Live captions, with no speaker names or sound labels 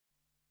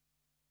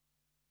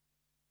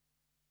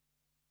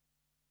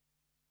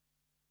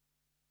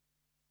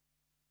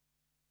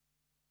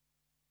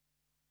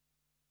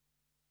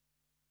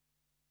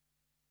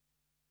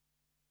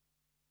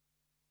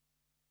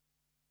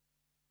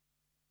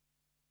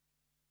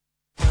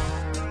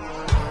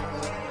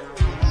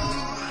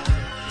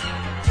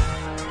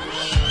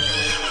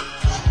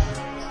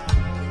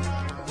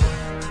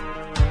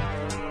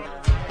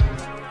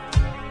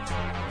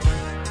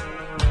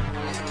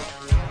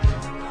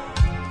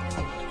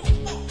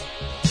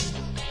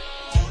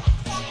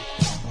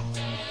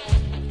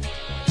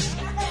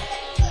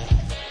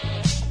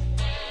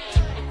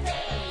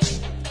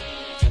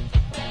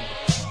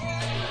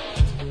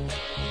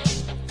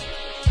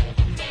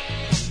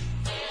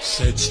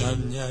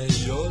Sjećanja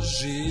još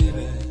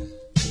žive,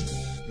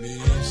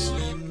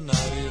 mislim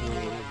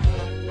naviru,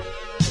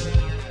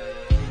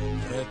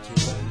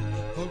 preturam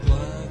po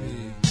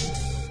glavi,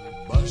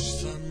 baš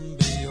sam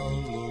bio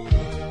lud.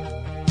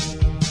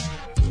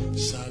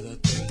 Sada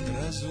tek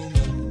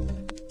razumem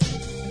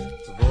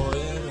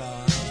tvoje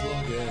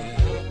razloge,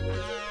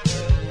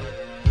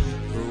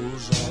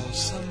 pružao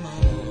sam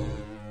malo,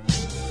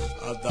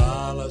 a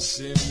dala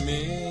si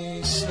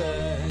mi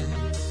sve.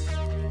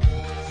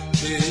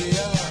 Ti i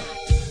ja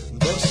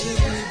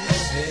dosegli bi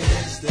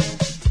zvijezde,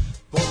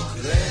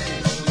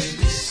 pokrenuli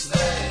bi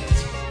svet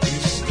i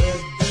sve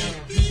bi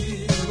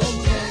bilo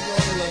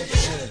mnogo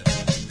lepše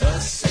da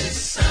si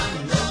sa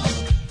mnom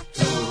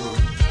tu.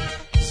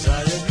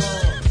 Zajedno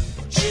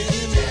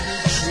činili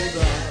bi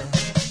čuda,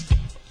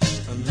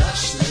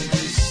 našli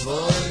bi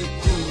svoj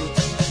put.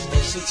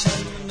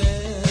 Osjećam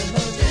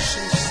nema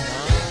više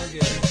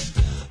snage,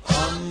 a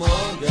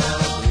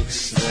mogao bih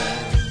sve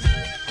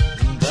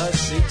da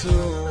si tu.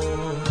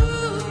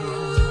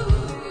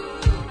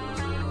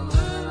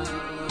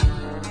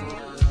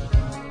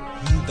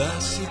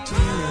 Da si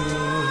tu,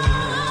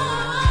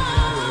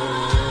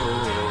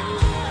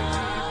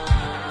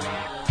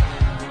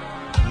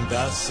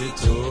 da si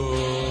tu,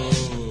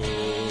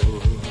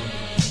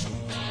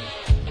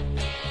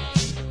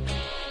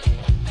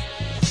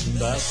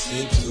 da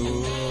si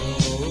tu.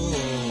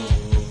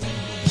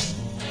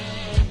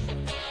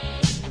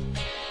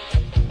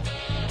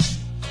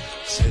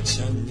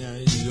 Sjećanja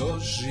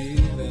još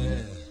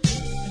žive,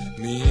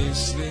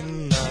 misli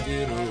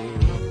naviru,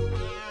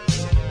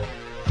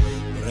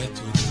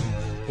 preturam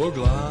po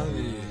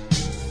glavi,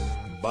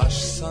 baš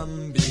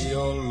sam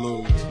bio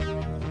lud.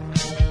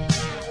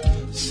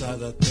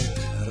 Sada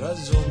tek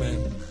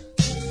razumem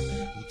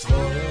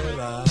tvoje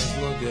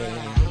razloge,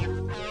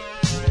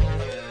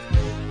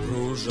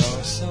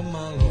 pružao sam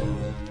malo,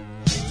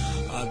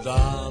 a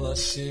dala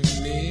si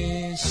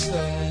mi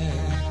sve.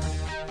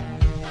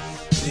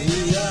 Ti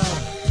i ja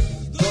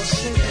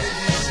dosegli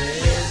bi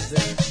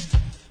zvijezde,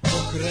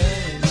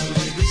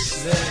 pokrenuli bi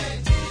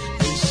svet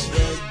i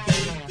sve bi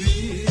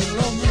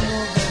bilo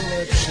mnogo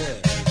lepše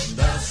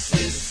da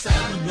si sa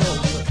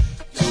mnom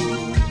tu.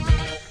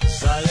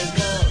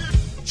 Zajedno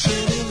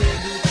činili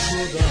bi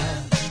čuda,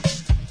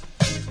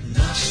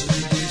 našli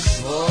bi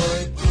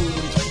svoj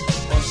put.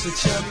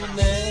 Osjećam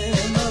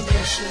nema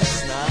više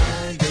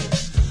snage,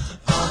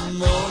 a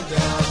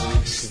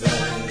mogao bih sve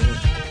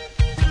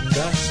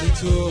da si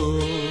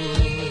tu,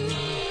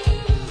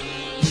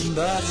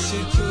 da si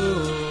tu,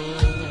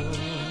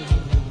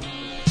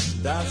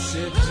 da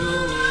si tu,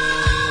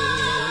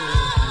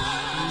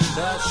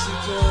 da si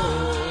tu.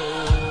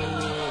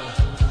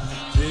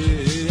 Ti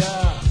i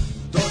ja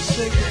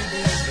dosegli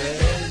bi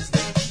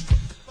zvezde,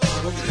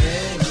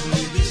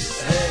 pokrenuli bi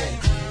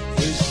svet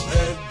i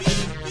sve bi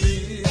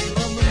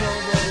bilo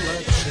mnogo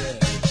lepše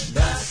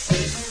da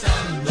si sa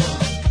mnom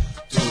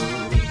tu.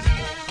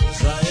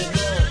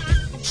 Zajedno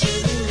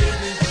činili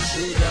bi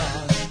čuda,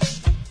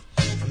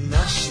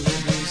 našli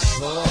bi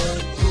svoj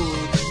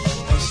put.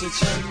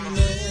 Osjećam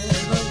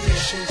nema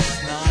više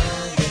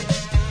snage,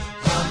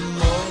 a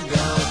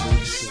mogao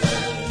bih sve.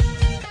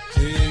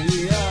 Ti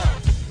i ja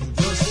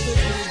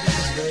dosegli bi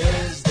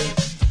zvezde,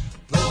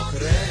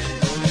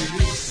 pokrenuli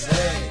bi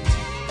svet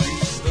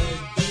i sve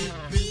bi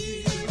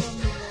bilo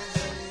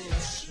mnogo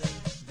lepše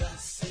da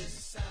si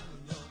sa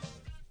mnom.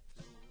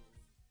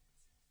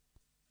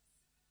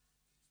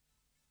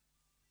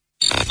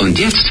 Und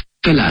jetzt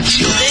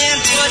Felatio. Then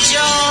put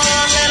your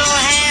little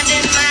hand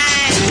in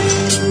mine.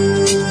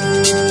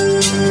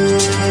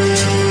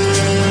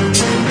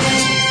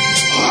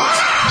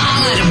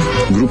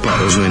 Grupa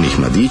rozvojenih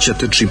mladića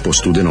trči po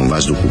studenom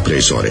vazduhu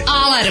pre zore.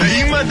 Alarm.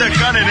 Ima da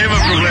kane, nema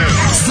problema.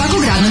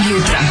 Svakog radnog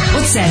jutra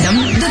od 7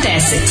 do 10.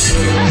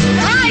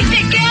 Hajde,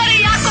 Geri,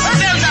 jako se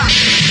velda.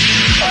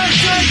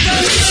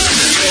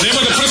 Nema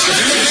da prska,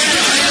 nema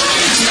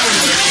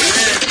da prska.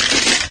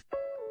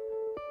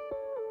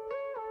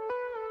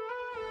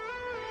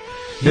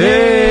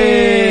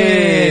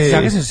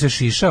 Sada sam se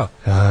šišao.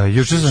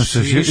 Juče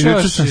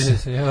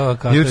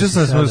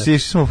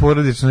smo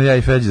porodično, ja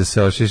i Feđa da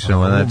se ošišamo.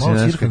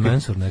 Malo Cirka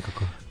Mensur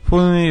nekako.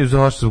 Puno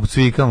zašto zbog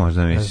cvika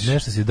možda misliš.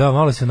 Nešto si dao,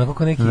 malo si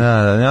onako neki...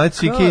 Da, ne, ali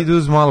cvike idu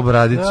uz malo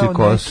bradicu i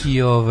kosu.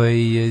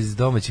 Neki iz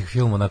domaćih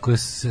filma, onako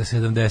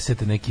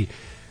 70. neki,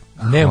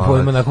 nemam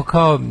pojma, onako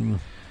kao...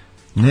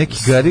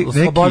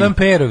 Slobodan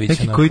Perović.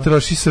 Neki koji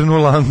troši srnu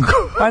lanku.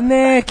 Pa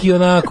neki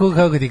onako,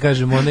 kako ti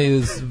kažem,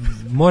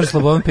 može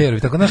Slobodan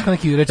Perović. Tako znaš kao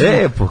neki reći...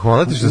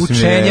 hvala ti što si mi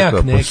učenjak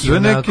rekao.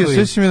 neki.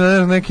 Sve si mi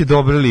da neki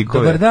dobre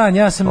likove. Dobar dan,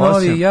 ja sam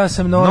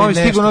novi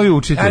stigo novi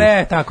učitelj.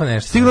 Tako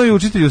nešto. Stigo novi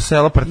učitelj u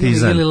sela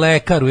Partizan. Ili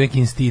lekar u neki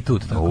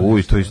institut.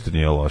 Uj, to isto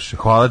nije loše.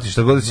 Hvala ti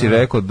što god si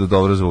rekao da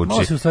dobro zvuči.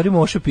 Malo se u stvari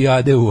moše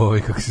pijade u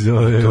ovoj, kako se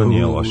zove. To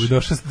nije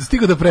loše.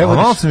 Stigo da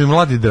prevodiš. Malo sam i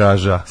mladi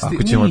Draža,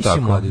 ako ćemo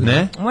tako.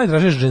 Ne? Mladi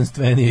Draža je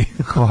ženstveniji.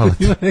 Hvala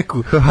ti.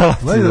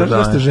 Mladi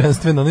Draža je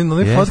ženstveno.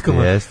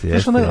 fotkama.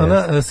 Znaš, ona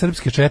Jeste.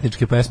 srpske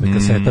četničke pesme,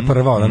 kaseta,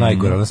 prva, ona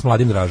najgora, ona s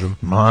Mladim Dražom.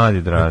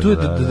 Mladi Draža. Tu je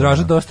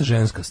Draža dosta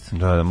ženskast.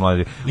 Da,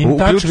 mladi. In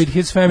touch with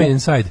his feminine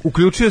side.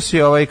 Uključio si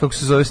kako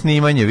se zove,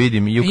 snimanje,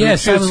 vidim. I uključio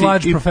Yes, I'm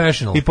large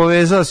professional. I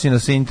povezao si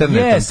nas sa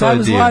internetom. Yes, to je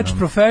I'm divno. large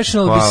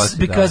professional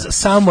because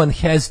someone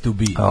has to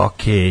be.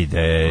 Okej,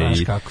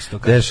 Znaš kako se to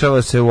kaže.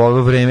 dešava se u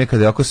ovo vreme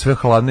kada je jako sve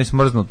hladno i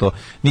smrznuto.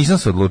 Nisam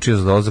se odlučio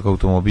za dolazak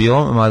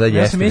automobilom, mada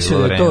Ja jeste sam bilo mislio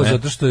da je to vreme.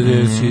 zato što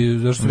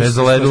Da je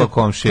zaledilo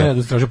komšija. Ne,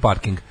 da traže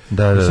parking.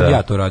 Da. Sam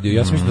ja to radio.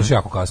 Ja sam mislio da je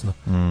jako kasno.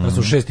 Ja sam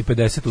u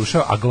 6:50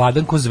 ušao, a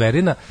gladan ko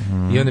zverina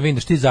i onda vidim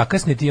da ti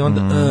zakasniti i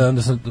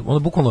onda sam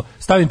bukvalno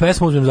stavim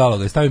pesmu, uzmem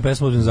zalogaj,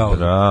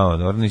 Bravo,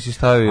 dobro, nisi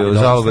stavio Ali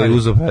zaloga i dobro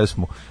uzeo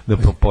pesmu da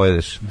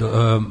pojedeš.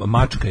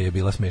 Mačka je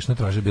bila smešna,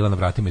 bila na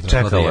vratima i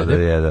tražila Čekala da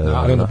jede, da.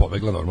 Ali onda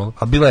pobegla normalno.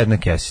 A bila je jedna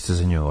kesica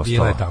za nju ostala.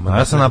 Bila je tamo. A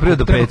ja sam napravio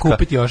do Treba petka.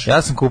 kupiti još.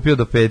 Ja sam kupio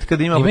do petka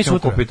da ima, Ima pa i ćemo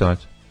sutra. kupiti.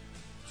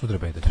 Sutra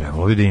petak.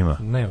 Trebalo bi da ima.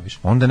 Nema više.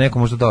 Onda neko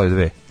možda dao je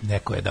dve.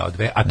 Neko je dao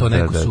dve, a to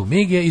neko su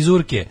Mige i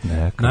Zurke.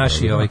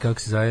 Naši, kako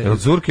se zove. Jel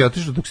Zurke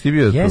otišao dok si ti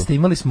bio tu? Jeste,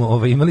 imali smo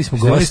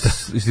gosta.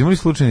 Jeste imali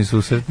slučajni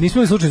susret? Nismo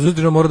imali slučajni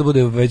susret, mora da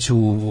bude već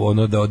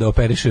da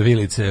operiše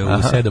vilice u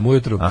 7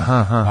 ujutru.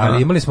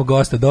 Ali imali smo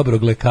gosta,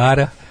 dobrog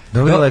lekara.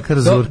 Dobri lekar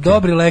Zurke.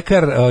 Dobri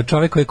lekar,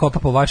 čovjek koji kopa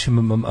po vašim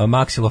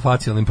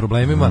maksilofacijalnim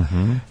problemima,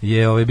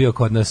 je bio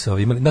kod nas.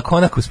 Na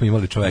Konaku smo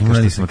imali čoveka.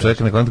 Imali smo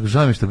čovjeka na Konaku,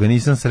 žao mi što ga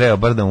nisam sreo,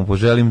 bar da mu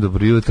poželim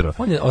dobro jutro.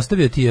 On je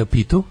ostavio ti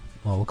pitu,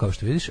 ovo kao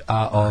što vidiš,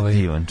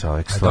 divan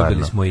čovjek, stvarno.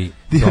 Dobili smo i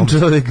divan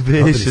čovjek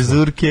beše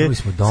Zurke. Dobili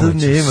smo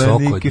domaći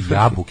sok od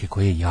jabuke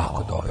koji je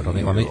jako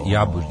dobar. Ona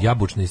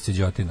jabučna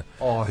isceđotina.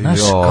 Znaš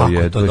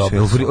kako to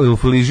dobro. U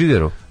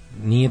frižideru?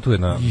 Nije tu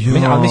jedna,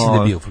 ali mislim da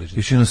je bio u frižideru.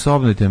 Još je na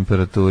sobnoj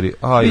temperaturi.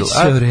 Biće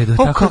sve u redu,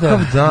 tako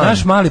da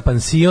naš mali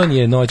pansion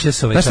je noćas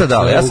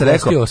ja sam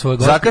rekao,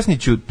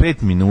 zakasnit ću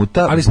 5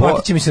 minuta. Ali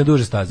splatit će mi se na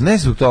duže staze. Ne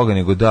zbog toga,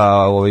 nego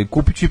da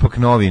kupit ću ipak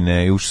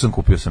novine i ušao sam,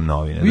 kupio sam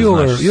novine. You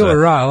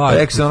were right.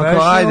 Rekao sam,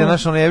 ajde,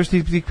 znaš, jebiš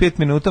ti 5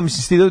 minuta,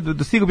 mislim,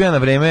 stigao bi ja na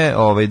vreme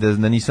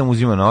da nisam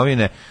uzimao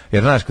novine,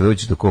 jer znaš, kada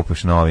uđeš da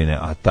kupaš novine,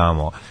 a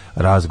tamo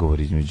razgovor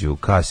između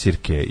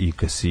kasirke i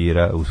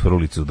kasira uz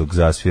frulicu dok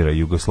zasvira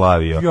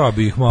Jugoslaviju. Ja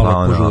bih ih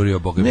malo požurio,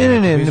 boga.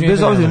 Ne,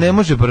 bez obzira ne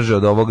može brže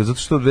od ovoga, zato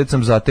što već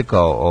sam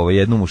zatekao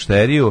jednu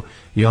mušteriju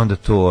i onda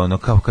to,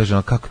 kao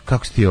kaže,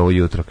 kako si ti ovo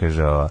jutro,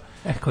 kaže ova.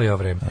 Koji je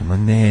ovo vreme?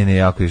 Ne,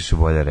 jako više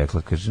bolje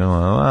rekla, kaže,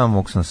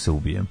 mogu sam se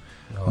ubijem.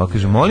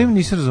 Kaže, molim,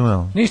 nisam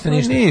razumeo.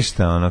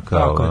 Ništa, ono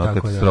kao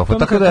katastrofa.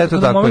 Tako da, eto,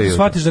 tako je.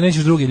 Shvatiš da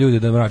nećeš drugi ljudi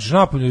da mračiš.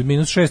 Napolju,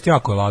 -6,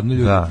 jako je ladno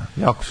ljudi. Da,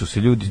 jako su se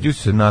ljudi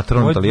su se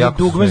natrontali, jako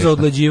su smešni. Dugme za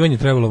odleđivanje,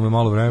 trebalo mi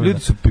malo vremena. Ljudi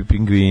su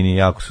pingvini,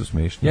 jako su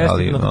smešni,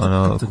 ali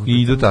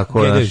idu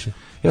tako, znaš.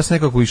 Ja sam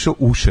nekako išao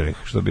u šereh,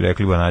 što bi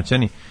rekli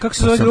Banaćani. Kako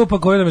se zove grupa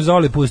koju nam je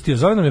Zoli pustio?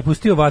 Zoli nam je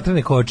pustio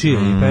Vatrene kočije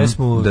i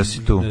pesmu Da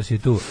si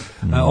tu.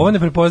 Ovo ne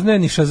prepoznaje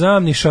ni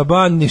Šazam, ni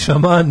Šaban, ni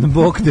Šaman,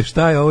 Bog te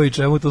šta je ovo i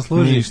čemu to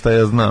služi. Ništa,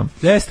 ja znam.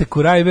 Jeste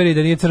Kurajberi,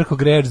 da nije crko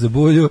greč za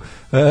bulju.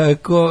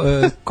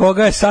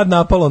 Koga je sad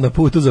napalo na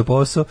putu za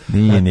posao?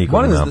 Nije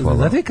nikoga napalo.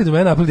 Znate kad su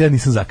mene napali, ja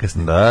nisam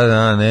zakasnio.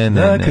 Da,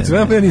 ne. Kad su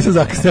mene napali, ja nisam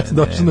zakasnio, ja sam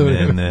došao na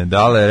vreme. Ne,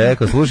 Dale je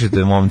rekao,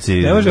 slušajte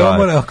momci. Ne može, ovo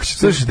mora, ako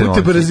ćete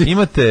budite brzi.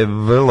 Imate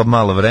vrlo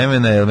malo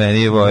vremena, jer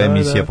meni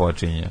emisija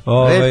počinje.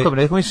 Rekao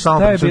mi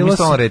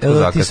samo retko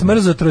zakasnije. Ti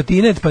smrzo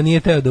trotinet, pa nije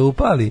teo da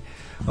upali.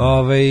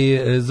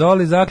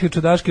 Zoli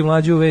zaključu Daške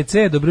Mlađe u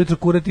WC. Dobro jutro,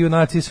 kurati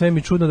junaci, sve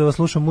mi čudno da vas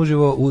slušam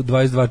uživo u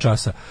 22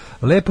 časa.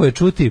 Lepo je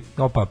čuti,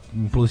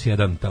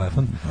 +1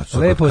 telefon.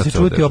 Lepo je se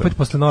čuti opet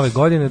posle nove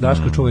godine.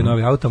 Daško čuvaj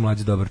novi auto,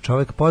 Mlađe dobar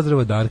čovjek.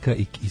 Pozdrav Darka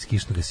iz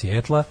kišnog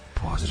Sijetla.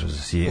 Pozdrav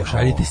za Sijetl.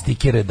 Pošaljite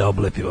stikere da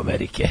oblepim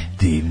Amerike.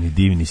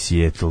 Divni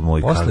Sijetl,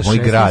 moj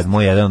grad,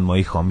 jedan od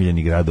mojih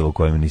omiljenih gradova u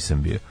kojem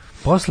nisam bio.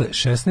 Posle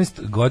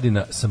 16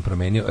 godina sam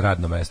promenio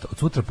radno mesto. Od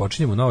sutra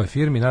počinjem u novoj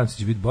firmi, nadam se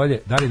će biti bolje.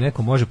 Da li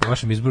neko može po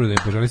vašem izboru da mi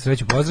poželi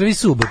sreću? Pozdravi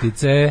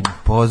Subotice.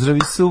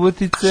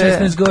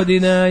 16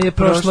 godina je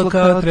prošlo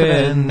kao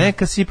tren.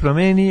 Neka si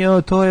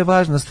promenio, to je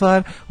važna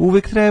stvar.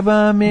 Uvek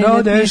treba menjati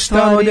odeš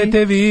stvari. Tamo gde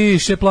te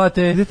više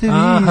plate. Gde te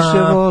više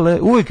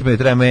vole. Uvek me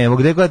treba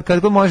menjati. Kad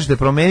god možete,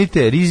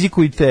 promenite,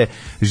 rizikujte.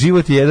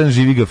 Život je jedan,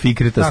 živi ga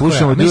Fikreta.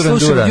 Slušamo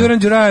Duran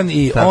Duran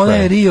i ona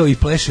je Rio i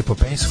pleše po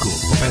pesku.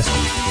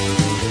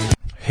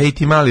 Hej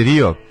ti mali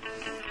Rio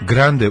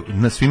Grande,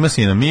 svima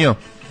si namio,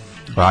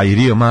 a i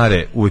Rio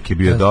Mare uvijek je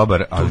bio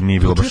dobar, ali nije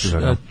bilo baš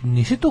žalno.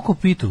 Nisi toliko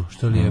pitu,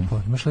 što je lijepo.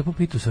 Imaš lepo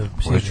pitu sa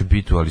sjeću. Hoću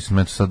pitu, ali sam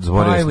eto sad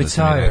zaboravio sam da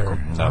sam je rekao.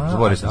 Da,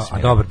 zaboravio sam se. A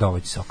dobar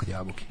domaći sok od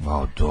jabuke.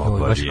 Wow,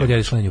 dobar je. Baš kod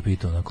jediš lenju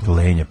pitu.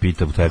 Lenja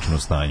pita u tečnom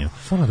stanju.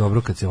 Stvarno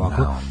dobro kad se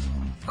ovako...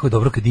 kako je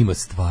dobro kad ima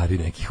stvari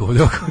nekih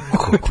ovdje.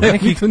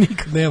 Nekih to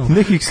nikad nema.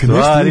 Nekih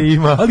stvari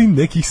ima. Ali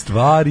nekih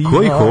stvari ima.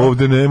 Kojih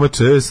ovde nema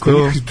često.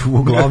 Kojih tu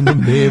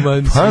uglavnom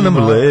nema. Pa nam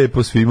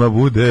lepo svima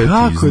bude,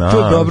 kako ti znaš. Kako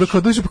je to dobro,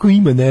 kao dođe pa kao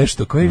ima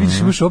nešto, kao vidiš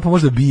imaš ovo pa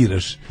možda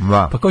biraš.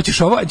 Pa kao ćeš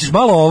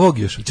malo ovog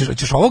još,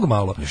 ćeš ovog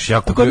malo.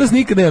 To kod nas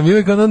nikad nema, mi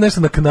uvijek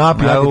nešto na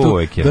knapi, ja tu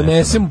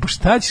donesemo, pa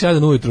šta ćeš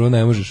jedan ujutro,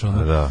 ne možeš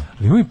ono. Da.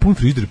 Ima i pun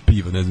frižider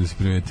piva, ne znam si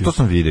primetio. To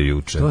sam vidio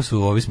juče. To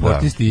su ovi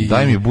sportisti,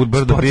 daj mi brdo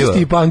piva.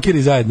 Sportisti i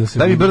pankeri zajedno se.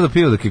 Daj mi brdo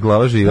piva dok je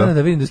glava živa.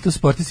 Da vidim da su to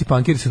sportisti i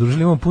pankeri se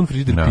družili, imamo pun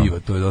frižider piva,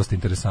 to je dosta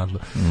interesantno.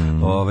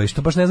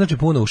 Što baš ne znači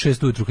puno u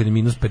 6 ujutru kad je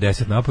minus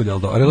 50 napolje,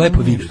 ali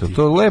lepo vidjeti.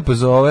 To lepo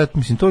za ove,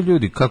 mislim, to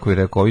ljudi, kako je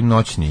rekao, ovi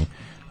noćni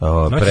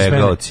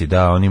pregledci,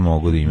 da, oni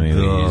mogu da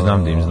imaju i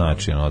znam da im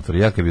znači otvor.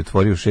 Ja kad bi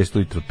otvorio 6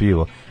 ujutru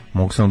pivo,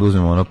 mogu samo da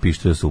uzmem ono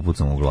pištolj da se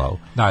upucam u glavu.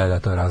 Da,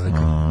 to je razlika.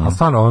 Ali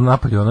stvarno, ono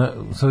napolje,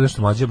 sad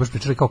nešto mlađe, baš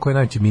pričali kao koji je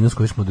najveći minus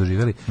koji smo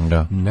doživjeli.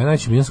 Da. Ne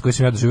najveći minus koji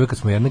sam ja doživio kad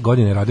smo jedne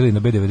godine radili na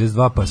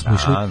B92, pa smo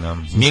išli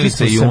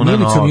Milica i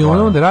Milicom i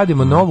Unom da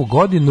radimo novu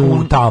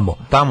godinu tamo.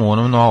 Tamo u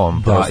onom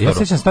novom prostoru. Ja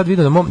sećam sad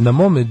video na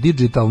mom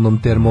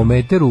digitalnom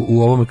termometeru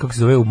u ovom, kako se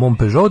zove, u mom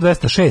Peugeot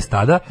 206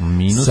 tada,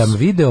 sam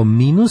video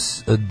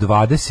minus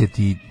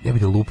 20 i, ne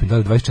vidio lupim, da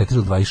li 24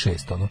 ili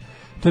 26, ono.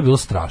 To je bilo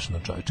strašno,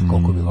 čovječe,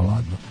 koliko je bilo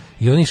ladno.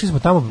 I oni išli smo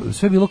tamo,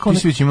 sve je bilo kao... Ti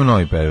si već imao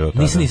novi Peugeot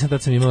tada? Nisam,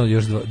 tad sam imao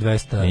još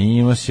 200...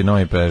 Imao si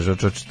novi Peugeot,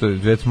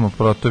 već smo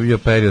protovio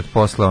period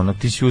posla onog.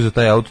 Ti si uzeo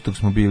taj auto dok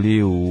smo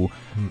bili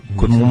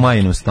kod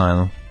Mumajinu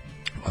stanu.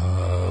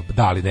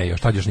 Da, ali ne,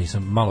 još tad još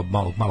nisam,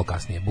 malo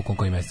kasnije, bukom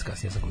koji mjesec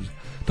kasnije sam uzeo.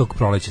 Tog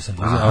proleća sam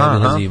uzeo, a ovo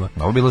bila zima.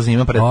 Ovo bila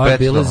zima pred 500.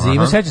 Bila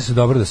zima, sjećam se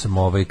dobro da sam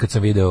kad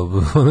sam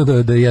video,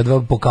 da je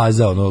jedva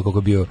pokazao ono kako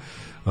je bio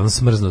on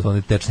smrznut,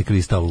 onaj tečni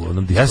kristal u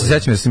onom displeju. Ja se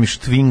sjećam da sam i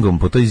štvingom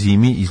po toj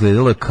zimi,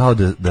 izgledalo je kao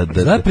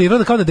da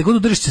priroda kao da god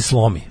udariš se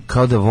slomi.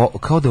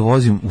 Kao da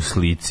vozim u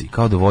slici,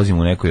 kao da vozim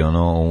u nekoj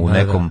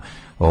nekom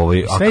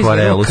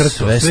akvarelu,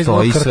 sve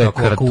stoji, sve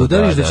krto. Ako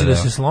udariš da će da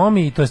se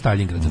slomi i to je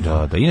Stalingrad.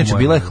 Da. Inače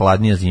bila je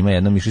hladnija zima,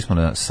 jednom išli smo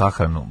na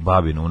sahranu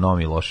babinu u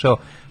Novi Lošao,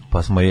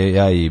 pa smo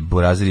ja i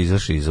Burazir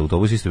izašli iz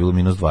autobusa, isto je bilo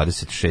minus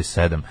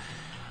 26-7.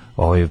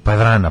 Pa je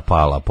vrana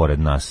pala pored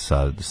nas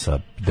sa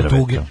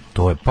drvetom.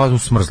 To je, pa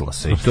smrzla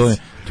se. I to je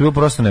bilo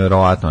prosto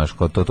neverovatno. Znaš,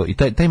 to. I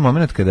taj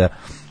moment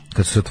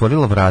kad su se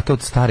otvorila vrata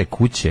od stare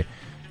kuće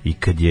i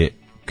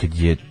kad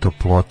je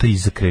toplota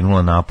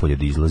izakrenula napolje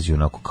da izlazi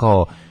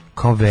onako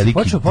kao veliki...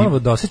 Počeo ponovo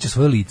da osjeća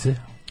svoje lice.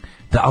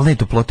 Da, ali ne,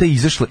 toplota je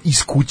izašla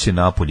iz kuće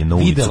napolje na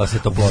ulicu. Videla se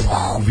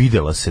toplota.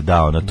 Videla se,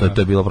 da,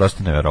 to je bilo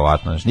prosto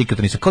neverovatno. Nikad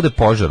to nisam, kao da je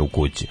požar u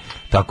kući.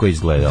 Tako je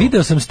izgledalo.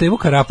 Video sam Stevu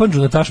Karapandžu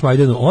na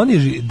Tašmajdanu. On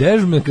je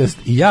dežmekast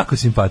i jako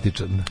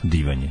simpatičan.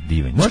 Divan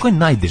je. Znaš ko je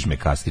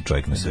najdežmekasti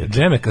čovjek na svijetu?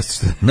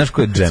 Džemekast. Znaš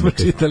ko je džemekast?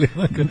 Smo čitali.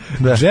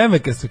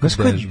 Džemekast. Znaš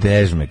ko je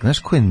dežmek? Znaš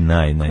ko je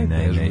naj.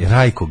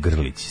 Rajko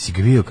Grlić. Si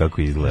ga vidio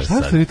kako izgleda sad?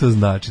 Šta što to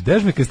znači?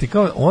 Dežmekast je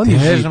kao on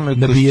je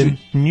nabijen.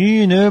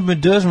 Nije,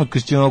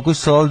 dežmekast je onako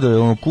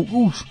solda, onako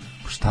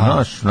šta?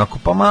 Znaš, onako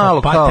pa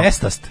malo kao... Pa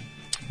testast.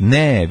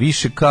 Ne,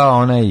 više kao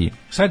onaj...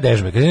 Šta je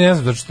dežmekast? Ja ne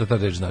znam što ta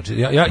reč znači.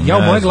 Ja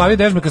u mojoj glavi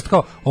dežmekast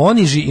kao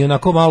oniži i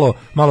onako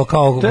malo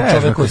kao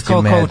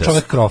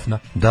čovjek krofna.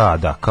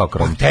 Da, kao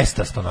krofna.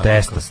 Testast onako.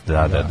 Testast,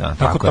 da.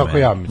 Tako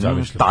ja mi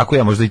zamišljam. Tako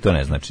ja, možda i to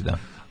ne znači, da.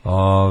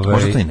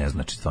 Možda to i ne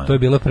znači stvarno. To je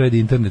bila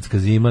predinternetska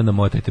zima,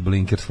 namotajte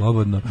blinker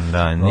slobodno.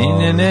 Da,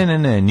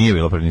 ne, nije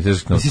bilo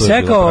predinternetska. Si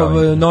sekao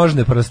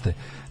nožne prste.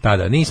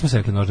 Da, nismo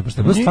sekli nožne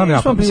prste. Bilo stvarno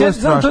jako.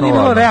 Znam, to nije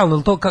bilo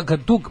realno, to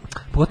kad tu,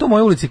 pogotovo u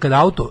mojoj ulici kada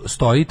auto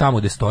stoji tamo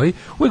gde stoji,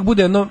 uvijek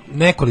bude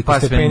nekoliko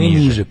stepeni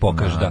niže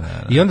pokažda.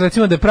 I onda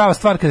recimo da je prava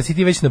stvar kada si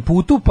ti već na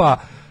putu,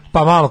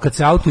 pa malo kad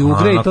se auto i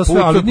ugre i to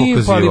sve, ali nije,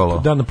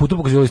 da, na putu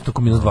pokazivalo isto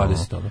oko minus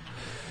 20.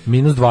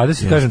 Minus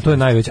 20, kažem, to je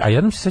najveće. A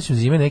jednom se sećam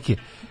zime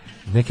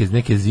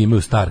neke zime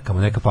u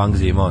Starkama, neka punk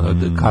zima od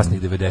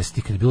kasnih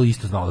 90-ih, kad je bilo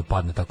isto znalo da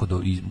padne, tako da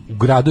u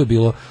gradu je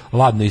bilo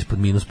ladno ispod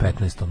minus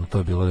 15, to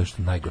je bilo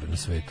nešto najgore na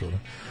svetu.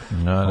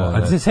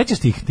 A se sećaš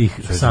tih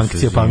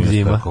sankcija punk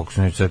zima?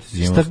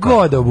 Šta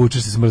god da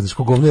obučeš se smrzneš,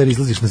 ko govno jer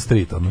izlaziš na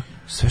street.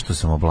 Sve što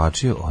sam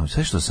oblačio,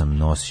 sve što sam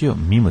nosio,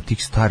 mimo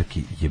tih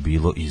Starki je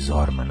bilo iz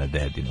Ormana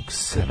dedinog,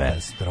 sve.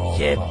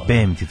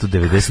 Jebem ti tu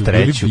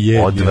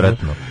 93.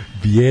 odvratno.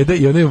 Bijeda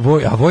i one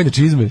vojne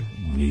čizme.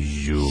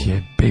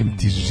 Jebem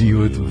ti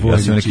život. Ja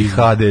sam neki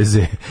HDZ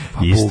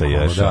isto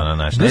još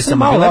ne sam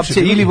bila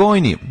opcija ili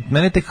vojni.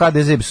 Mene te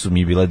HDZ su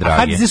mi bile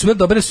drage. HDZ su bile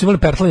dobre, su imali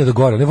pertlanje do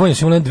gore. Ne vojni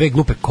su imali dve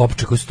glupe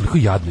kopče koje su toliko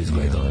jadno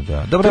izgledale.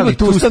 Dobro, ali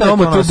tu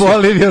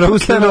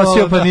staje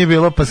nosio pa nije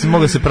bilo, pa si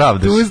mogao se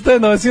pravdaš. Tu staje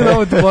nosio na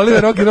omotu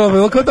Bolivija, rock and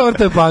roll, kao dobro,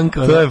 to je punk.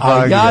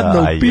 A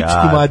jadno u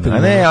pičku materinu.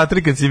 A ne, a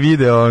kad si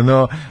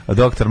video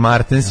Dr.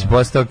 Martin si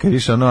postao kad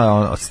više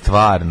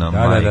stvarno,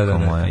 majko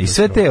moja. I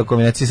sve te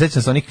kombinacije,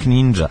 sećam se onih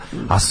Ninja,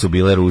 a su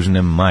bile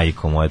ružne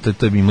majko moja,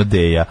 to je ima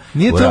Deja.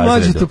 Nije to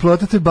mlađe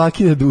toplota, to je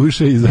bakina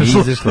duša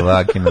izašla. Izašla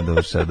bakina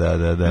duša,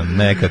 da,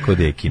 nekako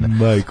dekina.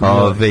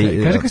 Majko,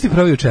 kaže kako si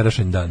pravio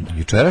jučerašnji dan?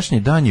 Jučerašnji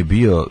dan je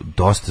bio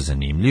dosta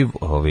zanimljiv,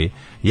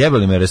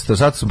 jebali me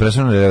sad sam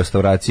prešao na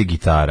restauracije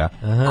gitara.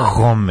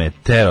 Kome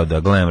tero da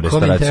gledam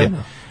restauracije.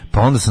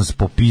 Pa onda sam se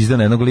popizdao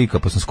na jednog lika,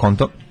 pa sam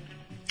skonto,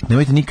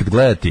 nemojte nikad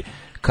gledati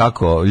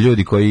kako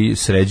ljudi koji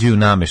sređuju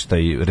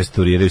nameštaj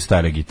restauriraju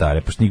stare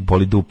gitare, pa što njih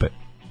boli dupe.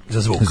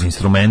 Za zvuk. Za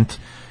instrument,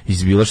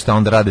 iz bilo šta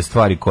onda rade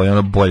stvari koje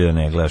ono bolje da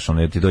ne gledaš,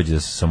 ono jer ti dođe da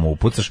se samo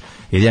upucaš,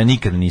 jer ja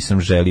nikada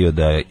nisam želio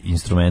da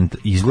instrument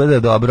izgleda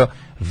dobro,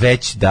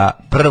 već da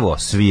prvo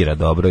svira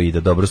dobro i da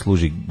dobro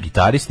služi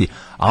gitaristi,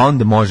 a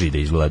onda može i da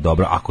izgleda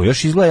dobro. Ako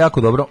još izgleda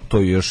jako dobro, to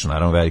je još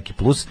naravno veliki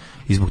plus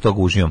i zbog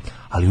toga uživam.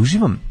 Ali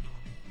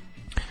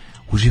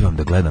uživam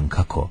da gledam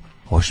kako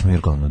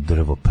ošmirgalno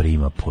drvo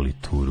prima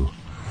polituru.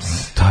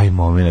 Taj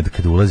moment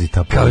kad ulazi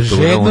ta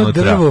politura unutra.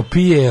 Kao žedno drvo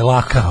pije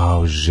laka.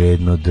 Kao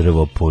žedno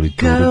drvo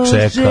polituru,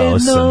 čekao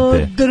sam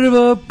te.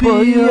 Drvo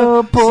pije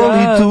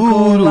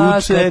polituru,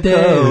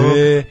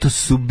 čekao. To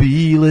su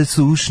bile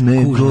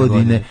sušne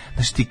godine.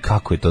 Znaš ti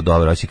kako je to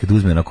dobro, znači kad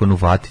uzme na konu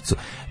vaticu,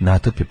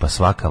 natopi pa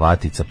svaka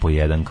vatica po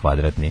jedan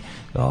kvadratni,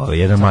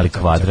 jedan mali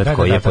kvadrat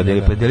koji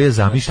je podelio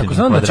zamišljenim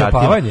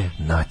kvadratima.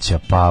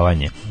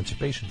 Načapavanje.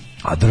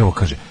 A drvo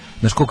kaže,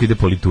 znaš koliko ide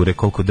politure,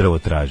 koliko drvo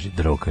traži?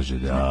 Drvo kaže,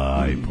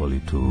 daj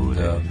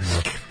politure.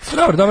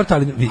 Dobro,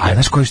 ali... A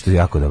znaš koji što je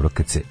jako dobro?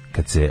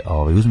 Kad se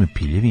uzme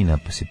piljevina,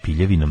 pa se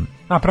piljevinom...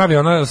 pravi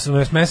ona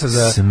smesa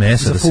za da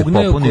se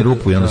popuni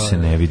rupu i onda se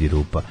ne vidi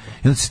rupa.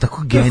 I onda se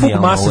tako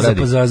genijalno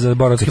uradi. Za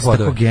borovske podove.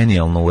 Tako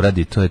genijalno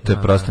uradi, to je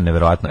prosto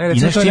neverovatno. I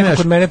znaš čime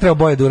kod mene treba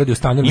boje da uradi u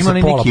stanu. Ima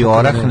neki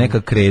orah,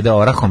 neka kreda,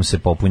 orahom se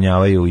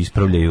popunjavaju,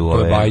 ispravljaju ove...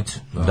 To je bajc.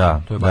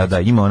 Da,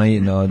 ima ona,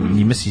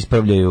 njime se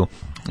ispravljaju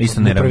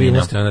isto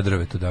neravnina. Na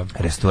drvetu, da.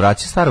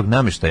 Restauracija starog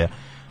namještaja.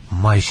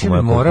 Majko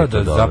moja, mora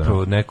da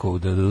zapravo neko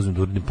da uzme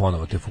da uradi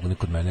ponovo te fugne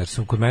kod mene, jer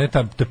sam kod mene to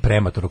je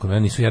prematorno, kod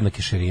mene nisu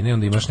jednake širine,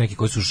 onda imaš neki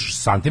koji su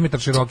santimetar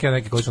široke, a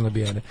neki koji su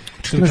nabijene.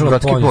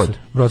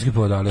 Brodski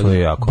pod, ali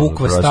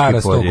bukva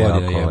stara 100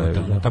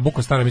 godina. Ta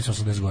bukva stara mislim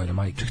 80 godina,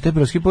 majke. Čekaj, taj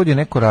brodski pod je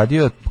neko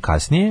radio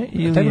kasnije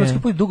ili taj brodski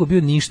pod je dugo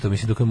bio ništa,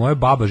 mislim dok je moja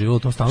baba živjela u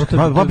tom stanu.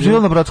 Baba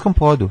živjela na brodskom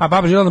podu. A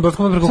baba živjela na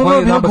brodskom podu, preko koje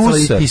je nabacala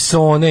i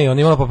pisone, i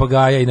ona imala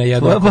papagaja i na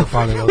jedno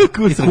palilo. I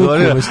kuku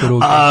umesto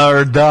ruke.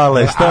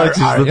 Dale, šta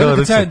ćeš da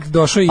dođeš?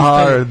 Došao i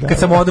kad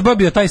sam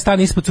odbabio taj stan,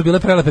 ispod su bile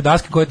prelepe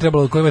daske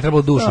kojima je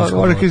trebalo dušu.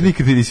 Možda kažeš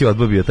nikad ti nisi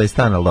odbabio taj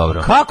stan, ali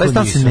dobro. Kako taj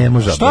stan nisam? Se ne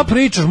može. Šta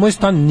pričaš, moj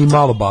stan ni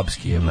malo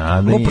babski je.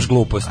 Lupaš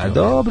gluposti. A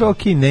dobro,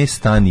 okej, ne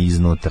stan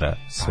iznutra.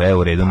 Sve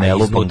u redu, ne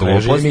lupam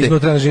gluposti.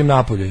 Iznutra ne živim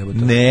napolju.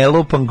 Ne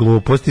lupam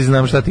gluposti,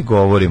 znam šta ti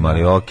govorim,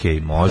 ali okej,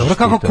 možeš. Dobro,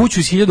 kako kuću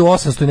iz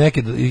 1800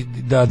 neke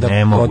da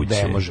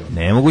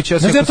nemoguće.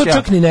 Znači ja to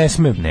čak ni ne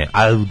smem. Ne,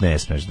 ali ne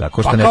smeš, da.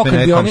 Ko što ne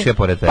sme komšija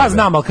pored tebe. Pa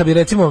znam, ali kad bi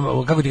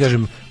recimo, kako ti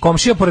kažem,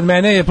 komšija pored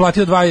mene je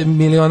platio 2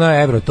 miliona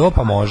evra to,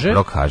 pa može.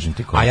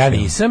 A ja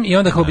nisam i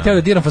onda kao bi teo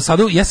da diram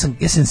fasadu, ja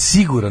sam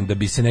siguran da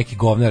bi se neki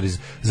govnar iz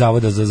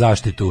Zavoda za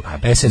zaštitu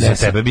SNS. Za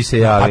tebe bi se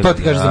javio. A to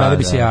ti kaže za mene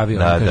bi se javio.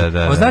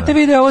 Da. Znate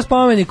vi da je ovo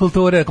spomenik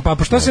kulture?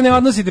 Pa što se ne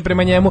odnosite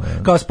prema njemu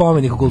kao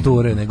spomenik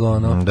kulture, nego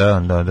ono. Da.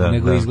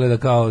 Nego izgleda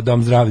kao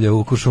dom zdravlja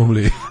u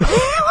Kuršumliji.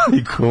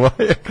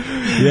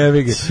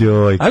 Jebi ga.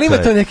 Ali ima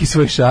to neki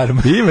svoj šarm.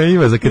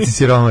 Ima, za kad si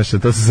siromašan,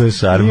 to su svoj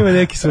šarm. Ima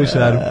neki svoj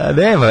šarm.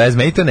 Nema veze,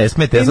 meni to ne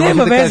smete. Ja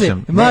nema veze,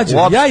 mlađo,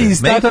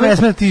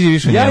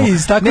 ja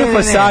istaknem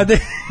fasade.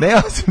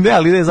 Ne,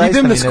 ali ne, zaista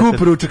idem na skup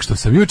ručak, što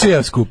sam juče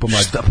ja skupo,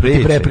 mlađo.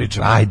 Ti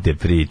prepričam. Ajde,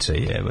 pričaj,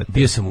 jebote.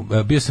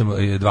 Bio sam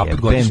 2 put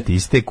godišnje. Jebem ti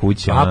iz te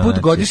kuće. 2 put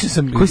godišnje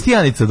sam... Koji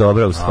Stijanica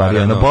dobra, u stvari.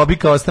 Ona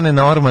Bobika ostane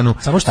na Ormanu.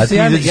 Samo što se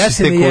ja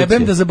se ne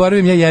jebem da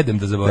zaboravim, ja jedem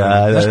da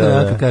zaboravim. Znaš što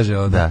onako kaže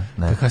ovdje?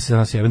 Kako se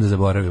danas jebem da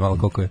zaboravim, malo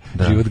koliko je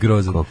život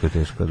grozan. Koliko je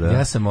teško, da.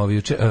 Ja sam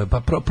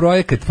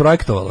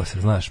projektovalo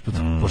se, znaš,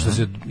 pošto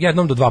se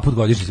jednom do 2 put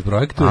godišnje se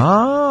projektuje.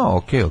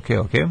 Okej.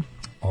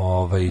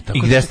 Tako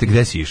I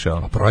gde si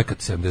išao? Projekat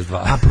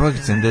 72.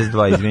 Projekat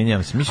 72,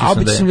 izvinjavam se. A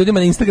obično sam ljudima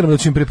na Instagramu da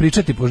ću im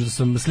prepričati, pošto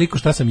sam sliku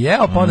šta sam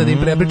jeo, pa onda da im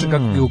prepričam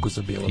kako je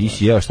ukusa bilo. Ti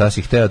si jeo šta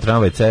si hteo,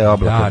 tramvaj, ceo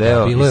oblaka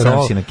deo i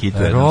sam si na kitu.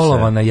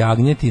 Rolovana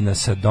jagnjetina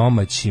sa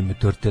domaćim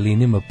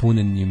tortelinima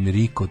punjenim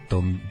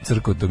rikotom,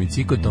 crkotom i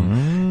cikotom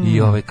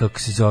i kako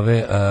se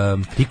zove,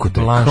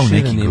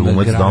 blanširanim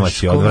graškom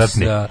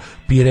sa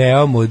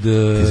pireom od...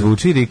 Ti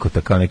zvuči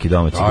rikota kao neki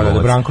domaći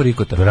glumac.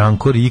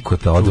 Branko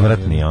Rikota,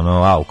 odvratni,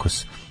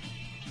 aukos.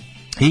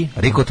 I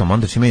rikotom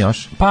onda čime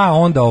još? Pa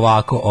onda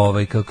ovako,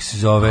 kako se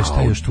zove,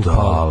 šta još tu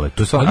palo?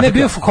 Ali ne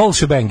bio whole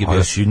shebang je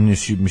bio.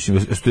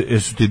 Mislim,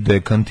 jesu ti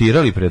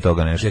dekantirali pre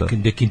toga nešto?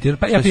 Dekantirali,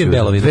 pa ja pijem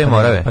belo vino. 2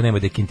 morave. Pa nema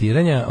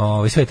dekantiranja,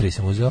 sve 3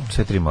 sam uzeo.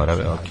 Sve 3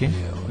 morave, okej.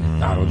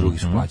 Naravno, drugi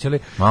su plaćali.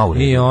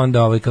 I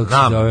onda, kako se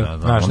zove,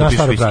 naš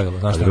staro pravilo.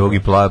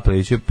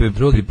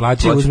 Drugi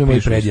plaćaju, uzmemo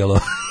i predjelo.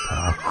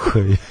 Tako Tako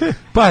je.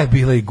 Pa je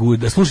bila i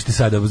guda. Slušajte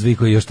sada, vi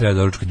koji još treba da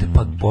doručkujete,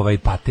 pa ovaj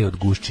pate od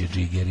gušće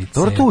džigerice.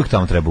 Dobro, to uvijek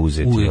tamo treba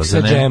uzeti. Uvijek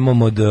sa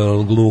džemom od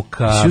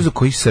luka. Si uzeo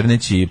koji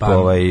srneći Pa,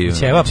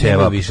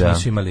 ćevap više da.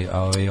 nisu imali,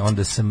 a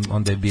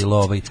onda je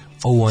bilo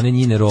one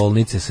njine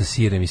rolnice sa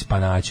sirem i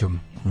spanaćom.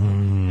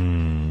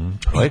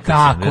 I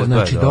tako,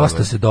 znači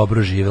dosta se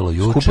dobro živelo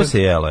juče. Skupo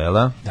se jelo, jel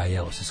da? Da,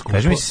 jelo se skupo.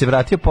 Kaži mi, si se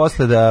vratio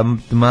posle da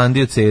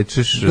mandio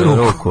cečeš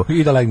ruku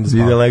i da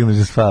legneš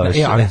da spavaš.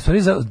 Ali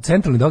stvari za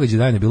centralni događaj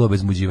dana je bilo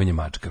obezmuđivanje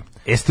mačka.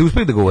 Jeste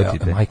uspeli da ga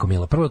uvatite? Majko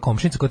mila, prvo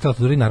komšinica koja tela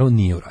to naravno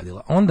nije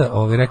uradila. Onda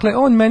rekla,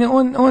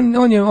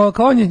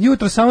 on je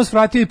jutro samo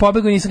svratio i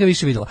pobegao, nisam ga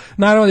više videla.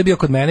 Naravno da je bio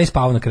kod mene i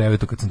spavao na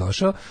krevetu kad sam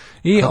došao.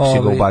 I kako si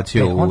ga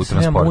ubacio u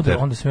transporter?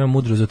 Onda sam ja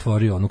mudro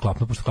zatvorio onu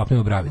klapnu, pošto klapnu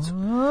ima bravicu.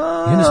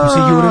 I onda smo se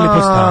jurili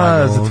po stanu.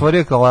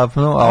 Zatvorio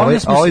klapnu, a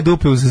ovaj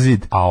dupe uz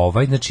zid. A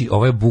ovaj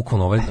je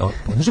bukvalno,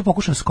 znači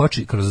pokušam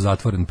skoči kroz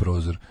zatvoren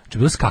prozor. Znači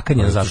bilo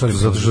skakanje na zatvoren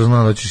prozor. Zato što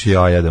znam da ćeš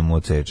jaja da mu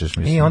odsečeš,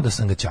 mislim. I onda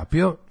sam ga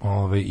čapio,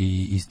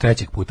 i iz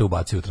trećeg puta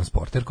ubacio u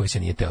transporter koji se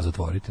nije teo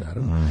zatvoriti,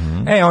 naravno.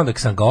 Onda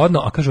sam ga odno,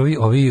 a kaže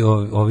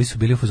ovi su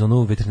bili u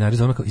fazonu veterinari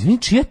zove kao, izvini,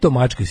 čija je to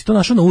mačka? Si to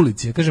našao na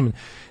ulici? Ja kažem,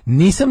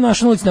 nisam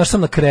našao na ulici, našao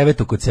sam na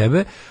krevetu kod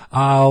sebe,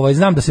 a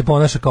znam da se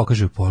ponaša kao,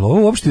 kaže,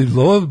 ovo uopšte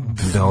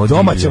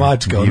domaća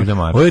mačka.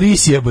 Ovo je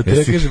ris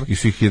jebote.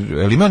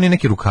 Jel ima oni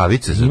neke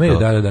rukavice za to? Imaju,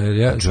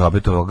 da.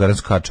 Džabe to garan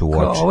skače u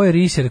oči. Ovo je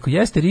ris, ja rekao,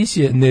 jeste ris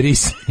je, ne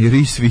ris. I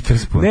ris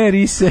Witherspoon. Ne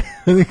rise,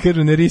 oni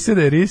kažu, ne rise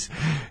da je ris.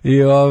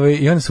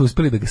 I onda su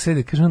uspeli da ga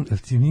sede, kažu,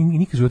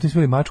 nikad život nismo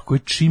imali mačku koji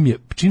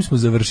čim smo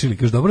završili,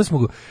 kaže, dobro smo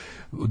ga,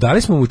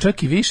 dali smo mu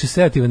čak i više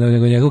sedativa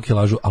nego njegovu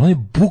kilažu, ali on je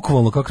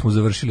bukvalno kako smo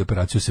završili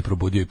operaciju se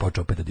probudio i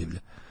počeo opet da divlja.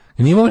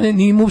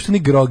 Nije imao uopšte ni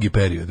grogi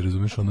period,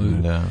 razumiješ?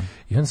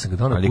 I onda sam ga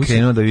donao kući. Ali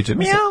krenuo da viče,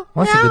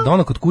 on sam ga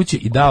donao kod kuće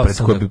i dao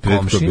sam ga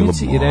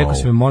komšinici i rekao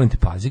sam, molim te,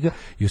 pazi ga,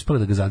 i uspela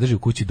da ga zadrži u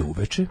kući do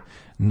uveče,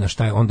 na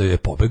šta je, onda je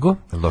pobego.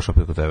 Došao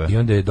preko tebe. I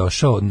onda je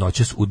došao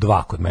noćas u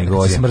 2 kod mene,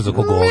 kad se smrzo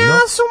ko govno.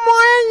 Su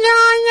moje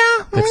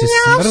jaja,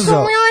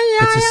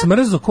 kad se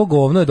smrzo ko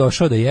govno je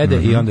došao da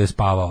jede i onda je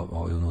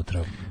spavao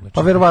unutra.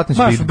 Pa verovatno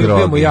će biti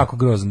grogi. Bio jako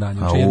grozan dan.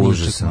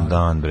 Užasan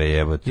dan, bre,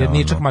 jebote.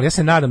 Jedničak mali. Ja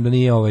se nadam da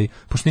nije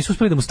pošto nisu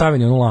uspeli da mu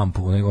stave onu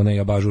lampu, onaj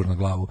abažur na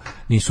glavu.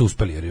 Nisu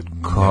uspeli, jer je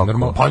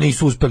normalno. Pa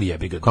nisu uspeli,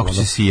 jebi ga. Kako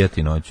će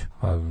sijati noć?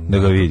 Da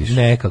ga vidiš.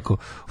 Nekako.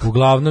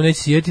 Uglavnom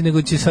neće sijati,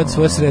 nego će sad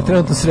svoje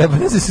trenutno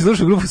srebrno. Ja sam si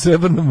slušao grupu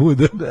Srebrna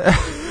muda.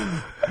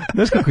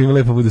 Znaš kako ima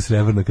lepo bude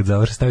srebrno kad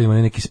završi, stavimo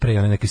neki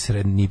sprej, neki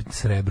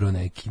srebro,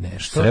 neki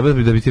nešto. Srebro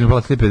bi da bi ti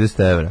naplatili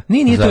 50 evra.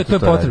 Nije, to je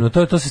potrebno,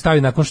 to se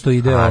stavi nakon što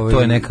ide...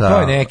 to je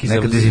neka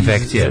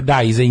dezinfekcija.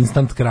 Da, i za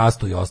instant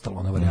krastu i ostalo,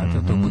 ona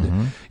varijanta, to bude.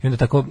 I onda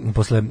tako,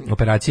 posle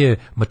operacije,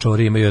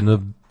 mačori imaju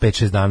jedno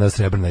 5-6 dana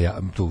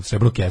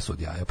srebrnu kesu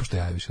od jaja, pošto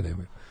jaja više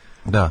nemaju.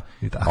 Da.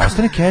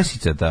 Ostane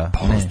kesica, da. Pa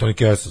ostane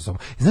kesica samo.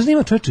 Znaš da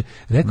ima čoveče,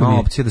 rekao mi,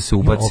 opcija da se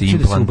ubaci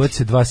implant. Da se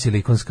ubaci 2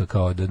 silikonska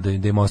kao da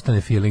im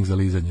ostane feeling za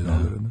lizanje.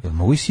 Jel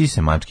mogu i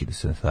sise mački da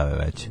se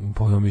stave već?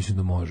 Pa ja mislim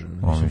da može.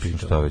 Mislim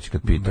što već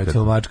kad pita.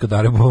 Recimo mačka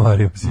Dare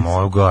Bovario.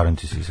 Mogu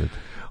garanti sisat.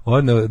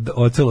 Ono,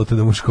 ocelo te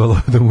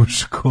da mu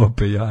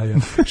škope jaja.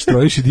 Što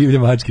više divlje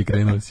mačke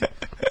krenuo si.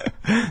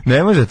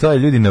 Ne može, to je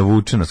ljudi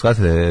navučeno.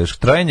 Shvatite,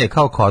 trojenje je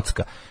kao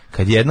kocka.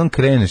 Kad jednom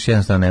kreneš,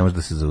 jednostavno ne možeš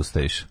da se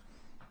zaustaviš.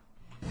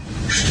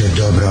 Što je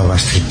dobra ova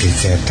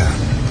stripticeta,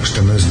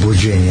 što me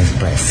uzbuđuje njen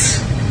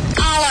ples.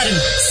 Alarm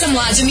sa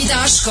Mlađom i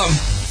Daškom.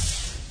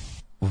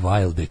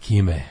 Wilde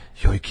Kime.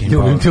 Joj, Kime.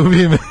 Ljubim te u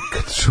ime.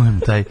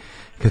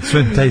 Kad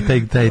čujem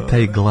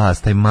taj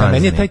glas, taj mazni.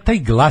 Meni je taj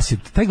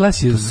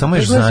glas je samo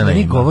još Zana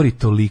meni govori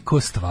toliko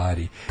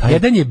stvari.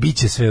 Jedan je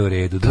biće sve u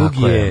redu,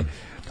 drugi je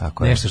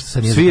nešto što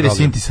sad nije Svire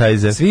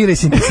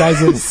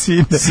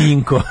synthesizer.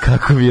 Sinko.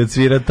 Kako bi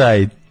odsvira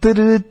taj Get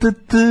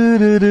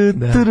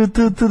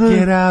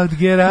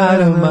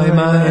out of my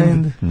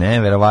mind. Ne,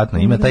 verovatno,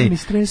 ima taj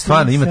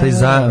stvarno, ima taj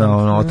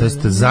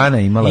Zana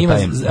imala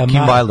taj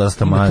Kim Wilde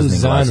dosta mazni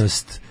glas.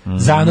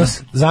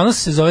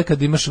 Zanos se zove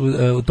kad imaš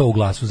to u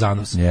glasu,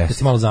 zanos. Kad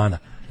si malo zana.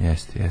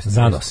 Jeste.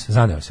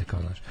 Zaneo se kao,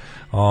 znaš.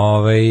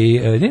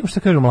 Nemo što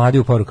kažu mladi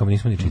u porukama,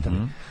 nismo ni čitali.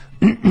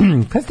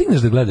 Kad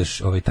stigneš da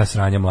gledaš ta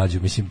sranja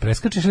Mlađu, mislim,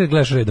 preskačeš ili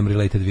gledaš redom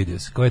related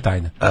videos? Koja je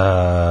tajna?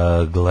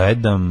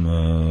 Gledam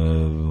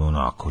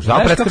onako.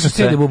 Gledaš kako se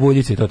sjede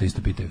bubuljice i to te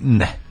isto pitaju?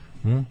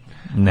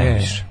 Ne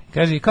više.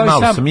 Kaži, kao malo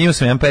i sam, sam, imao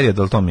sam jedan period,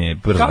 ali to mi je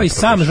brzo. Kao i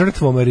sam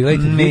žrtvom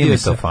related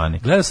videosa.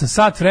 Gledao sam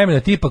sat vremena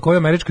tipa koji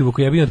američki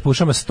vukojebin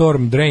otpušama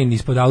Storm Drain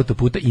ispod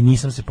autoputa i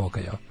nisam se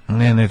pokajao.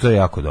 Ne, to je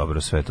jako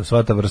dobro sve to.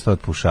 Sva ta vrsta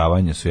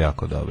otpušavanja su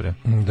jako dobre.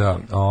 Da,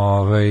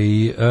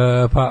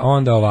 pa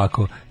onda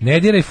ovako. Ne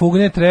diraj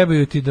fugne,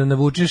 trebaju ti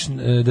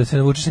da se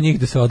navučeš na njih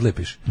da se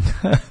odlepiš.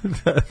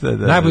 Da.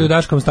 Najbolji u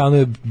Daškom stanu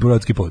je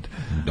Brodski pod.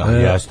 Da,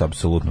 jeste,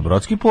 apsolutno.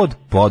 Brodski pod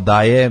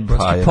podaje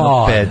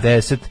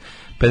 50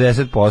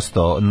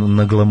 50%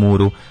 na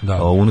glamuru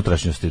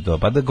unutrašnjosti to.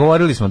 Pa da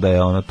govorili smo da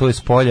je ono, to je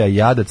spolja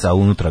jadac, a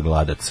unutra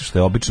gladac, što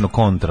je obično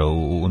kontra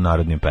u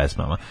narodnim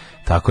pesmama.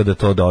 Tako da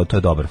to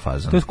je dobar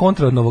fazon. To je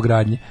kontra od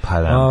novogradnje.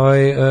 Pa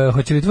da.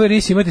 Hoće li tvoj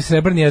ris imati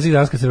srebrni jezik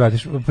danas kad se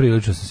vratiš?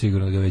 Prilično sam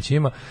siguran da ga već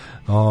ima.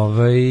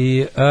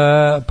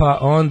 Pa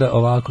onda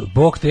ovako,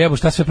 bog te jebo,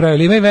 šta sve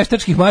pravili? Ima i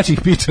veštačkih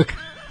mačih pičaka.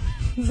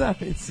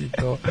 Zaveci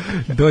to.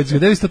 Dođe,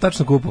 gde bi se to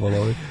tačno kupovalo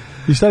ovaj?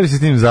 I šta bi se s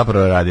tim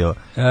zapravo radilo?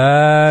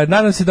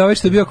 Nadam se da ovaj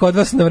što je bio kod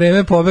vas na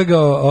vreme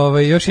pobegao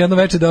još jedno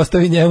veče da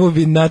ostavi njemu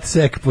bi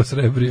nadsek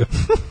posrebrio.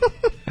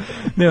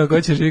 Nema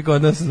ko će živi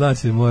kod nas,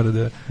 znači mora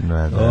da...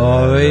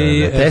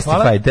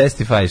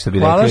 Testify, što bi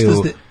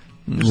rekli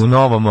u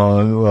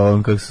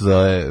novom, kako se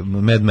zove,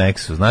 Mad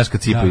Maxu. Znaš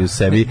kad cipaju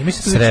sebi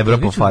srebro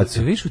po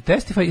facu. Viš u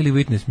Testify ili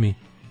Witness Me?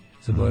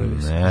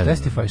 Zaboravio sam.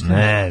 Testify, šta?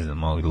 Ne znam,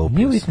 mogu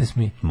lupiti. Nije Witness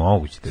Me.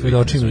 Moguće te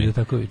Witness Me. Da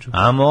tako viču.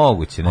 A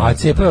moguće, ne. A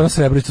cijepaju ono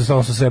srebricu,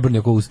 samo su srebrni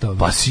oko ustava.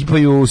 Pa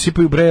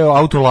sipaju bre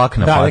autolak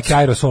na facu. Da, neki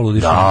aerosol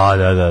udišu.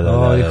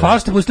 Da. Hvala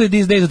što pustili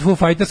These Days od Foo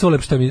Fighters,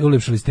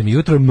 ulepšali ste mi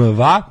jutro,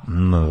 mva.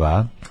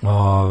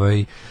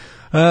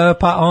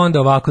 Pa onda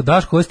ovako,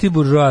 Daško, ovo si ti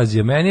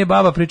buržoazija. Meni je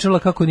baba pričala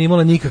kako nije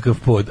imala nikakav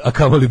pod, a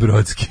kamoli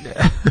brodski.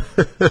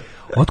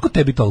 Otkud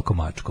tebi toliko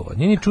mačkova?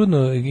 Nije ni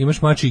čudno,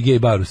 imaš mači i gej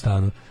bar u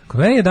stanu. Kod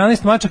meni je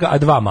 11 mačaka, a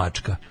 2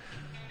 mačka.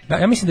 Da,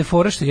 ja mislim da je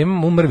fora što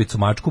imam u mrvicu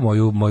mačku,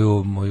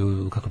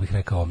 moju kako bih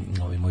rekao,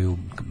 moju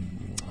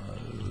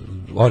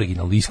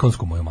originalnu,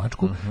 iskonsku moju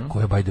mačku,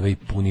 koja by the way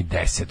puni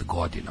 10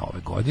 godina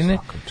ove godine.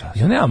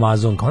 I ona je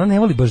Amazonka, ona ne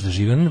voli baš da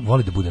živi, ona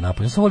voli da bude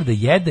napolje. Ona samo voli da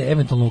jede,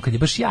 eventualno kad je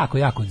baš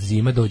jako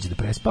zima dođe da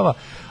prespava,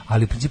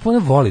 ali u principu ona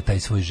voli taj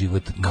svoj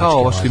život. Kao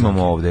ovo što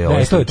imamo ovde.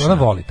 Da, to je to, ona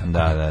voli tako.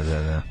 Da.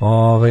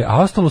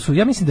 A ostalo su,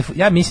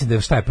 ja mislim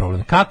da šta je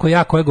problem? Kako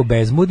ja kojeg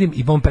obezmudim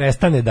i on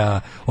prestane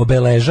da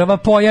obeležava,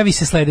 pojavi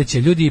se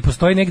sledeće. Ljudi,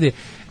 postoji negde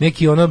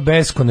neki ono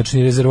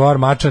beskonačni rezervoar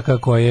mačaka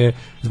koje,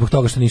 zbog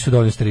toga što nisu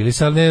dovoljno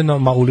sterilisane,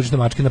 ulične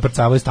mačke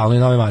naprcavaju stalno i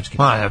nove mačke.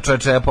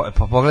 Čoveče,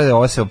 pogledaj,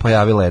 ovo se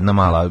pojavila jedna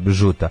mala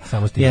žuta.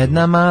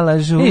 Jedna mala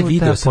žuta,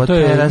 video sam, to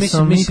je,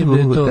 mislim da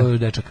je to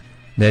dečak.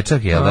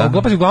 Dečak, jel da?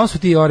 Uglavnom su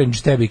ti Orange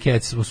Tabby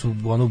Cats, su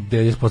ono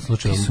 90%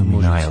 slučajeva. Ti su mi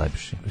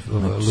najlepši.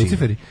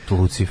 Luciferi?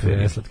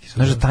 Luciferi.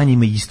 Znaš da Tanja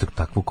ima istog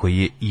takvu koji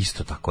je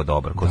isto tako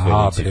dobar kod sve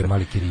Lucifer. Da,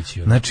 mali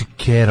kirići. Znači,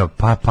 Kero,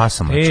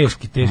 pasa mačko.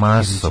 Teški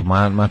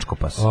mačko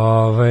pas.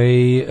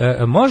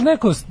 Može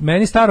neko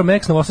meni staro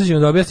Max Novosađeno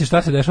da objasni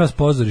šta se dešava s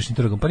pozorišnim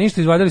trgom. Pa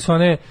ništa, izvadili su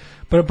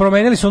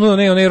promenili su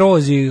onaj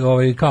rozi,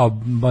 kao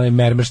onaj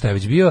mermer šta je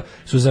već bio,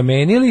 su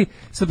zamenili.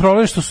 Sad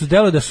problem što su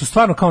delali da su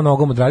stvarno kao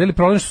nogom odradili,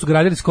 problem što su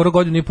gradili skoro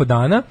godinu i po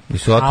dana,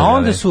 a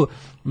onda su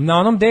na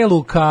onom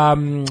delu ka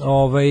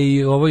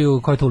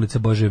koja je to ulica,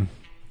 Bože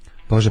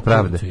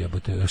pravde.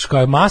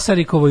 Kao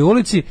Masarikovoj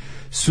ulici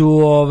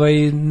su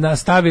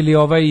nastavili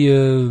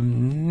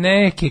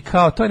neke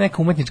kao, to je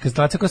neka umetnička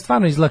instalacija koja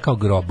stvarno izgleda kao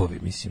grobovi,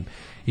 mislim.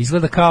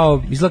 Izgleda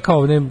kao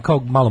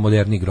malo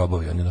moderni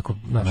grobovi, oni onako,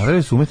 znaš.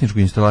 Naravili su umetničku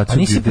instalaciju. A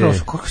nisi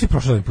prošao, kako si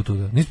prošao ovaj put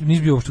tuda?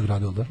 Nisi bio uopšte u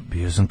gradu, da?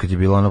 Bio sam kad je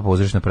bila ona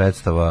pozorišna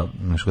predstava,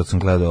 znači kad sam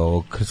gledao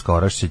ovog Krska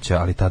Oraščića,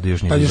 ali tada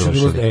još nisu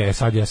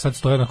završili. Sad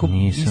stoje onako,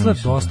 izgleda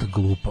dosta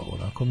glupavo,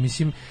 onako,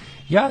 mislim,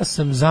 ja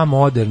sam za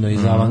moderno i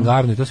za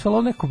avangardno i to sve,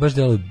 ali neko baš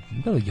delo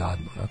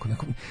jadno,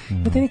 onako.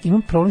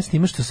 Imam problem s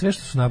time što sve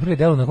što su napravili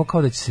delo onako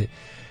kao da će se,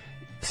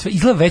 sve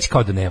izgleda već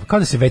kao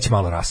da se već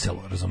malo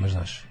raselo, razumeš,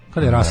 znaš?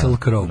 Kada je Russell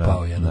Crowe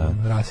pao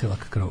jedan,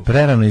 Russellak Crowe.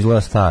 Prerano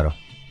izgleda staro.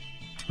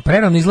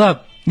 Prerano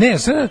izgleda, ne,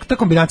 sve ta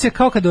kombinacija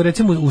kao kada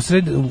recimo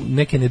usred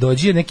neke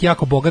nedođije, neki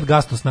jako bogat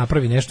gastos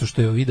napravi nešto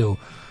što je video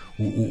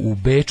u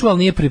Beču, ali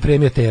nije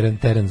pripremio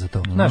teren za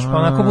to. Znaš, pa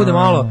onako bude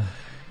malo,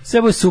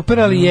 sve bude super,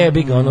 ali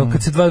jebi ga, ono,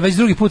 kad se već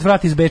drugi put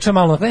vrati iz Beča,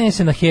 malo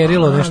se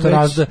naherilo, nešto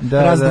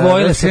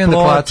razdvojile se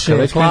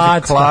ploče,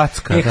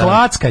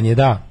 klackanje,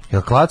 da.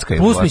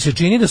 Plus mi se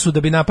čini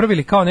da bi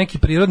napravili kao neki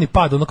prirodni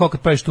pad, ono kao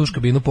kad praviš tuš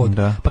kabinu pod,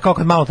 pa kao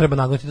kad malo treba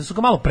nagnuti, da su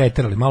ga malo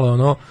preterali, malo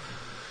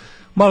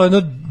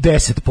jedno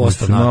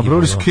 10%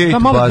 napravili skate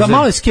bazen.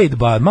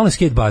 Malo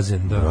skate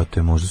bazen, da.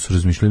 Brate, možda su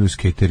razmišljali o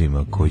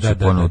skaterima koji će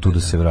ponovo tu da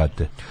se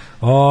vrate.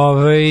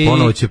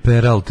 Ponovo će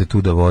Peralte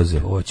tu da voze.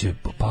 Hoće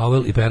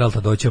Pavel i Peralta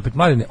doći opet.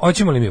 Mladine,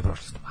 hoćemo li mi u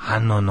prošlost?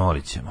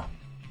 Nolit ćemo.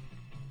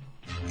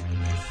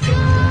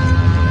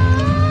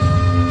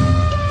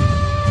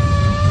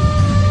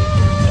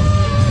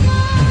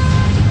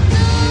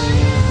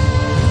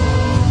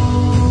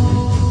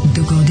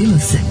 Dogodilo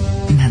se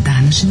na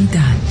današnji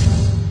dan.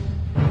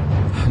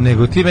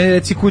 Nego ti meni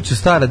reci kuću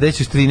stara, gde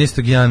ćeš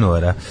 13.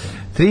 januara?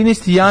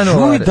 13. januar.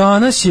 Čuj,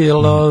 danas je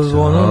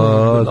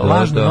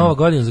lažna nova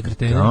godina za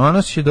kretene.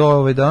 Danas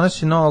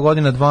je nova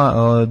godina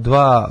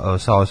dva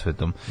sa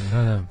osvetom.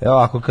 Evo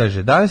ako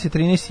kaže, danas je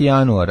 13.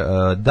 januar,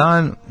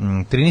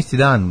 13.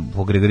 dan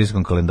po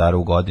Gregorijskom kalendaru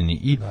u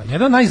godini.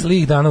 Jedan od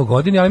najzlijih dana u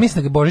godini, ali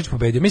mislim da ga Božić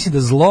pobedio. Mislim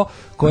da zlo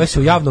koje se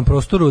u javnom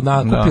prostoru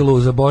nakupilo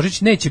za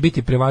Božić neće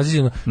biti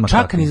prevaziđeno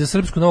čak ni za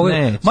srpsku novu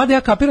godinu. Mada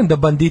ja kapiram da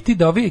banditi,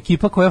 da ovi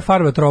ekipa koja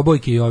farba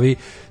trobojke i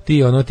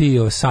ti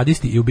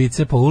sadisti i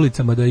ubice po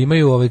ulicama da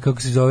imaju imaju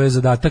kako se zove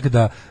zadatak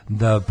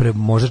da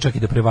može čak i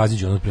da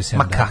prevaziđu ono pre 7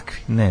 dana. Ma kakvi?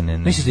 Ne.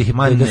 Misliš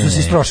da su se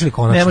istrošili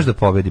konačno? Ne može da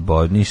pobedi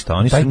Božić, ništa.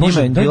 Oni su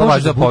njima bilo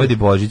važno da pobedi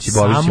Božić i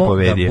Božić je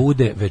pobedio. Samo da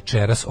bude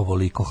večeras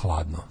ovoliko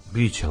hladno.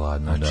 Biće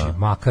ladno, znači,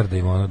 makar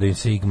da im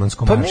se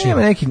igmansko maršira. maršira.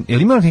 Pa nema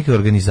jel ima neke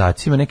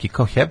organizacije, ima neki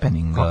kao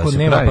happening? Kako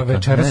nema, pa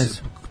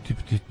večeras,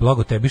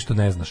 blago tebi što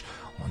ne znaš.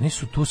 Oni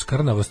su tu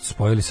skrnavost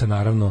spojili sa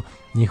naravno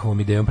njihovom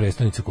idejom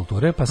prestonice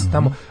kulture, pa se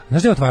tamo,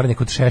 znaš da je otvaranje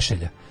kod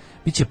Šešelja?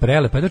 Biće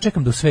prelepo, ja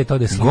čekam da u svet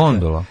ode slika.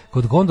 Gondola.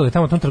 Kod gondole,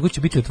 tamo u tom trgu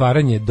će biti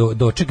otvaranje,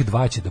 doček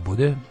 2 će da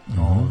bude,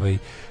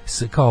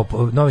 kao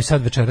Novi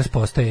Sad večeras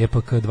postaje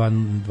EPK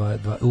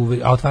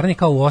 2, a otvaranje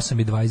kao u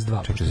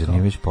 8:22. Čekaj, zar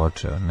nije već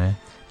počeo, ne?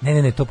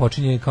 Ne, to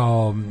počinje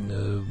kao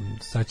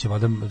sad će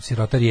voda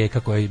sirota Rijeka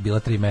koja je bila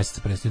 3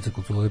 meseca prestonica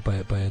kulture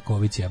pa je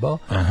Ković jebao.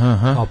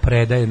 Kao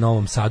predaje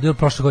Novom Sadu, jer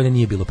prošle godine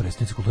nije bilo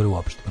prestonice kulture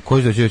uopšte. A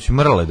koji doći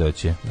Mrle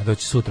doći?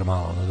 Doći sutra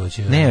malo,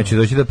 doći. Ne, hoće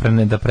doći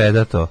da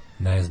preda to.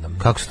 Ne znam.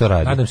 Kako se to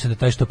radi? Nadam se da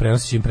taj što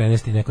prenosi će im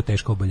prenesti neko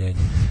teško oboljenje.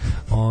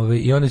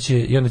 I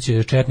onda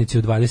će četnici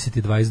u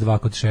 20:22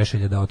 kod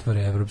Šešelja da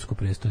otvore evropsku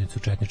prestonicu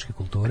četničke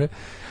kulture.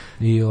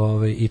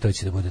 I to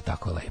će da bude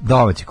tako lepo.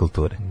 Domaće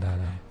kulture. Da.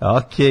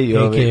 Okej,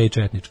 AKA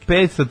četnički.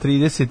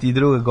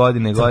 532.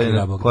 godine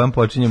kojom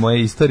počinje moja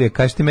istorija.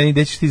 Kaži ti meni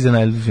gde ćeš ti za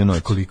najluđu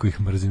noć? Koliko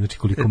ih mrzim, znači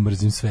koliko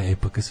mrzim sve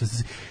epaka,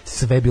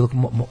 sve bilo,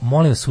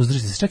 molim vas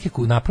suzdržite se, čak i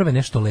ako naprave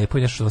nešto lepo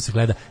i nešto što vam se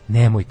gleda,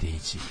 nemojte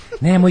ići.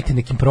 Nemojte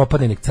nekim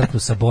propade, nek crknu,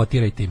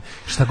 sabotirajte im.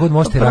 Šta god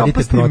možete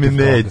radite protiv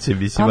toga. Neće,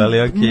 mislim,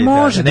 ali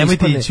okej.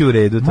 Nemojte ići u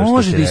redu, to što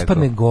može da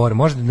ispadne gore,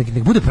 može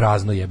nek bude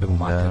prazno, jebemo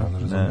mater,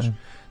 razumiješ.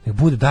 Nek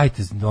bude,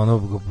 dajte,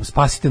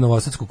 spasite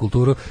novosadsku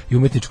kulturu i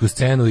umetničku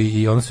scenu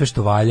i ono sve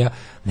što valja,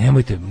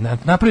 nemojte,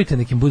 napravite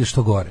nekim bude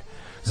što gore,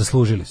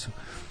 zaslužili su.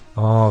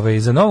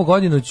 Za novu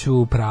godinu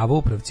ću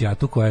pravu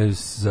pravcijatu koja je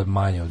za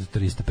manje od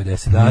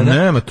 350 dana.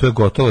 Nema, to je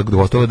gotovo da je tu.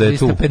 Gotovo da je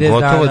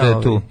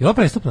tu. Je ovo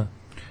prestupno?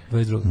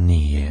 22.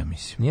 Nije,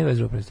 mislim. Nije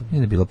 22 prestupno?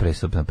 Nije bilo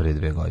prestupno pre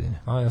 2 godine.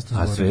 A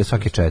sve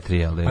svake 4,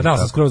 jel da? A da,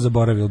 sam skroz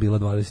zaboravio, bila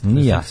 20.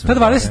 Nije jasno. Ta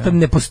 20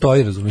 ne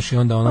postoji, razumiješ, i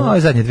onda ono...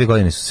 Ove zadnje 2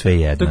 godine su sve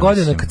jedno. To je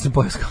godina kad sam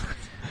pojaskao.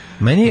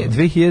 Meni je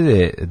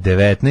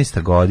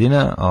 2019.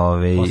 godina...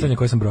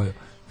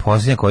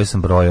 Posljednje koje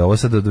sam brojao, ovo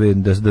sad do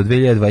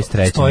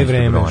 2023. Stoji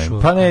vreme.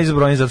 Pa ne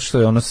izbrojim zato što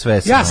je ono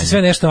sve... Ja se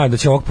sve nešto nadam da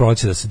će ovog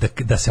proleća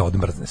da se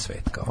odmrzne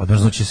svet.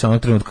 Odmrznuće se ono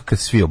trenutka kad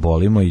svi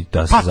obolimo i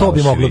da se završi. Pa to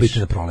bi moglo biti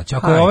na proleće.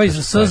 Ako je ovaj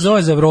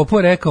SZO za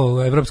Evropu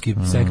rekao, evropski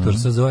sektor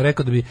SZO je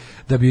rekao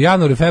da bi u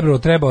januaru i februaru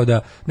trebao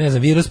da, ne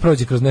znam, virus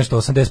prođe kroz nešto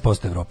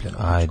 80% Evropljana.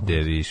 Ajde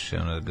više,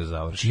 ono da ga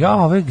završi.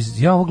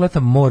 Ja ovog leta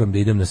moram da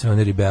idem na sve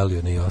one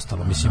rebelione i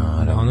ostalo. Mislim,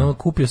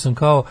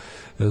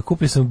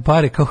 kupio sam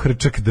pare kao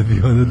hrčak da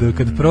bi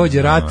kad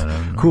prođe rat,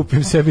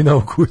 kupim sebi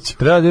novu kuću.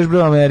 Treba da još u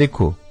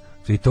Ameriku.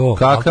 I to.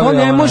 To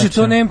ne može,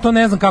 to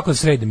ne znam kako da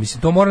sredim.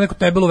 Mislim, to mora neku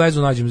debelu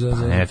vezu nađem za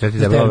ne, treba ti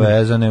debelu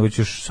vezu, nego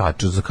ćeš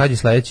za kad je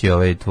sledeći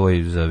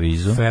tvoj za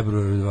vizu?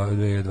 Februar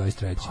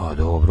 2023. A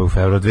dobro, u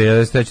februar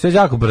 2023. To je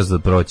jako brzo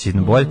da proći.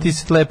 Bolje ti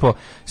se lepo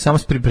samo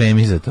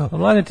pripremi za to.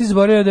 Mladen, ti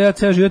zaboravio da ja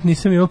ceo život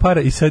nisam imao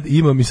para i sad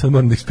imam i sad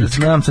moram da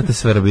ispričam. Znam, sad te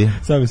svrbi.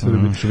 Sam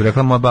svrbi. Što bi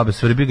rekla moja baba,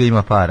 svrbi ga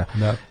ima para.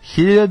 Da.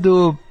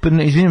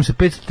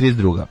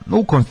 532.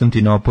 U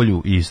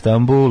Konstantinopolju,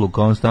 Istanbulu,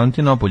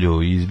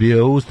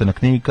 izbio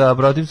ustanak Nika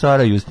protiv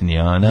cara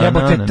Justinijana.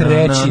 Jebote,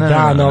 treći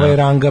dan ovaj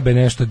Rangabe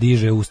nešto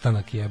diže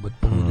ustanak, jebote,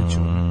 poludeću.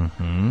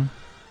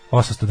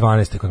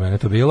 812. kod mene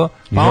to bilo.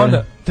 Pa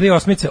onda 3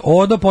 osmice,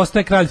 Odo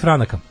postaje kralj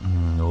Franaka.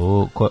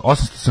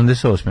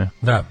 888.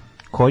 Da.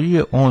 Koji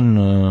je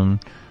on...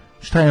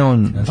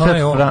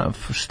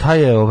 Šta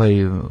je ovaj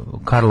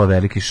Karlo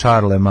Veliki,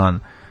 Charlemagne?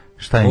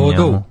 Šta je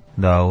njemu?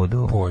 Da,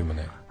 Odo. Pojma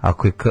ne.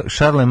 Ako je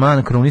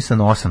Charlemagne krunisan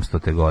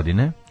 800.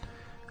 godine,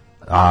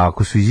 a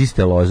ako su iz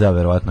iste loze, a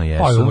verovatno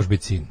jesu. Pa je može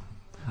biti sin.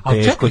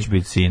 Teško će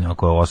biti sin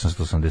ako je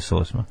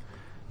 888.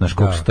 Znaš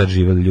koliko su tad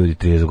živjeli ljudi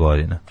 30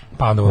 godina.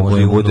 Pa onda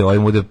ovaj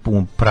bude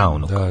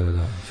pravnuk. Da.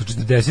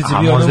 40 si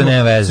bio možda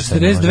ne veze.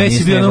 42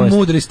 si bio ono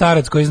mudri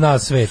starac koji zna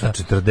sveta.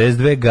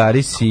 42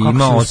 Gari si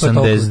ima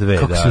 82.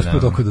 Kako si uspio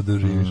toliko da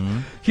doživiš?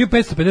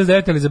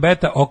 1559.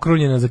 Elizabeta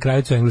okrunjena za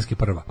kraljicu Engleske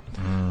prva.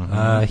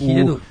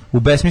 U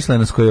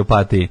besmislenskoj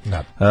opatiji.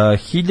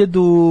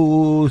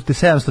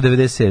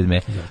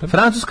 1797.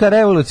 Francuska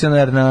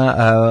revolucionarna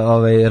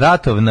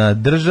ratovna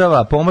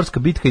država, pomorska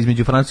bitka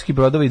između francuskih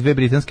brodova i 2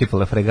 britanske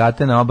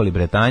fregate na obali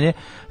Bretanje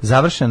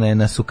završena je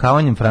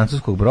nasukavanjem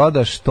francuskog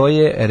broda, što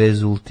je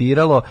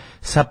rezultiralo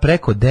sa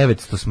preko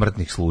 900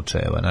 smrtnih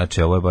slučajeva.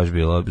 Znači, ovo je baš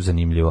bilo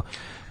zanimljivo.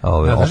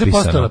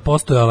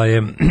 Postojala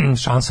je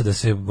šansa da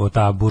se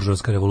ta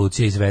buržovska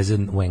revolucija izveze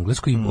u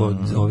Englesku i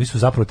ovi su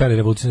zapravo te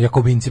revolucije,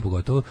 Jakobinci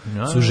pogotovo,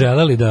 su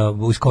želeli da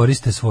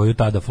iskoriste svoju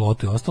tada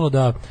flotu i ostalo,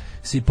 da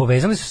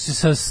povezali su se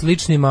sa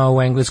sličnima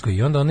u Engleskoj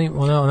i onda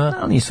ona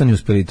nisu ni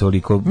uspeli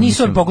toliko.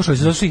 Nisu oni pokušali,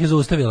 zato što ih je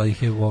zaustavila,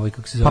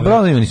 kako se zove. Pa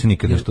bravo, nisu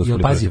nikad nešto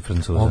uspeli protiv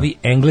Francuza. Ovi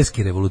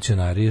engleski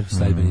revolucionari,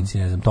 sledbenici,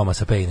 ne znam,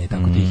 Thomasa Paine i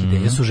tako tih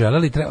ideja su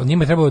želeli,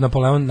 njima je trebao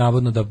Napoleon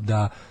navodno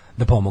da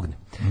da pomogne.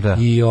 Da.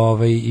 I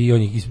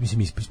on ih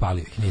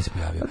ispalio ih, nije se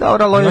pojavio.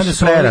 Dobro, ali još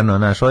prerano,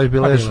 znaš, ovo je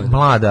bila još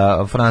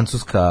mlada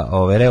francuska,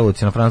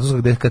 revolucionarna francuska,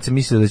 gde kad se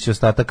mislio da će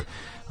ostatak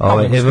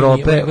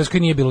Evrope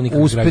nije bilo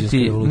nikakve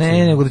uspeti,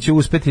 ne, nego da će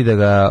uspeti da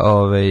ga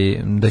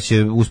da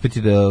će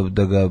uspeti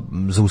da ga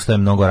zaustave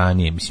mnogo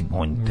ranije, mislim,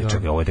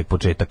 ovo je tek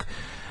početak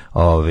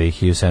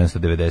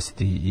 1790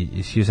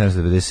 i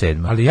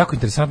 1797. Ali jako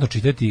interesantno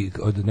čitati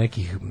od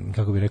nekih,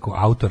 kako bih rekao,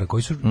 autora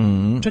koji su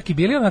čak i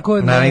bili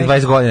onako naravno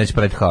 20 godina će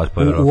pred haos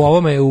po Evropi. U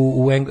ovome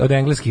od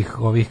engleskih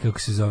ovih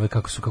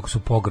kako su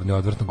pogrdni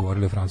odvrtno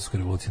govorili o francuskoj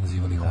revoluciji,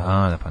 nazivali ih.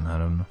 Da, pa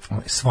naravno.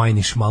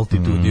 Swinish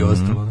multitude i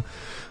ostalo.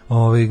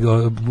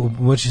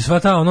 Znači sva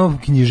ta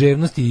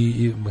književnost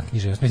i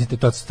književnost, mislim,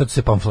 tad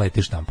se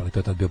pamfleti štampali, to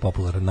je tad bio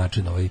popularan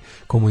način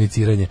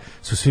komuniciranje,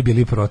 su svi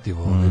bili protiv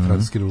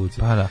francuske revolucije.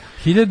 Pa da.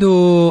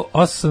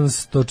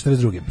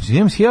 1842.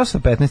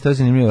 1815, to je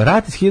zanimljivo.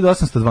 Rat iz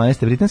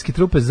 1812. Britanske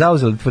trupe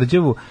zauzeli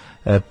tvrđavu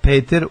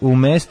Peter u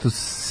mestu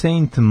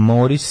St.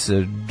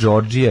 Maurice,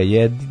 Georgia,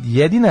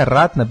 jedina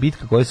ratna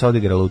bitka koja se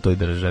odigrala u toj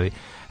državi.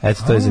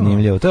 Eto, to je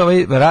zanimljivo. To je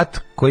ovaj rat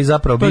koji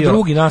zapravo bio... To je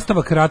drugi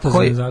nastavak rata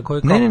za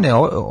koji...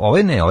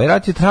 Ovaj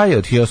rat je trajao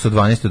od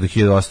 1812. do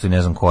 1800 i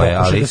ne znam koje,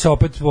 ali... da se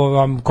opet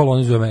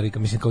kolonizuje Amerika,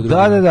 mislim, kao drugi.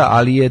 Da,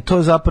 ali je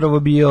to zapravo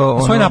bio...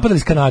 Svoje napadali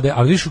iz Kanade,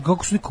 ali viš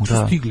kako su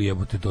stigli,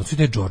 jebote, to svi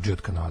te Georgia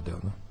od Kanade,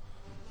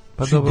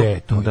 Pa dobro,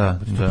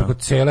 preko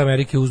cijele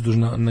Amerike uzduž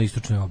na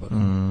istočnoj obali.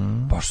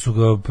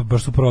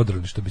 Baš su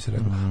prodrali, što bi se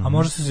reklo. A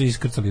možda su se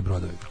iskrcali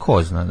brodovi.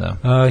 Ko zna, da.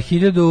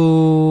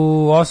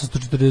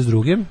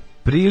 1842.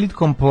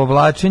 Prilikom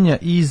povlačenja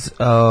iz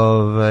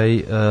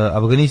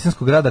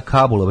afganistanskog grada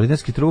Kabula,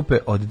 britanske trupe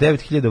od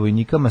 9000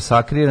 vojnika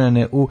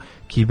masakrirane u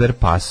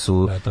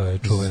Kiberpasu. Da, to je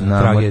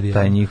čuvena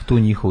tragedija. Tu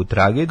njihovu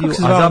tragediju. Kako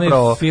se zove onaj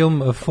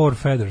film Four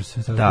Feathers?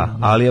 Da,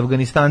 ali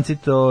Afganistanci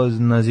to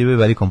nazivaju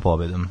velikom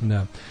pobedom.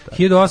 Da.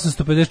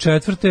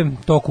 1854.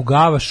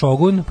 Tokugawa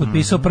Shogun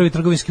potpisao prvi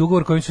trgovinski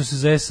ugovor kojim su se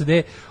za SAD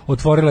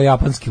otvorila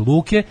japanske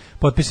luke.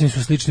 Potpisani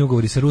su slični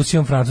ugovori sa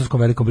Rusijom,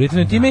 Francuskom, Velikom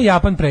Britanijom. Time je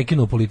Japan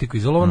prekinuo politiku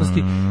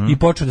izolovanosti i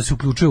počeo da se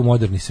uključuje u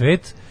moderni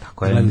svet.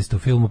 Gledali ste u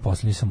filmu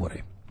Posljednji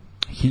samuraj.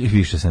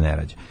 Više se ne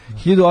rađa.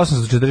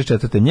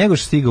 1844.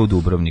 Njegoš stigao u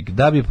Dubrovnik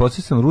da bi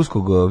podsjetnom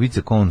ruskog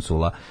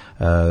vicekonsula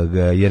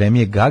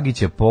Jeremije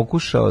Gagića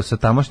pokušao sa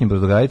tamošnjim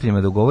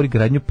brodograditeljima da ugovori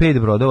gradnju 5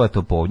 brodova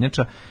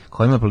topovnjača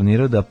kojima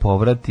planirao da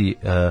povrati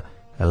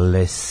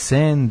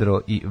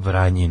Lesendro i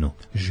Vranjinu.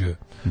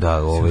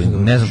 Da,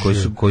 ne znam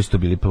koji su to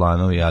bili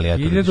planovi, ali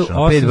eto,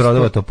 5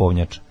 brodova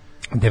topovnjača.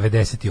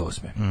 98.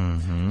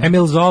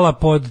 Emil Zola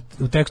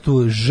u tekstu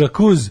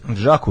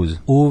J'accuse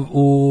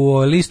u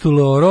listu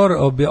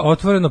L'Aurore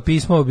otvoreno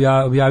pismo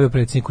objavio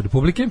predsjedniku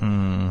Republike.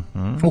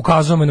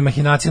 Ukazujemo na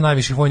mahinacije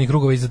najviših vojnih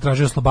krugova i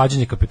zatražio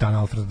oslobađanje kapitana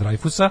Alfreda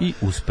Dreyfusa. I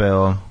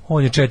uspeo.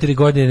 On je 4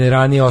 godine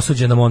ranije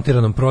osuđen na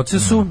montiranom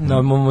procesu,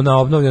 na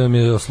obnovljenom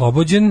je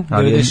oslobođen,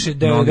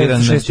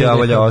 96.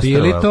 je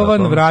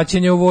rehabilitovan,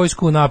 vraćanje u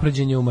vojsku,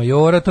 napređenje u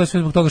majora, to je sve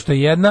zbog toga što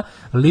je jedna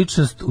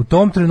ličnost u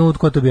tom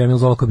trenutku, to bi Emil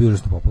Zola bio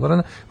užasno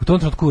popularan, u tom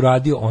trenutku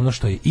uradio ono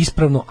što je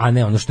ispravno, a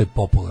ne ono što je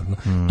popularno.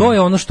 To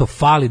je ono što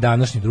fali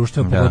današnjim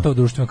društvima, pogotovo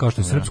društvima kao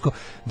što je srpsko,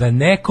 da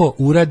neko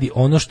uradi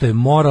ono što je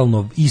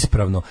moralno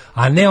ispravno,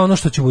 a ne ono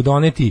što će mu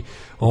doneti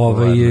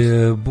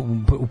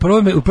u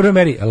prvoj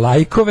meri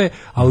lajkove,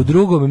 a u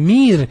drugom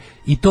mir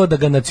i to da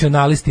ga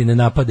nacionalisti ne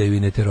napadaju i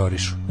ne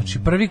terorišu. Znači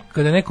prvi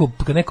kada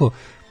neko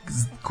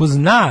ko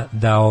zna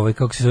da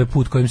kako se zove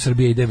put kojim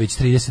Srbija ide već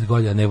 30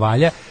 godina ne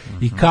valja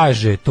i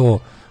kaže to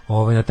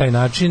na taj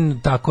način,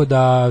 tako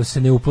da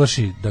se ne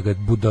uplaši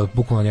da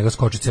bukvalno njega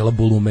skoči cijela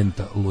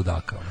bulumenta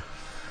ludaka.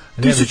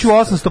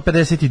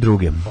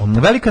 1852.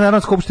 Velika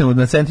narodna skupština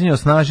na Centrinju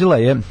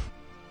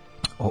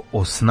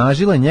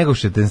osnažila je njegov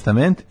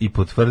testament i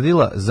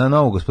potvrdila za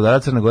novog gospodara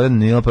Crne Gore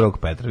Nila I.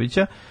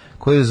 Petrovića,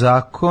 koji je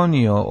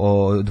zakonio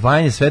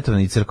odvajanje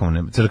svetovne i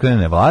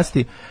crkvene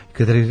vlasti,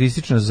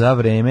 karakteristično za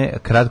vreme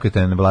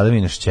kratkotrajne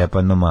vladavine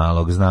Šćepana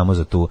Malog. Znamo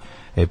za tu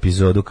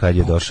epizodu kad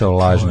je došao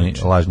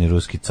lažni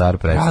ruski car,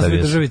 predstavio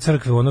razvoj državi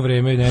crkve u ono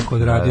vreme neko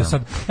odradio.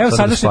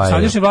 Sadašnje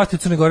vlasti u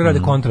Crne Gore rade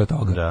kontra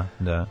toga.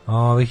 Da.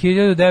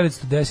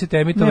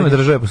 1910 emitovanje. Nema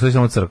države, postoji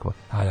samo crkva.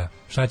 A da,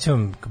 šta će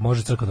vam,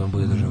 može crkva da vam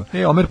bude država?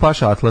 Omer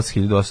Paša Atlas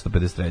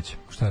 1853.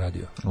 Šta je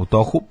radio? U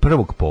toku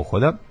prvog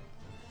pohoda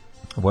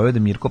vojvoda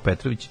Mirko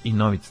Petrović i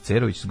Novica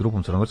Cerović s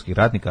grupom crnogorskih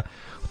ratnika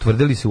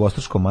utvrdili se u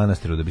Ostroškom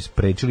manastiru da bi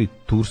sprečili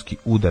turski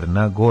udar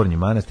na Gornji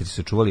manastir i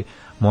sačuvali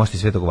mošti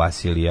Svetog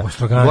Vasilija. U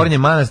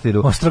Gornjem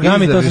manastiru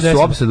izdržali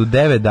su opsadu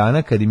 9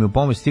 dana kad im je u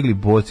pomoć stigli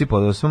borci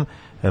pod osvom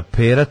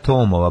Pera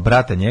Tomova,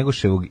 brata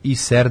Njegoševog i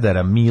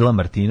Serdara Mila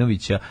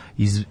Martinovića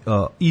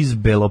iz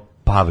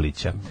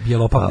Belopavlića.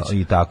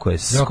 I tako je.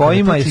 S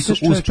kojima su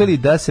uspeli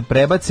da se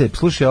prebace,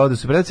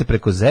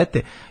 preko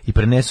Zete i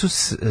prenesu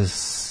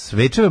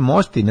Svečeve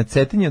mošti na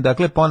Cetinju,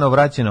 dakle ponovo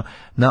vraćeno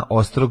na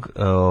ostrog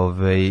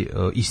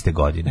iste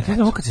godine.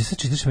 Ovo kad se sad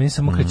čitaš, meni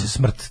samo kreće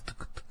smrt.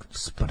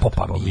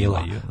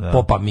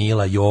 Popa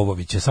Mila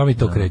Jovovića, samo mi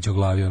to kreće u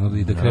glavi, ono,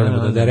 i da krenemo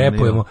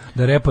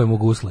da repujemo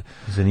gusle.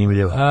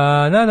 Zanimljivo.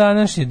 Na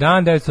današnji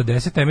dan,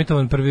 1910.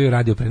 emitovan prvi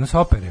radio prenos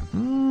opere.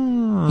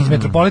 Iz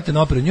Metropolitan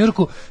opere u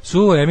Njujorku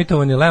su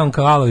emitovani Leon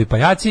Kavalovi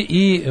pajaci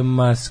i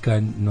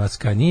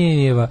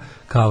Maskanijeva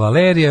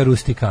Kavalerija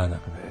Rustikana.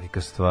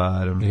 Velika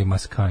stvar. Ili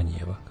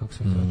Maskanijeva, kako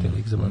se zove taj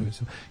lik, zaboravio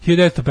sam.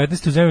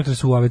 1915. u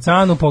zemljotresu u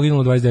Avecanu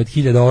poginulo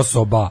 29.000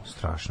 osoba.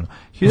 Strašno.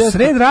 U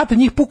sred rata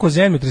njih puko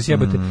zemljotres,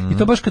 jebate. I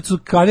to baš kad su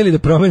kadili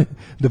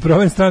da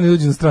promene stranu i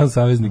uđu na stranu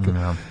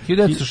saveznika.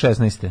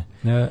 1916.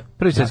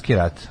 Prvi svjetski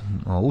rat.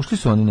 Ušli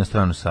su oni na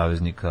stranu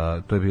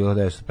saveznika, to je bilo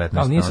 1915.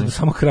 Ali nije se do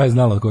samog kraja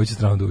znalo koju će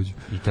stranu da uđu.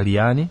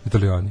 Italijani,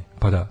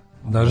 pa da.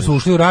 Da su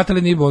ušli u rat,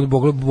 ali nije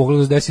moglo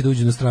da se desi da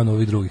uđu na stranu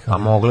ovih drugih. A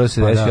moglo da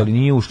se desi, ali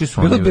nije, ušli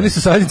su oni. Bili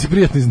su saveznici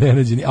prijatno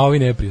iznenađeni, a ovi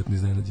neprijatno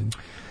iznenađeni.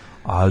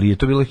 Ali je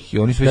to bilo,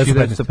 oni su već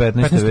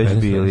 1915. već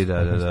bili,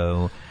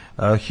 da.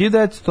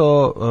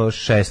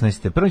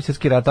 1916. Prvi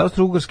svjetski rat,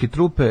 austro-ugarske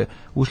trupe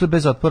ušle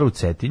bez otpora u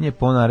Cetinje,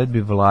 po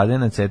naredbi vlade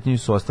na Cetinju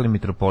su ostali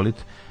mitropolit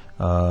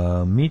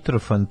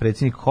Mitrofan,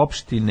 predsjednik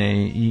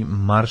opštine i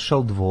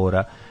maršal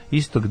dvora.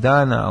 Istog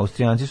dana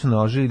Austrijanci su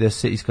naložili da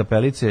se iz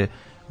kapelice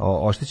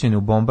oštećeni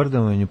u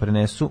bombardovanju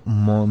prenesu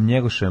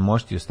Njegoševe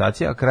mošti i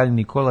ostaci, a kralj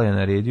Nikola je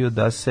naredio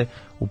da se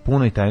u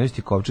punoj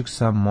tajnosti kovčeg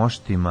sa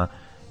moštima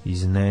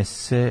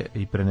iznese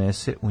i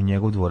prenese u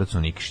njegov dvorac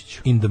u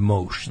Nikšiću. In the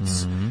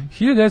motions.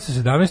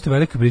 1917. u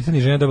Velikoj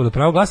Britaniji žena dobila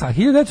pravo glasa, a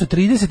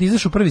 1930.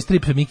 izašao prvi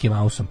strip sa Mickey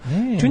Mouseom.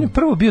 Čun je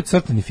prvo bio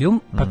crtani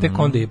film, pa tek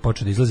onda je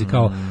počeo da izlazi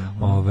kao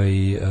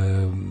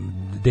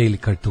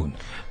daily cartoon.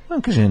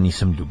 On kaže, ja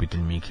nisam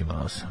ljubitelj Mickey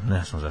Mouse.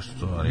 Ne znam zašto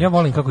to. Ja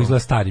volim kako izgleda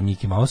stari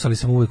Mickey Mouse, ali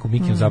sam uvek u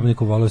Mickeyom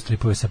zabavniku voleo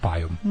stripove sa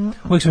Pajom.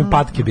 Uvek su mi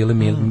patke bile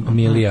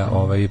Milija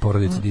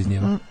porodice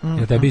Disneyeva.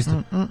 Ja tebi isto?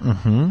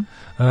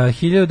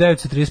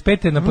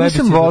 1935. na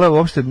plebiscitu. Nisam voleo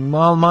uopšte,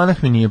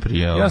 Almanah mi nije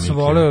prijao. Ja sam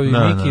voleo i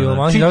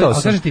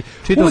Mickey.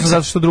 Čitao sam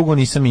zato što drugo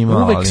nisam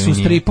imao. Uvek su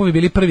stripovi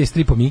bili prvi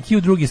strip o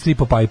Mickiju, drugi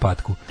strip o Paj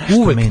patku.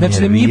 Uvek,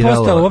 znači nije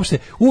postalo uopšte.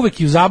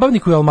 Uvek i u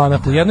zabavniku i u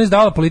Almanahu. Jedno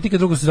izdavala Politika,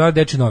 drugo su izdavale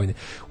Dečije novine.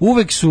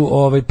 Uvek su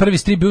prvi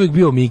strip bi uvijek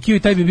bio o Mikiju i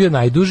taj bi bio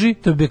najduži,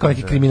 to bi bio kao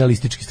neki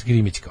kriminalistički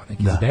skrimić, kao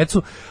neki za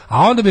decu,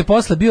 a onda bi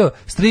posle bio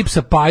strip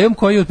sa Pajom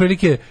koji je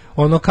otprilike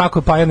ono kako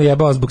je Paja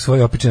najebao zbog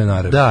svoje opičene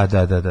naravi. Da.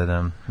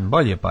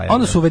 Bolje je Paja.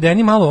 Onda su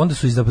uvedeni malo, onda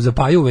su za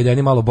Paju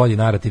uvedeni malo bolji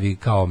narativi,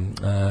 kao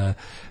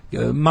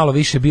malo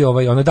više bio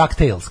ono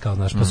DuckTales, kao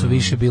znaš, pa su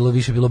više bilo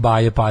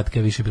Baje,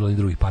 patke, više bilo i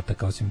drugih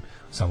pataka osim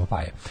samo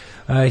Paje.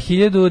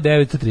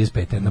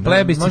 1935. na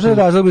plebiscitu. Možda je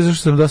razlog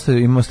zašto sam dosta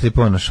imao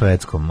stripova na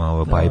švedskom,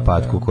 Paj i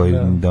patku, koji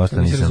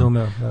dosta nisam.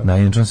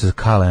 Inače se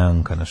Kale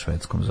Anka na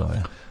švedskom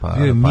zove.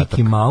 Bio je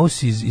Mickey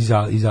Mouse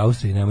iz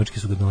Austrije, Nemački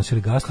su ga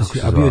donosili gastosi,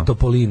 a bio je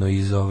Topolino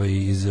iz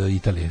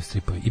Italije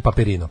stripovi i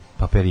Paperino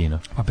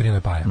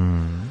je Paja.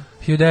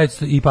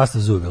 1900 i Pasta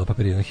Zubila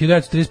Paperino.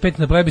 1935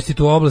 na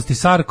plebiscitu u oblasti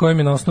SAR, kojem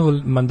je na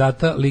osnovu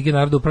mandata Lige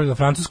naroda upravila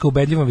Francuska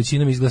ubedljivom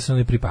većinom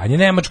izglasano pripajanje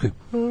Nemačkoj.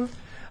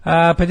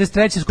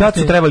 53. Kad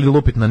su trebali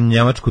lupiti na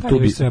Njemačku, tu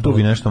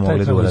bi nešto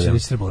mogli da uradili.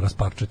 Trebalo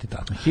rasparčati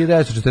tako.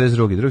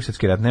 1942. Drugi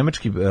svjetski rat.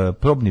 Nemački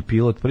probni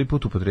pilot prvi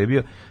put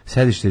upotrebio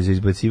sedište za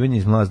izbacivanje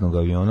iz mlaznog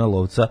aviona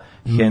lovca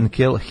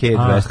Henkel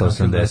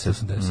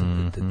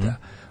He-280. Da.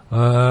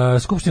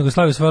 Skupština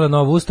Jugoslavije usvojila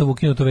novu ustavu,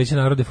 ukinuto veće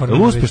narode,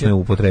 formirano veće uspešno je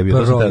upotrebio,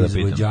 to sam tada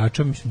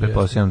proizvođača, mislim da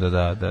pretpostavljam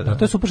da.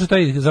 To je super što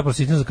taj zapravo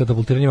sistem za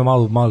katapultiranje ima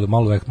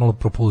malo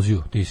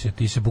propulziju.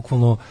 Ti se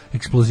bukvalno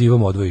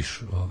eksplozivom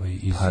odvojiš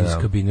iz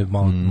kabine,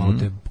 malo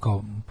te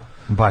kao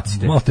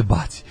bacite. Malo te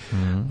baci.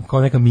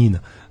 Kao neka mina.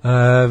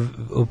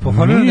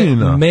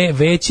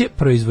 Veće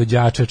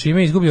proizvođača,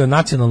 čime je izgubio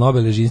nacionalno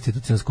obeležje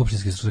institucionalne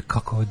skupštinske strukture.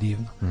 Kako je ovo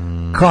divno.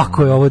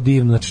 Kako je ovo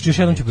divno. Znači, još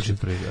jednom ću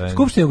pročitati.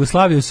 Skupština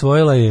Jugoslavije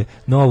usvojila je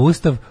nov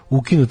ustav,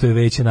 ukinuto je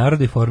veće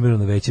narode i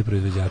formirano veće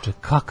proizvođača.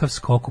 Kakav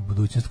skok u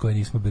budućnost koje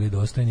nismo bili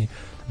dostojni.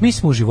 Mi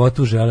smo u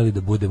životu želeli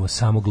da budemo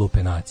samo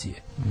glupe nacije.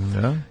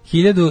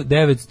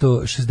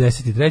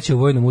 1963. u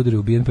vojnom udaru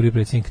ubijen prvi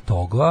predsjednik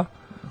Togoa,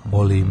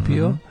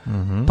 Olimpio,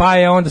 pa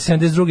je onda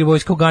 72.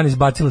 vojska u Gani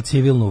izbacila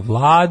civilnu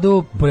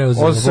vladu,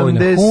 preuzela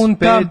vojna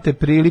hunta. 85.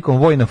 prilikom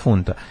vojna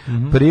funta.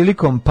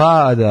 Prilikom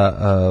pada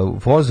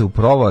voza u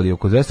provali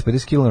oko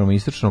 250 km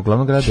istočnog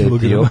glavnog grada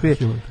Etiopije,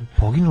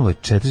 poginulo je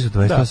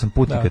 428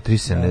 putnika,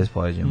 370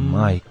 pođe.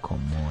 Majko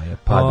moje,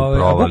 pad u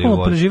provali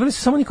voza. Preživjeli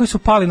su samo oni koji su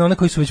pali na one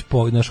koji su već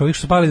znaš, ovih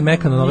što su pali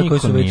mekano na ove koji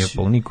su već...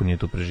 Niko nije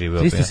tu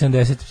preživio.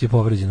 370 je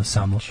povređeno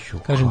samo.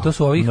 Kažem, to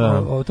su ovih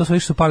što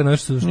su pali na ove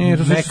što su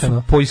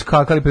mekano.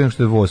 Poiskakali prema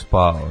što je voz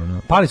pao.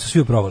 Pali su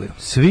svi u provali.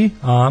 Svi?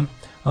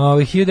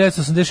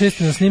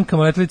 1986. na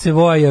snimkama letelice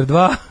Voyager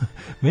 2.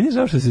 Meni je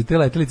žao što se te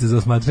letelice za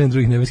osmatranje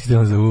drugih nebeskih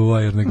tela za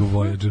Voyager nego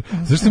Voyager.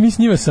 Zašto mi s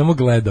njima samo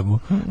gledamo?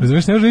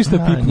 Razumiješ, ne možemo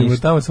ništa pipnemo,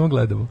 tamo samo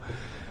gledamo.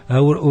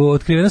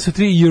 Otkrivena su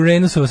 3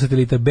 Uranusova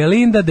satelita.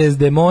 Belinda,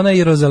 Desdemona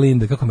i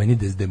Rosalinda. Kako meni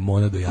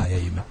Desdemona do jaja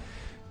ime.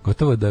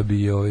 Gotovo da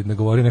bi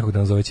nagovorio nekog da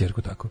nazove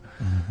ćerku tako.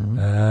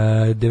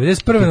 91.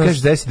 Ti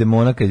kažeš 10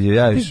 demona kad je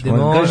javiš,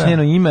 kažeš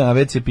njeno ime, a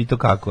već se pitao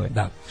kako je.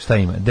 Da. Šta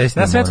ima? 10 demona.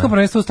 Na svetskom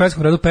prvenstvu u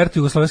strelskom gradu Pertu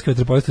jugoslovenski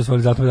vaterpolisti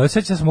osvojili zlatnu medalju.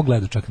 Sećam se, sam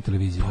gledao čak na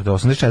televiziji. Do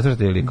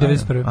 84. ili kada?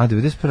 91. A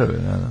 91.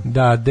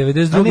 Da,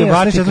 92.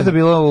 Vatikan. A nije,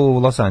 bilo u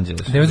Los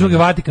Angelesu. 92.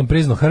 Vatikan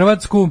priznao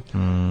Hrvatsku,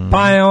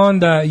 pa je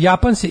onda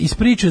Japan se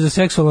ispričao za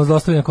seksualno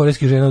zlostavljanje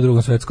korejskih žena u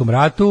Drugom svetskom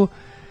ratu.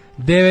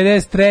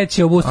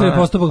 93. obustavljen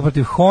postupak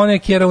protiv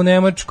Honeckera u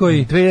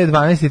Nemačkoj.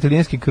 2012.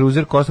 italijanski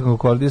kruzer Costa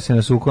Concordia se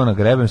nasukao na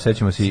greben,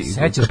 sećamo se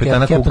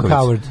kapetana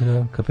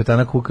Kukavica.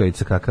 Kapetana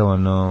Kukavica, kakav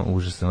ono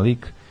užasan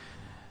lik.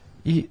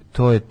 I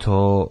to je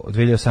to.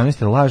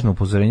 2018. lažno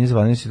upozorenje za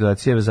vanredne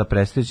situacije za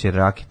predstojeće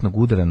raketnog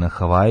udara na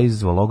Havaji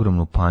izvalo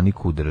ogromnu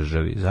paniku u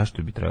državi.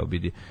 Zašto bi trebao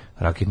biti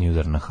raketni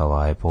udar na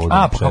Havaje?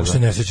 Pa kako se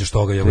ne sećaš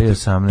toga?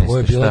 2018. Ovo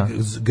je bila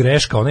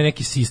greška, onaj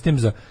neki sistem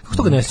za... Kako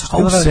toga ne sećaš?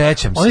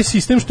 Sećam se. Onaj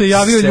sistem što je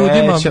javio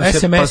ljudima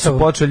SMS-om. Pa su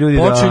počeli ljudi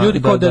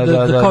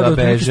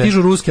da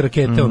stižu ruske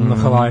rakete na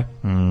Havaje.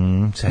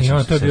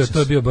 Sećam se. To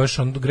je bio baš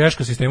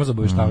greška sistema za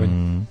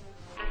obaveštavanje.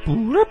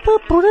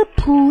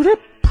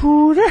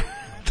 Pure.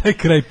 Taj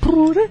kraj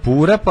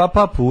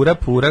pura,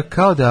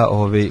 kao da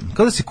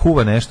se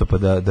kuva nešto pa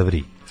da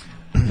vri.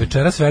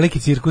 Večeras veliki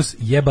cirkus,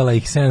 jebala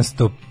ih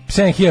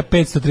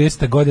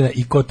 7530 godina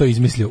i ko to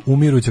izmislio?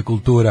 Umiruća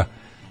kultura.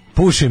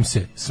 Pušim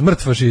se,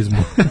 smrt fašizmu.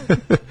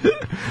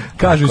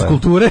 Kažu iz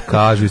kulture.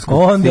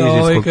 Onda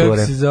kako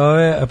se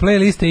zove,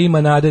 playliste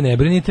ima nade, ne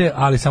brinite,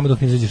 ali samo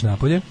dok ne izađeš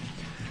napolje.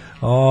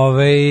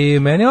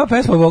 Meni ova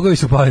pesma Bogovi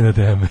su pali na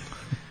teme.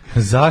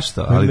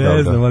 Zašto?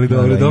 Ne znam,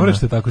 ali dobro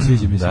što tako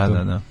sviđa mi se to.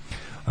 Da.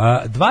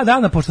 2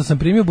 dana pošto sam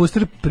primio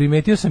booster,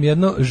 primetio sam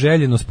jedno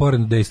željeno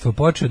sporedno dejstvo.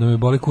 Počeo da me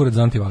boli kurac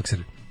za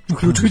antivaksere,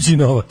 uključujući i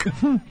Novaka.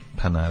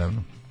 Pa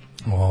naravno.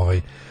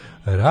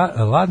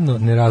 Ladno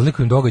ne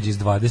razlikujem događaj iz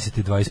 20.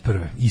 i 21.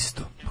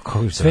 Isto.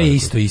 Sve je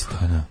isto.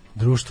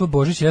 Društvo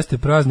Božić jeste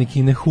praznik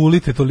i ne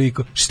hulite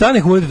toliko. Šta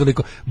ne hulite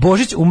toliko?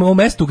 Božić u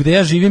mestu gde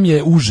ja živim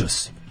je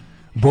užas.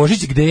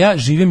 Božić gde ja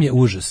živim je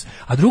užas.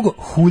 A drugo,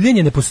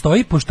 huljenje ne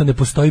postoji pošto ne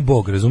postoji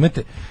Bog,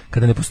 razumete?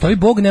 Kada ne postoji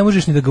Bog ne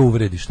možeš ni da ga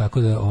uvrediš,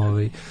 tako da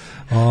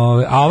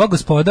a ova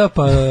gospoda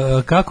pa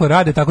kako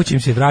rade tako će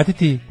im se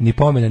vratiti, ni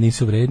pomena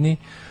nisu vredni.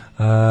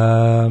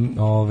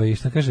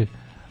 Šta kaže?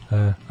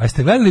 A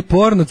ste gledali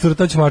porno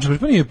crtač Mačak Fric?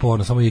 Pa nije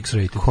porno, samo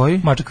X-rated.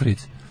 Koji? Mačak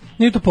Fric.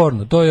 Nije to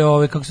porno, to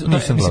je kako se...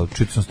 Nisam gledao,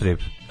 čitao sam strip.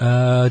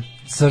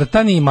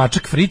 Crtani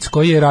Mačak Fric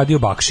koji je radio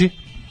Bakši,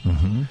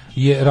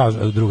 je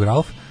drug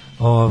Ralf.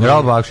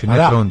 Ralf Bakši,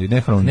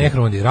 ne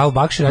Hrundi. Ralf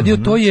Bakši radio,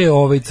 to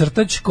je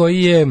crtač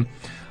koji je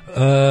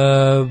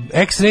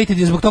X-rated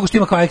je zbog toga što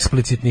ima kao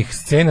eksplicitnih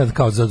scena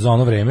kao za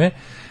ono vreme.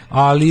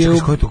 Ali čekaj,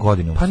 koje je to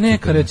godine? Pa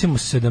neka, recimo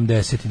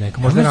 70 i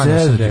neka, možda rano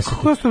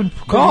 70.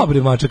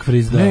 Dobri Mačak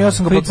Fric, da. Ne, ja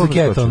sam ga Fric the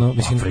Cat,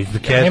 mislim,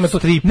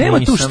 nema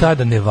tu šta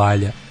da ne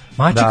valja.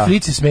 Mačak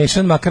Fric je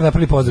smešan, makar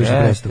napravili pozorišnu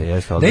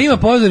predstavu. Da ima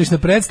pozorišna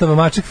predstava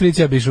Mačak Fric,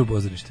 ja bi išao u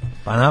pozorište.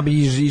 Pa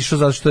bi išao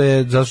zato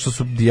što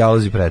su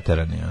dijalozi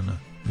preterani,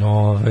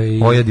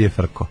 Ojad je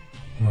frko.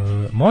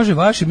 Može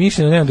vaše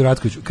mišljenje o Nenadu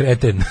Duratkoviću,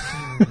 kreten.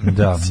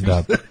 Da.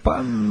 Pa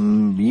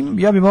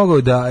ja bih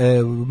mogao da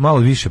malo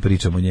više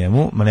pričam o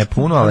njemu, ma ne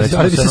puno, ali bi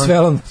se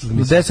svelo.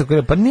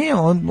 Pa ne,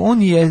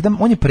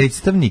 on je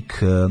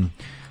predstavnik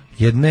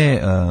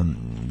jedne,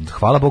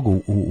 hvala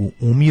Bogu,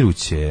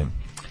 umiruće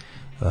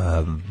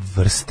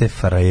vrste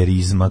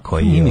frajerizma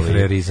koji je... Mini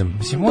frajerizam.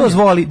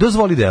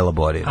 Dozvoli da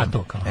elaboriram. A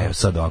to kao. Evo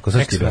sad ovako,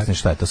 sad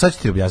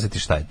ću ti objasniti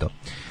šta je to.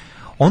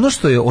 Ono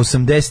što je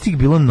 80-ih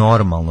bilo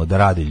normalno da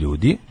rade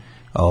ljudi,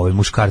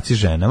 muškarci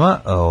ženama,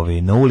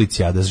 na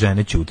ulici, a da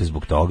žene ćute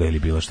zbog toga ili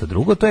bilo šta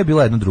drugo, to je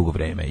bilo jedno drugo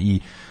vreme. I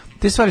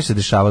te stvari se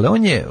dešavale.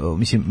 On je,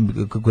 mislim,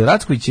 kako je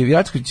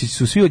Rackovići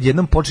su svi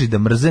odjednom počeli da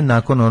mrze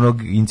nakon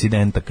onog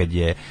incidenta kad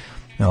je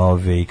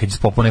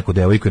spopao neku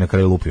devojku i na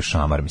kraju lupio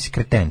šamar, mislim,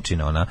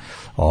 kretenčina ona,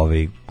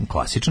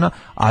 klasična,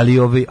 ali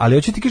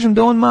hoću ti kažem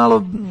da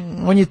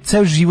on je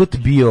ceo život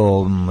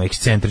bio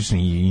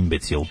ekscentrični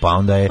imbecil, pa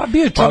onda je... Pa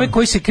bio je čovjek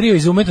koji se krio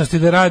iz umetnosti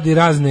da radi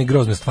razne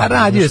grozne stvari.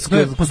 Radio je,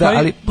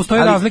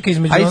 postoji razlika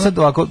između... Aj sad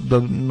ovako,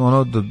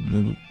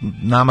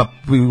 nama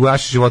u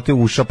vaše živote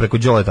ušao preko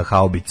Đoleta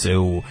Haubice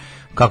u...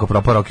 Kako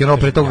propao rock and roll,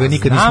 pre toga ga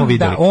nikad nismo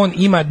videli. Da on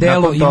ima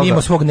delo i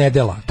mimo svog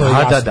nedela, to je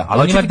jasno.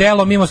 On ima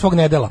delo mimo svog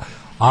nedela.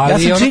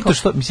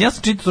 Ja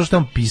sam čitao to što je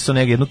on pisao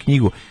jednu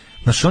knjigu.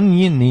 Znaš,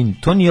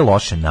 to nije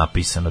loše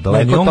napisano.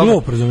 Daleko on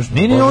glup, razumiješ?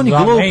 Ne, on je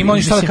glup. Ne, ima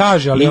ništa da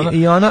kaže, ali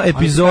i ona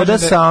epizoda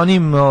sa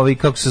onim,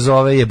 kako se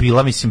zove, je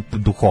bila, mislim,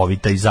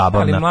 duhovita i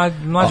zabavna.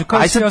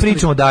 Aj sad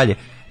pričamo dalje.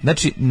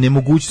 Znači,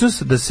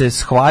 nemogućnost da se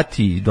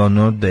shvati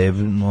da je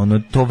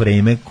to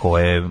vreme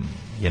koje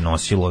je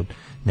nosilo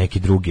neke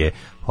druge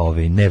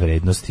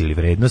nevrednosti ili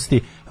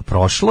vrednosti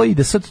prošlo i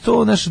da sad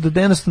to, da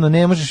jednostavno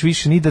ne možeš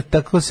više ni da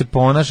tako se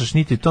ponašaš,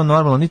 niti to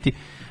normalno, niti,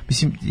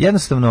 mislim,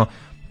 jednostavno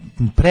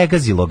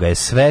pregazilo ga je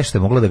sve što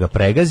je moglo da ga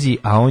pregazi,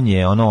 a on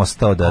je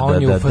ostao da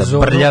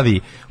brljavi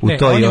u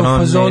toj on je u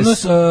fazonu,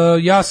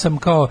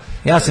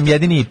 ja sam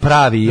jedini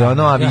pravi i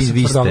a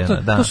vi ste.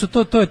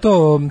 To je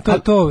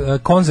to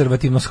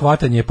konzervativno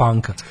shvatanje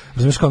panka.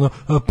 Razumiješ kao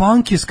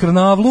punk je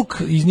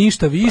skrnavluk i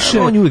ništa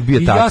više. On je uvijek bio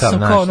takav.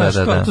 Ja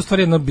sam to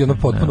stvari jedno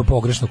potpuno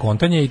pogrešno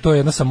kontanje i to je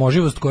jedna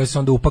samoživost koja se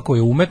onda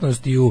upakuje u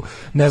umetnost i u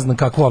ne znam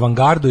kakvu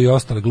avangardu i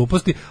ostale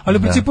gluposti, ali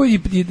u principu i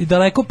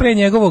daleko pre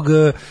njegovog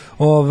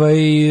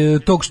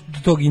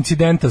tog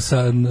incidenta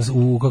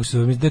kako se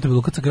zove, gde je to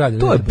bilo, kad se gradi?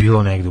 To je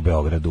bilo negdje u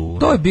Beogradu.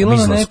 To je bilo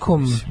na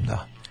nekom,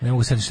 ne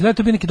mogu se setiti. Da je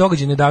to bio neki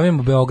događaj nedavno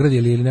u Beogradu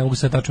ili ne mogu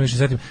se tačno više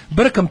setiti.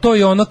 Brkam to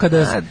i ono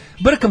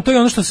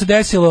što se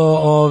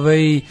desilo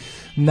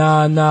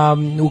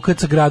u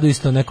KC gradu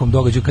isto nekom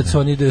događaju kad su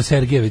oni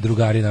Sergejevi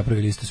drugari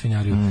napravili isto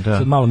svinjariju.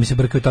 Sad malo mi se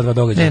brkaju ta dva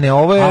događaja. Ne,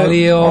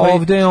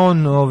 ovde je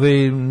on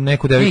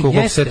neku devojku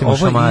kako setimo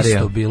šamarija. Ovo je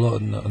isto bilo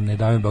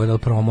nedavno u Beogradu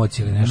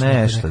promocija ili nešto.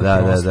 Nešto,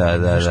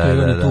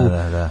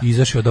 da.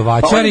 Izašao do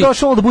vaćari. On je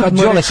došao da bude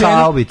Đole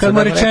Haubica. Kad mu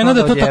je rečeno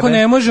da to tako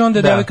ne može, onda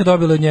je devojka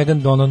dobila od njega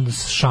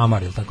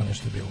šamar ili tako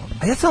nešto je bilo.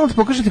 A ja samo ti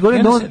pokažem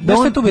da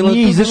on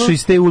nije izašao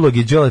iz te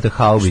uloge Đoleta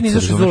Haubica. Nije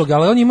izašao iz uloge,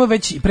 ali on ima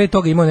već pre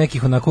toga imao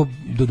nekih onako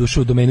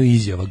doduše u domenu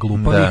izjava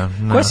glupavih,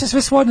 koje se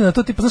sve svode na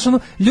to tipa, znaš,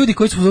 ljudi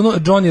koji su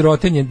Johnny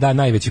Rotten je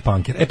najveći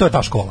punker. To je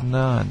ta škola.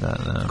 Da.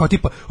 Kao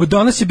tipa,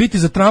 danas je biti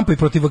za Trumpa i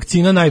protiv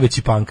vakcina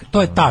najveći punk.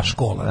 To je ta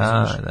škola,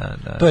 znaš.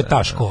 To je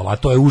ta škola, a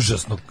to je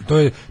užasno. To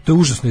je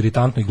užasno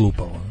iritantno i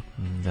glupavo.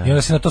 I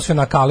onda se na to sve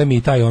nakalemi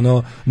i taj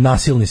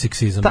nasilni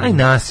seksizam. Taj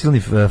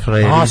nasilni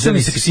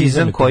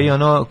seksizam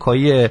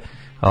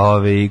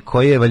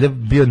koji je valjda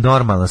bio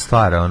normalna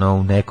stvar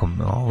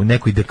u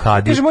nekoj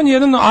dekadi. Kažem, on je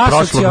jedan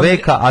prošlog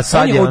veka, a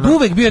sad je od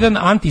uvek bio jedan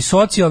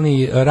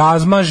antisocijalni,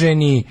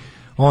 razmaženi,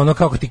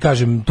 kako ti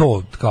kažem,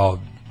 to kao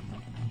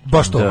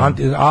baš to,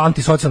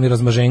 antisocijalni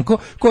razmaženko,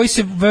 koji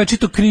se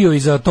večito krio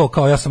iza to,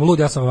 kao ja sam lud,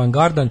 ja sam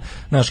avangardan,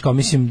 znaš, kao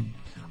mislim,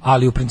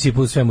 ali u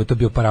principu sve mu je to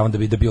bio paravan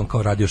da bi on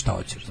kao radio šta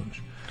hoće,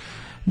 razumiješ.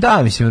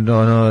 Da, mislim,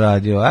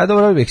 radio,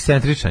 dobro,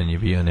 ekscentričan je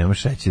bio, ne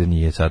možeš reći da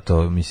nije sad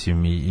to,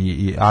 mislim,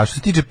 a što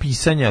se tiče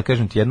pisanja,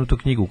 kažem ti, jednu tu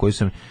knjigu koju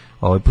sam,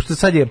 pošto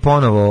sad je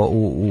ponovo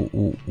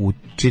u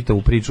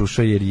čitavu priču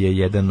ušao jer je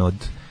jedan od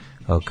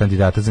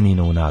kandidata za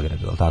Ninovu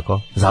nagradu, ali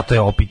tako? Zato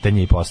je ovo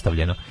pitanje i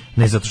postavljeno,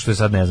 ne zato što je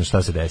sad ne znam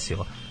šta se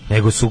desilo,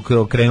 nego su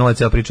krenula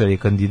cijela priča jer je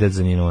kandidat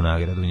za Ninovu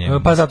nagradu njemu.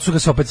 Pa zato su ga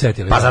se opet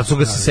setili.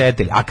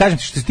 A kažem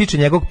ti, što se tiče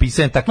njegovog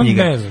pisanja, ta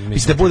knjiga,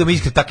 mislim da budemo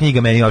iskreni, ta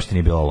knjiga meni uopšte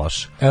nije bila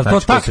loša. Je to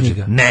ta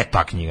knjiga? Ne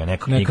ta knjiga,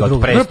 neka knjiga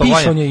od pre 100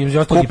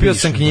 godina. Kupio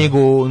sam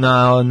knjigu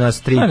na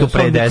streetu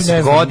pre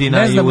 10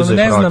 godina i uzeo pročet.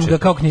 Ne znam ga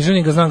kao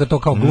književnika, znam ga to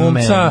kao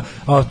glumca,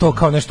 to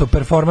kao nešto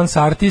performance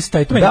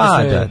artista i to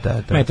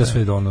meni to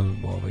sve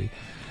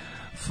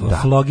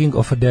Flogging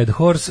of a Dead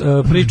Horse.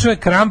 Pričao je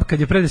Kramp kad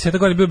je pre 10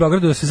 godina bio u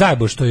Beogradu da se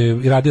zajebo što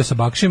je radio sa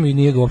Bakšijem i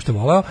nije ga uopšte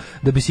volao,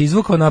 da bi se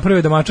izvukao,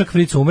 napravio da mačak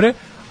Fritz umre,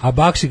 a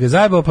Bakši ga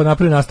zajebao pa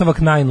napravio nastavak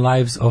Nine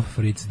Lives of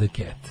Fritz the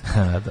Cat.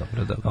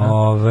 Dobro.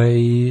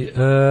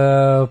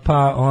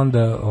 Pa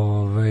onda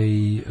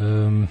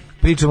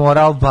pričamo o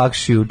Ralph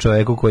Bakšiju,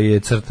 čovjeku koji je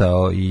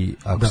crtao i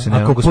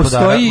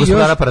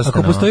gospodara prstena.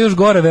 Ako postoji još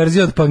gore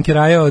verzija od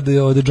punkeraja od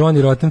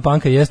Johnny Rotten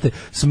punka jeste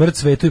Smrt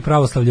svetu i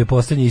pravoslavlje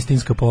posljednja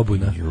istinska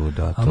pobuna.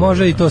 A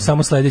može i to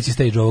samo sljedeći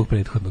stage ovog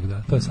prethodnog,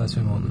 da. To je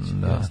sasvim moguće.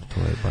 Da, to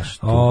je baš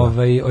tuga.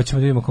 Hoćemo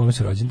da vidimo kome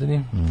su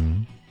rođendani.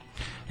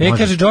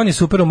 Kaže Johnny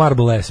super u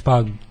Marble S,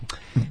 pa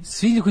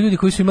svi ljudi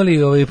koji su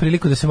imali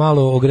priliku da se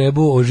malo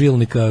ogrebu o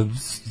žilnika,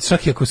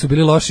 čak i ako su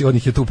bili loši, on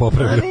ih je tu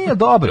popravio. Nije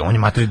dobro, on je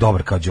materi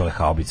dobar kao Đole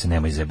Haubice,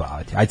 nemoj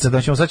zajebavati. Ajde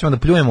sad ćemo da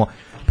pljujemo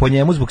po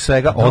njemu zbog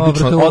svega,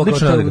 odlično.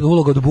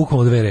 Uloga od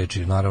bukvalno 2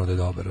 reči, naravno da je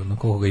dobar.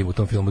 Koliko ga ima u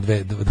tom filmu, dve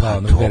replike.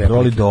 Dobro,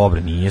 ali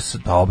dobro, nije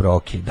dobro,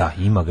 okej, da,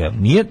 ima ga.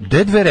 Nije,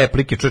 2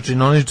 replike, čoče,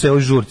 na onoj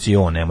celoj žurci,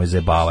 nemoj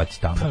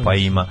zajebavati tamo, pa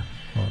ima.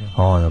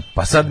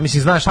 Pa sad,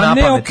 mislim, znaš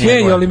napamet. Pa ne,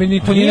 okej, ali mi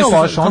to nije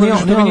loše,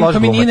 to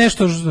mi nije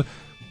nešto...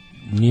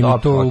 Nije mi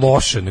to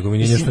loše, nego mi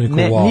nije nešto niko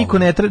wow. Niko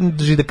ne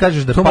traži da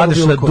kažeš da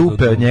padeš na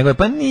dupe od njega,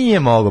 pa nije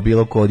mogo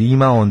bilo kod,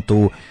 ima on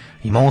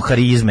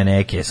harizme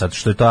neke, sad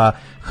što je ta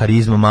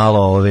harizma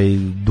malo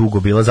dugo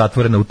bila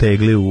zatvorena u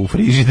tegli u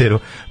frižideru,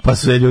 pa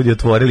su je ljudi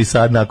otvorili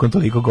sad nakon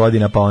toliko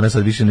godina, pa ona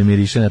sad više ne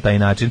miriše na taj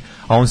način,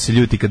 a on se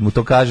ljuti kad mu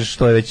to kažeš,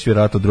 to je već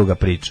vjerojatno druga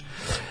priča.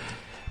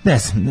 Ne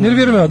znam.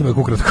 Nervira me odmah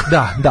ukratko.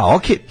 Da,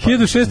 okej.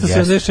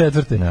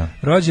 1674.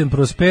 Rođen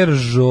Prosper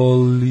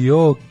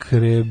Joliot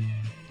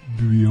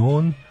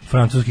Crebillon,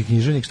 francuski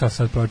književnik, šta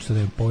sad pročito da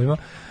je pojma.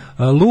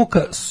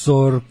 Luka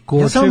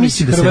Sorkočević, ja samo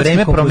mislim da se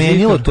vreme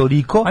promenilo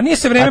toliko. A nije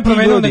se vreme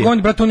promenilo, nego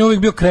on je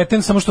uvijek bio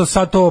kreten, samo što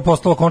sad to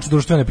postalo končno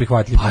društveno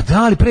neprihvatljivo. Pa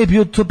da, ali pre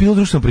je to bilo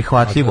društveno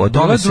prihvatljivo.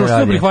 To je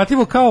društveno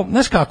prihvatljivo kao,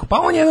 znaš kako, pa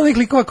on je jedan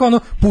likova kao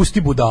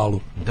pusti budalu.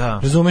 Da.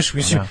 Razumeš,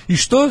 mislim, i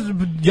što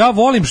ja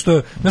volim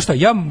što, znaš šta,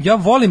 ja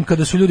volim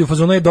kada su ljudi u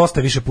fazonu je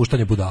dosta više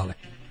puštanje budale.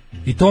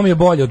 I to mi je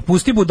bolje. Od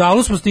Pusti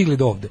budalu smo stigli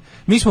do ovde.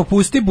 Mi smo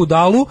Pusti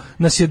budalu,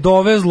 nas je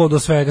dovezlo do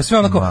svega. Sve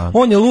onako,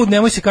 on je lud,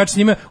 nemoj se kači s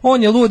njime,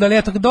 on je lud, ali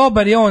eto,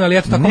 dobar je on, ali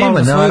eto tako malo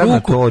na svoju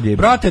ruku.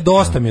 Brate,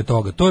 dosta mi je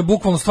toga. To je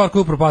bukvalno stvar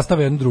koju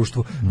propastava jedno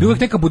društvo. Bi uvek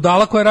neka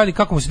budala koja radi,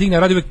 kako mu se digne,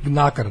 radi uvek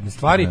nakaradne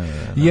stvari,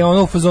 je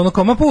ono u fazonu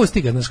kao, ma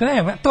pusti ga, znaš,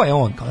 ne, to je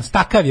on, kao,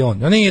 takav je on,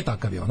 nije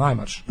takav je on,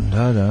 ajmarš.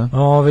 Da.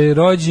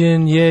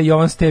 Rođen je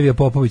Jovan Stevija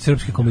Popović,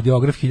 srpski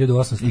komediograf,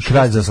 1806. I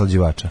kralj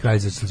zaslađivača. Kralj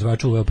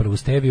zaslađivača uveo prvu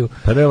Steviju.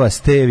 Prva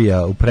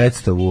Stevija u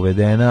predstavu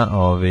uvedena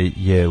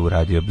je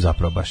uradio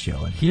zapravo baš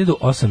Jovan.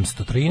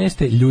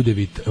 1813.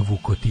 Ljudevit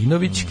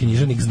Vukotinović,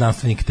 književnik,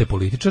 znanstvenik te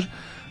političar.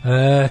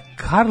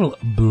 Karl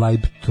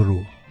Bleibtreu,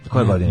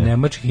 koje godine?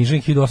 Nemački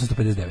književnik,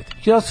 1859.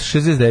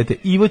 1869.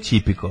 Ivo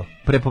Ćipiko,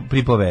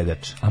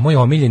 pripovedač. A moj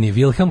omiljeni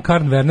Wilhelm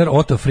Karl Werner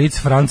Otto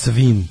Fritz Franz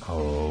Wien.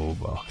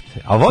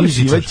 A voliš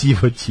Ivo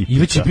Ćipiko?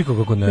 Ivo Ćipiko,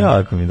 kako ne?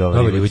 Jako mi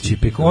dobro Ivo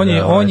Ćipiko.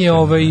 On je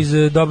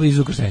iz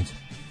Ukrštenica.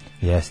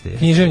 Jeste.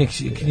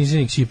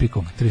 Književnik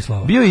Ćipikov, 3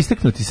 slova. Bio je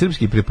istaknuti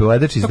srpski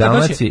pripovedač iz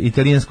Dalmacije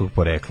italijanskog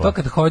porekla. To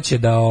kad hoće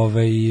da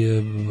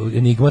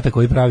enigmata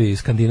koji pravi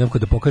Skandinavku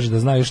da pokaže da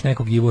zna još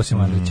nekog Ivo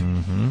Osimanovića.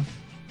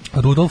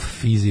 Rudolf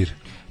Fizir.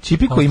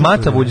 Ćipiko i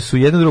Matavulj su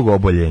jedno drugo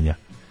oboljenja.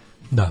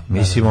 Da.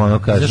 Mislim, ono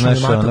kaže,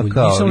 znaš, ono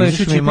kao,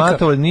 izašao mi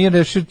Matavulj, nije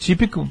rešio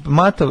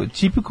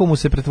Ćipiko mu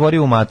se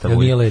pretvorio u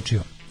Matavulj. Nije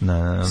lečio.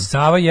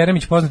 Sava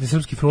Jeremić, poznati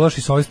srpski frulaš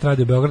i solist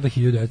Radio Beograda,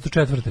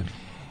 1904.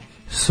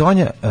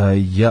 Sonja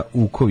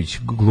Jauković,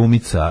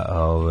 glumica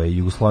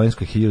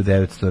jugoslovenska,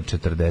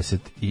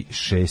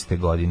 1946.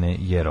 godine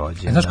je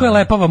rođena. Znaš ko je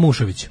Lepava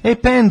Mušović?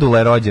 Pendula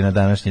je rođena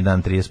današnji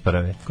dan,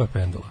 31. Ko je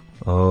Pendula?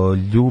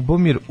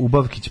 Ljubomir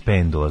Ubavkić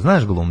Pendula.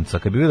 Znaš glumca,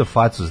 kad bi vidio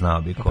facu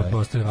znao bi ko je.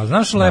 A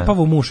znaš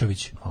Lepavu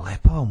Mušović?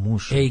 Lepava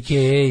Mušović.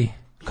 A.k.a.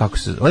 Kako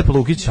se... Lepo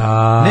Lukić?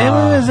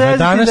 Nemoj me zezati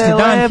da je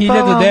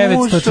Lepava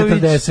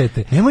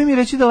 1940. Nemoj mi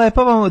reći da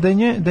Lepava,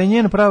 da je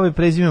njeno pravo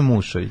prezime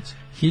Mušović.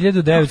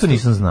 1900... To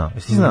nisam znao.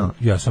 Jesi znao?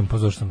 Ja sam, pa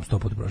zašto sam 100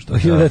 puta proštao.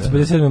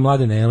 1957.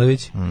 Mladen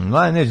Nelević.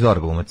 Mladen Nelević, dobar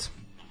glumac.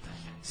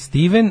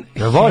 Steven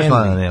Henry. Voliš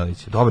Mladen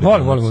Nelević? Dobar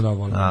glumac.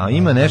 Volim.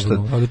 Ima nešto...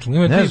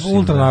 Ima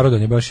ultra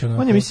narodan je baš ono.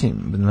 On je, mislim,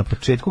 na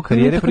početku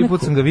karijere prvi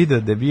put sam ga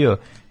vidio da je bio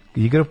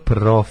igra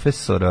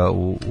profesora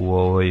u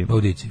ovoj...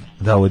 Audiciji.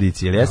 Da,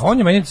 audiciji, jel jeste? On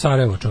je meni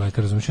Sarajevo čovjek,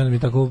 razumiješ, on mi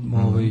tako,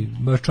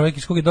 baš čovjek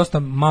iz kog je dosta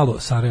malo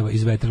Sarajeva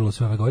izvetrilo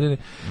sve ove godine.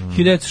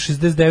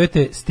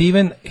 1969.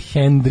 Steven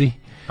Hendry.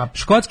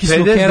 Škotski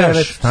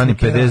snukeraš. Stani,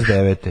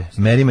 59.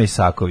 Merima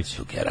Isaković.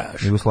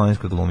 Snukeraš.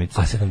 Jugoslovenska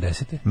glumica. A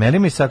 70.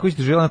 Merima Isaković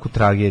doživjela neku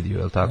tragediju,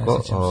 je li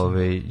tako?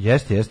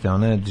 Jeste,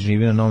 ona je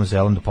živi na Novom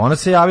Zelandu. Pa ona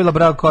se javila,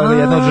 bravo, kao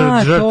jedna od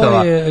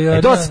žrtava.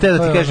 To se te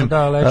da ti kažem,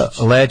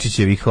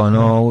 Lečićevih,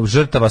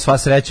 žrtava, sva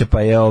sreća,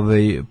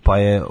 pa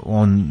je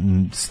on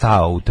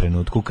stao u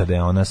trenutku kada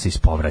je ona se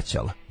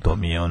ispovraćala. To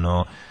mi je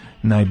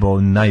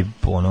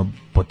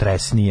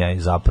najpotresnija je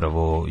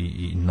zapravo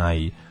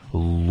i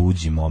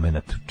luđi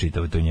moment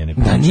čitave to njene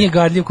priče. Da, nije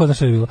gadljiv kod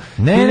što je bilo.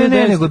 Ne,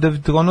 nego da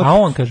ono... A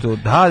on kaže, da.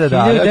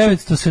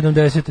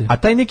 1970. A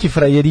taj neki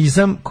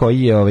frajerizam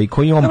koji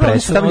on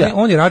predstavlja...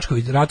 On je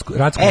Račković.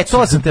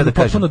 To sam te da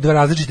kažem. Potpuno dve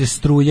različite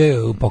struje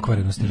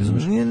pokvarenosti,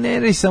 razumiješ?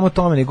 Ne samo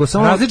tome, nego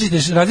samo...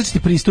 Različiti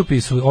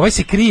pristupi su. Ovaj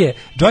se krije,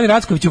 Johnny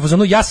Racković u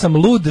fazonu, ja sam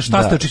lud,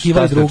 šta ste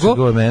očekivali drugo,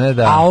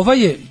 a ovaj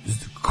je...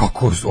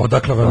 Kako,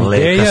 odakle vam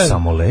ideja? Leka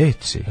samo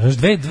leči.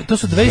 To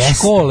su dve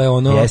škole,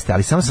 Jeste,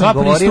 ali samo sam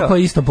govorio... Dva pristupa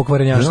istom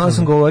pokvarenjaštvu. Samo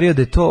sam govorio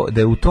da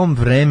je u tom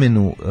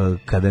vremenu,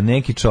 kada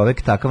neki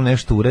čovjek takav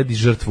nešto uredi,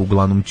 žrtva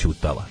uglavnom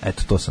ćutala.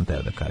 Eto, to sam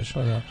teo da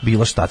kažem.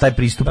 Bilo šta, taj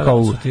pristup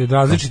kao...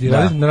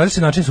 Na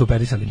različiti način su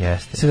operisali.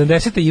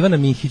 70. Ivana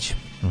Mihić.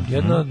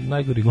 Jedna od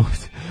najgorih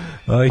glumica.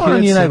 Ona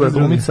nije najgora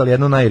glumica, ali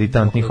jedna od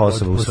najiritantnijih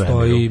osoba u svemiru.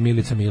 Postoji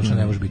Milica Milša,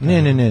 ne može biti.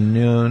 Ne.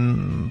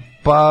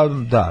 Pa,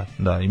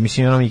 da. I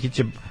mislim, Ivana Mihić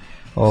je...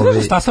 Znaš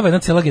da stasava jedna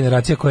cijela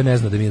generacija koja ne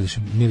zna da je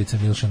Milica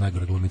Milša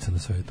najgora glumica na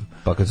svetu.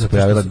 Pa kad se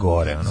pojavila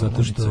gore,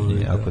 zato što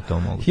ako to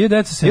mogu.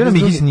 Ivana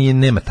Mihić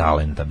nema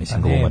talenta,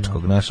 mislim,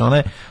 glumačkog.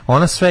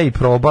 Ona sve i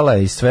probala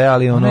i sve,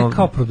 ali ono... Ne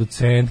kao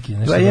producentki,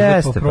 nešto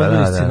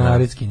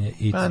scenarijskinje.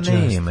 Pa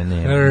nema.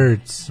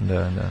 Hurts.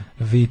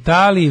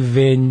 Vitali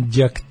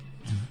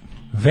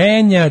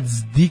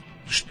Venjacdik...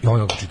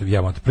 Ovo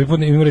čitam,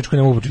 pripodne imam reč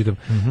koju ne mogu čitam.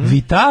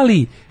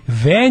 Vitali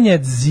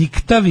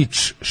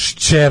Venjaciktavić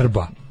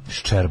Ščerba,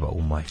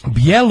 u majku.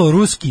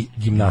 Bjeloruski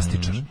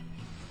gimnastičar.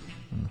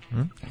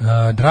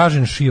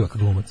 Dražen Šivak,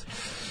 glumac.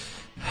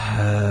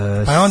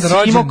 Pa onda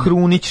Simo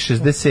Krunić,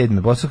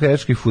 67.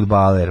 bosanskohercegovački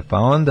fudbaler. Pa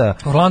onda...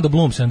 Orlando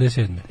Bloom,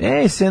 77.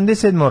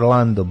 77.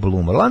 Orlando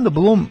Bloom. Orlando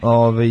Bloom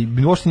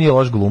uopšte nije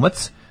loš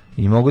glumac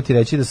i mogu ti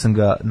reći da sam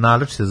ga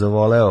naročito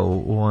zavoleo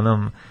u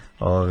onom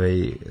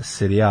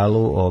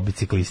serijalu o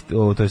biciklisti,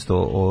 to jest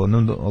o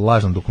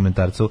lažnom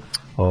dokumentarcu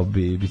o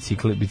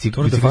bicikli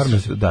Tour de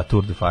Farmers. Da,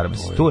 Tour de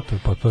Farmers.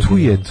 Tu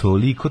je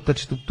toliko,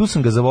 tu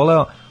sam ga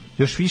zavoleo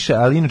još više,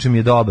 ali inače mi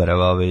je dobar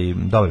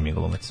mi je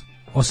glumac.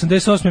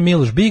 88.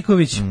 Miloš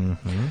Biković.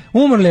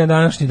 Umrli je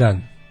današnji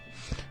dan.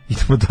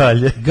 Idemo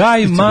dalje.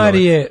 Gaj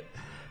Marije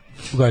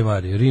Gaj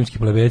Marije, rimski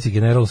plebejci,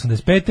 general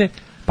 85.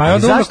 Pa je Ali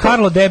onda umro zašto-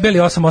 Karlo Debeli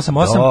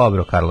 888.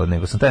 Dobro, Karlo,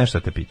 nego sam te nešto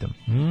te pitam.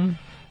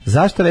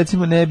 Zašto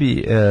recimo ne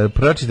bi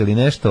pročitali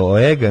nešto o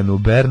Eganu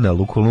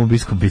Bernalu,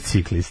 kolumbijskom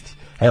biciklisti?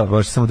 Evo,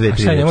 možete samo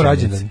 2-3 šta je njemu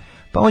rečenice. rođendan?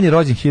 Pa on je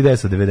rođen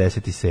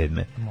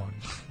 1997.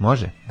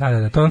 Može?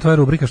 Da, to je tvoja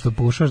rubrika što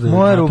pokušaš da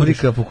Moja naturiš.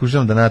 rubrika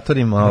pokušavam da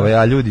natorim,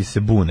 a ljudi se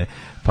bune.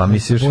 Pa mi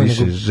se još bune,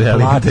 više nego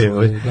želim plaču, da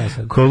je gledaj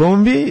sad.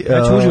 Kolumbi,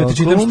 Ja ću uživati,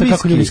 čitam što kako ljudi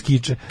kolumbijski,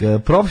 skiče.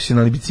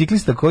 profesionalni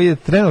biciklista koji je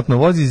trenutno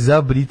vozi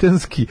za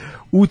britanski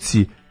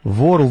UCI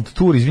World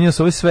Tour, izvinjam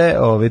se, ovo je sve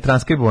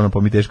transkribovano, pa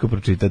mi teško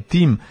pročitati.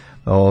 Tim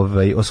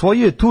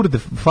osvojio je Tour de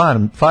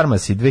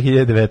Pharmacy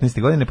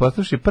 2019. godine,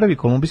 postavši prvi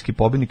kolumbijski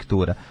pobjednik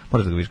tura.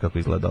 Možeš da ga vidiš kako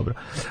izgleda dobro.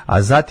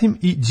 A zatim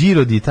i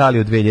Giro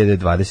d'Italia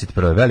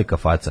 2021. Velika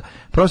faca.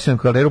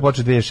 Profesionalnu karijeru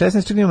počeo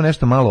 2016. Čak imamo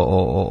nešto malo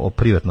o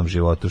privatnom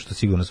životu, što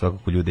sigurno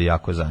svakako ljude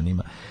jako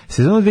zanima.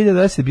 Sezona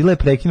 2020 bila je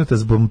prekinuta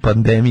zbog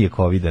pandemije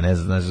COVID-a, ne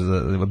znam,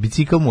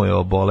 bicikl mu je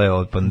oboleo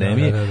od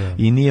pandemije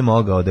i nije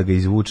mogao da ga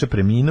izvuče,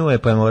 preminuo je,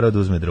 pa je morao da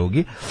uzme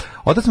drugi.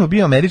 Otac mu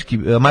bio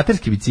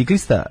amaterski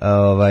biciklista,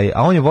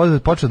 a on je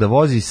počeo da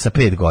vozi sa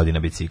 5 godina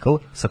bicikl.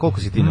 Sa koliko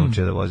si ti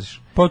naučio da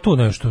voziš? Pa tu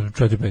nešto,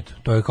 4-5.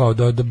 To je kao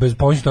da bez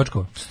pomoćnih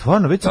točkova.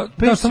 Stvarno, već sa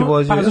 5 si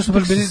vozio. Pa zašto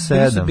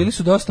bili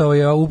su dosta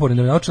uporni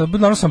da me naučili.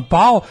 Naravno sam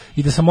pao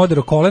i da sam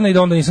oderao kolena i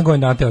da onda nisam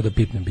godin nateo da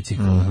pipnem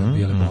bicikl.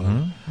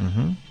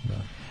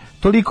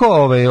 Toliko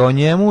o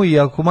njemu i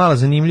ako malo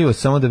zanimljivo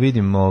samo da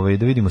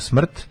vidimo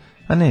smrt,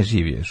 a ne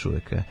živi još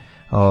uvijek.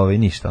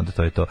 Ništa, onda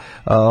to je to.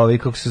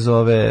 Kako se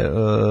zove,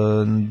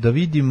 da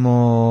vidimo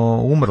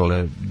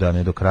umrle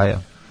dane do kraja.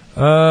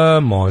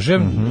 Može.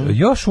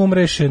 Još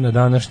umreše na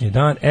današnji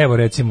dan. Evo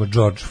recimo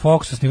George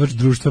Fox, osnivač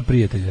Društva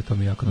prijatelja, to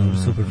mi je jako dobro,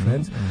 Super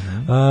Friends.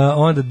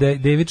 Onda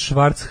David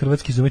Schwartz,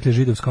 hrvatski izumitelj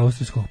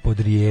židovsko-austrijskog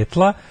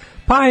podrijetla.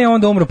 Pa je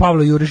onda umro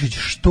Pavlo Jurišić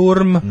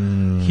Šturm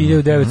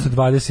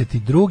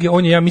 1922.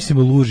 On je, ja mislim,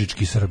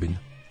 lužički Srbin.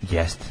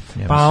 Jeste.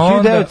 Pa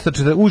onda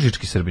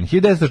Užički Srbin.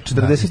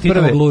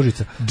 1941.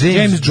 Lužica.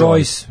 James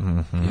Joyce.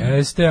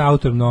 Jeste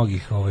autor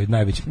mnogih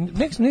najvećih.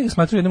 Neki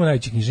smatruju jednom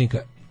najvećih knjižnika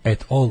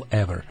at all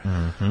ever.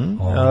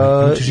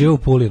 Znači žive u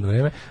Puli jedno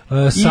vreme.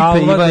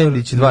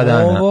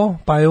 Salvador Novo,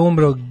 pa je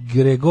umro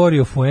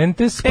Gregorio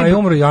Fuentes, pa je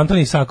umro i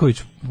Antoni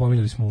Isaković.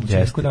 Pominjali smo u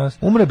Česku danas.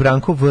 Umre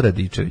Branko V.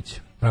 Radičević.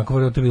 Branko V.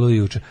 Radičević, to je bilo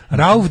juče.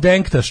 Rauf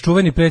Denktaš,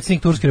 čuveni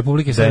predsjednik Turske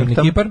republike Severni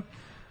Kipar.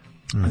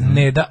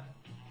 Neda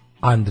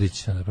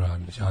Andrić.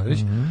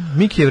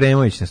 Miki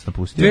Jevremović nas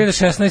napustio.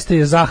 2016.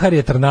 je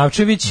Zaharije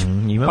Trnavčević,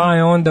 pa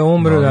je onda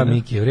umro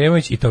Miki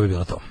Jevremović i to bi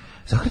bilo to.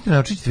 Zaharije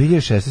Trnavčević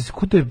 2016.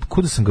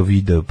 Kuda sam ga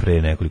video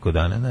pre nekoliko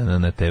dana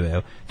na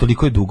TV-u.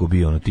 Toliko je dugo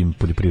bio na tim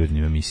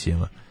poljoprivrednim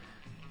emisijama.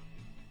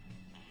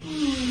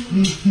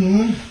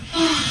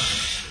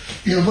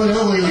 Jel bolje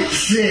ovo ili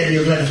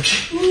seriju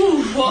gledati?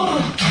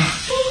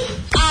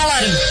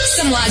 Alarm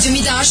sa Mlađom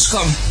i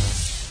Daškom.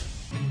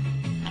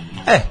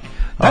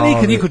 Da li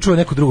nikad niko čuo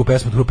neku drugu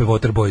pesmu od grupe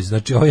Waterboys?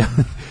 Znači,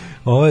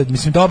 ovo je,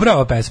 mislim, dobra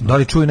ova pesma. Da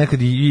li čuju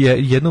nekad i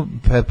jednu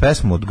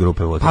pesmu od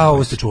grupe Waterboys? Pa,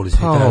 ovo ste čuli svi.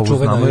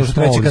 Čuvena,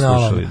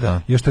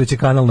 još treći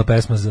kanalna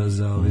pesma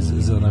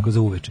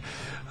za uveče.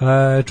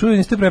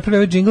 Čuli ste prepravili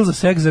ovaj džingl za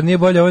seks, zar nije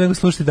bolje ovo nego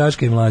slušati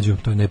Daška i Mlađu?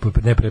 To je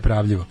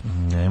neprepravljivo.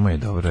 Nemoj,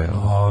 dobro je.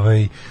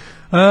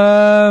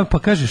 Pa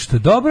kaže, što je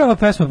dobra ova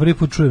pesma, prvi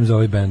put čujem za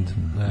ovaj bend.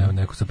 Evo,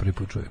 neko se prvi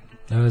put čuje.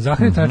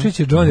 Zahari Trančić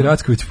je Johnny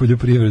Racković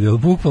poljoprivredi, ali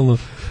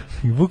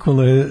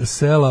bukvalno je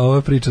sela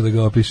ova priča da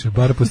ga opiše,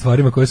 bar po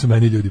stvarima koje su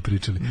meni ljudi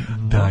pričali.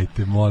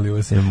 Dajte, molim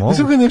vas.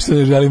 Mislim da nešto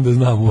ne želim da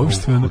znam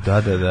uopšte.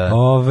 Da.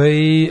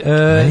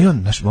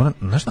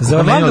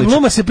 Za mladog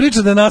gluma se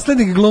priča da je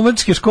naslednik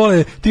glumačke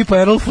škole tipa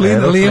Errol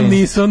Flynn, Liam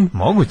Neeson.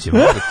 Moguće.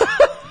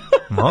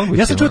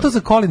 Ja sam čuo to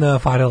za Colina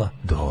Farrella.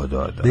 Da.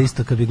 Da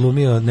isto kad bi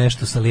glumio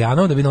nešto sa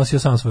lijanom, da bi nosio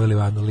sam svoju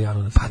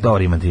lijanu. Pa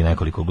dobro, ima ti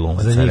nekoliko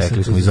glumaca,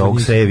 rekli smo iz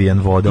ovog sa Evian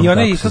vodom. I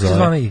onaj, kako se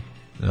zvana i?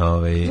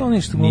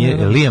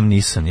 Liam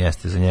Neeson,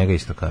 jeste, za njega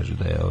isto kažu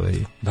da je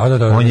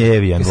Da. On je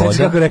Evian voda.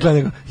 Sveći kako je rekla,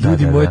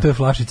 ljudi moji, to je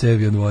flašica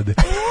Evian vode.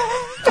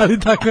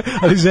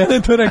 ali žena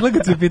je to rekla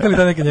kad su pitali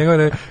da neke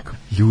njegove,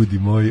 ljudi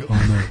moji,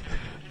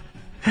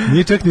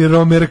 nije čak ni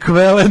Romer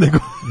Kvele, nego...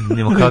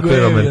 Nemo kako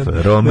je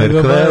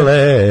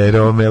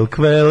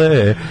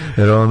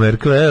Romer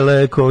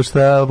Kvele, ko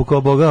šta,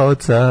 ko Boga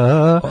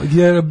oca.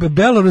 Je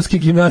beloruski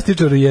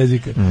gimnastičar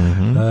jezika.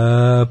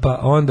 Pa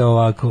onda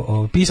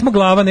ovako, Pismo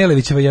glava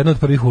Nelevićeva je jedna od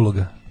prvih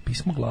uloga.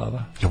 Pismo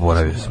glava. Ja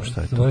boravio sam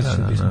šta je to.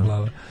 Pismo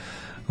glava.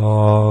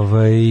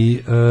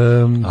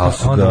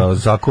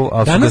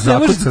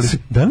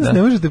 Danas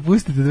ne možete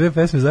pustiti dve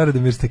pesme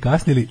zaradom jer ste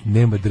kasnili,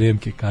 nema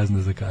dremke,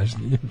 kazna za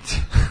kašnjenje.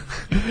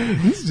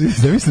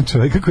 Zamislim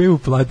čovjeka koji je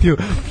uplatio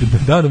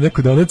danom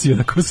neku donaciju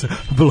onako sa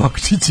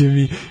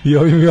blokčićem i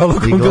ovim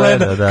jolokom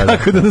gleda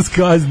kako da nas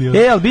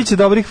kazni. Ali bit će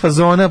dobrih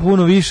fazona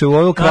puno više u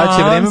ovo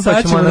kraće vreme,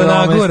 pa ćemo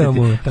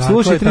nadomestiti.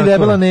 Slušaj, 3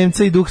 debela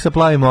Nemca i Duh sa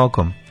plavim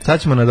okom.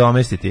 Sad ćemo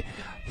nadomestiti.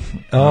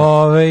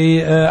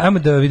 Ajmo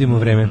da vidimo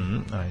vreme.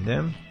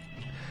 Ajde.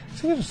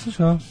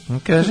 Slušaj,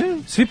 Kaži.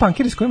 svi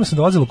pankiri s kojima sam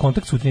dolazila u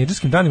kontakt su u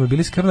tinejdžerskim danima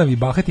bili skrnavi,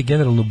 bahati,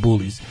 generalno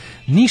bullies.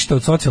 Ništa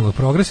od socijalnog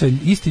progresa,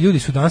 isti ljudi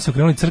su danas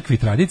okrenuli crkvi i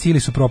tradiciji ili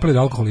su propali od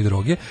alkohola i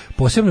droge.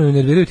 Posebno me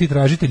nerviraju ti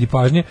tražitelji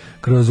pažnje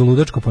kroz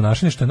ludačko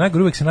ponašanje, što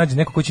najgore uvek se nađe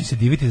neko ko će se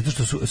diviti zato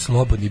što su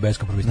slobodni i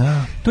beskompromisni.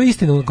 To je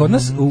istina. Kod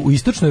nas u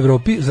istočnoj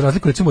Evropi, za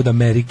razliku recimo od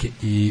Amerike,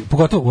 i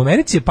pogotovo u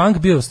Americi je punk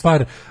bio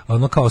stvar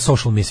ono kao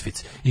social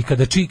misfits. I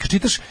kada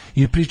čitaš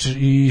i pričaš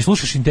i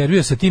slušaš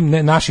intervjue sa tim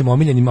našim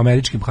omiljenim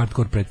američkim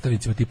hardcore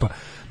predstavnicima tipa,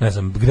 ne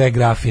znam, Greg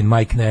Graffin,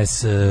 Mike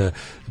Ness,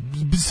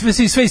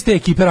 sve iz te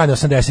ekipe rane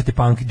 80.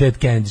 punk, Dead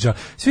Kennedy,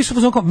 svi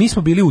su kao, mi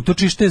smo bili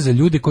utočište za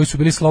ljude koji su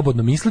bili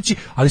slobodno misleći,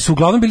 ali su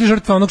uglavnom bili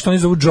žrtve onog što oni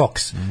zovu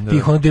jocks,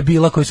 tih onog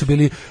debila koji su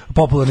bili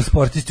popularni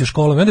sportisti u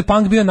školama. I onda je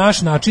punk bio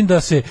naš način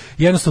da se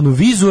jednostavno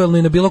vizuelno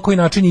i na bilo koji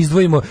način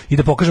izdvojimo i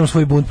da pokažemo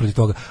svoj bunt protiv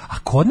toga. A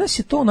kod nas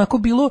je to onako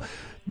bilo,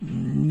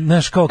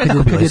 znaš, kao kad je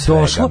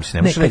došlo,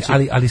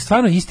 ali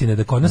stvarno istina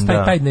da kod nas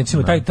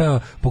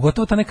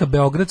pogotovo ta neka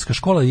beogradska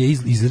škola je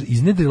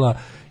iznedrila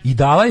i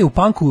dala je u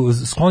panku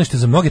sklonište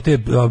za mnoge te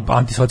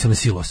antisocijalne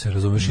silose,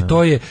 razumeš? I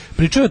to je,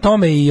 pričao o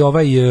tome i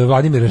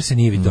Vladimir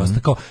Arsenijević dosta,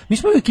 kao, mi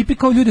smo u ekipi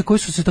kao ljudi koji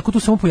su se tako tu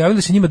samo pojavili,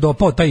 da se njima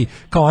dopao taj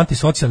kao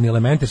antisocijalni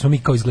element, jer smo mi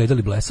kao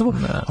izgledali blesavo,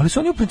 ali su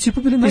oni u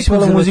principu bili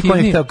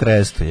najkonzervativniji.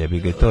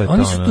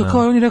 Oni su to,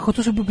 kao oni rekao,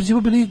 to su u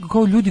principu bili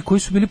kao ljudi koji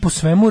su bili po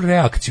svemu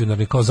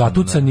reakcionarni, kao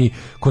zatucani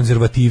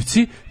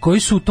konzervativci, koji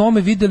su u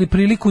tome videli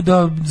priliku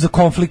za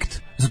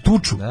konflikt, za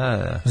tuču,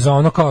 za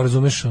ono kao,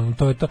 razumeš,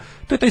 to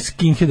je taj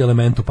skinhead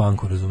element u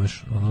punku,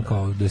 razumeš, ono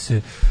kao da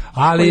se,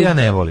 ali ja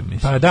ne volim,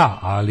 mislim. Pa da,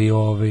 ali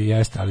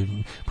jeste,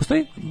 ali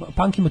postoji,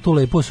 punk ima tu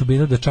lepu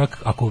osobinu da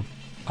čak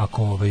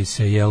ako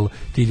se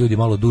ti ljudi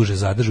malo duže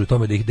zadrže u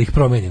tome da ih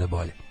promeni na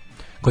bolje.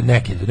 Kod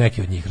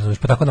neki od njih, razumeš,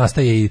 pa tako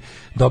nastaje i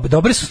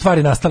dobre su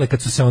stvari nastale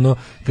kad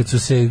su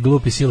se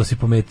glupi silosi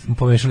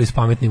pomešali s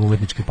pametnim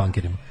umetničkim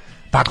punkerima.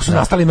 Tako su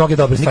nastali mnoge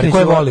dobre stvari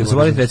koje volimo.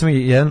 Zavolite, recimo,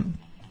 jedan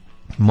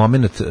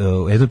moment,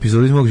 jednu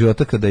epizodu iz mog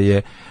života kada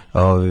je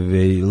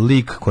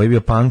lik koji je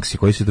bio punks i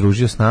koji se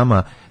družio s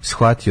nama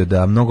shvatio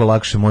da mnogo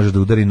lakše može da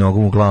udari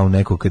nogom u glavu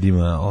nekog kad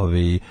ima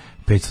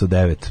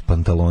 509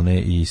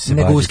 pantalone i se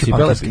nego uski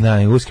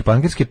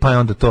pankerski, pa je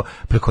onda to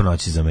preko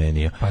noći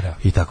zamenio. Pa da.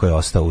 I tako je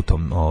ostao u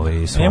tom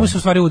svom. Njemu se u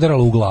stvari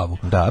udaralo u glavu.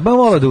 Da, ba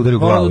vola da udari u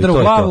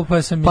glavu.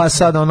 Pa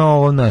sad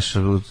naš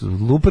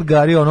luper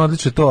gario,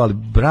 odlično to, ali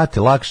brate,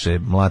 lakše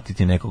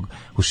mlatiti nekog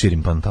u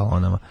širim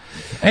pantalonama.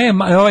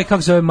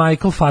 Kako se zove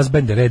Michael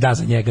Fassbender,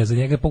 za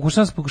njega.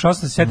 Pokušao sam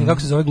se sjetiti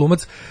kako se zove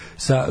glumac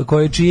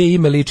čije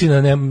ime liči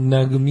na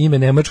ime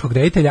nemačkog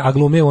reditelja, a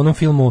glumio u onom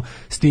filmu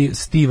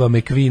Steva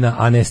McQueena,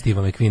 a ne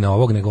Steva McQueena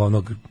ovog, nego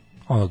onog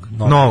novog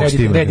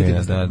Steva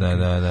McQueena,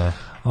 da.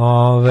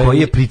 Koji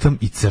je pritom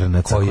i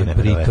crnac.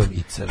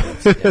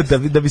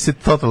 Da bi se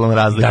totalno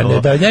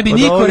razlikovao. Da ne bi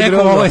niko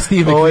rekao ovo je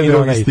Steve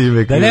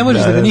McQueen. Da ne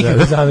možeš da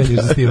nikako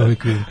zameniš za Steve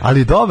McQueen.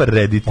 Ali dobar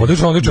reditelj.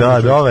 Odlično.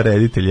 Da, dobar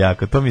reditelj,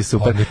 jako. To mi je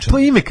super. To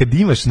ime kad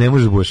imaš ne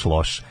može da budeš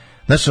loš.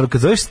 Znaš,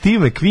 kad zoveš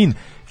Steve McQueen,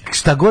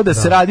 šta god da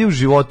se radi u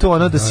životu,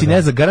 da si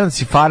ne za garant,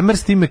 si farmer,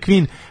 Steve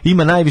McQueen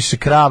ima najviše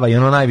krava i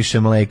najviše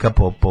mleka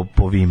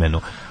po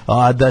vimenu.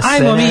 A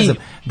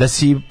da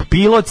si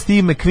pilot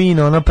Steve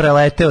McQueen,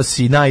 preleteo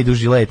si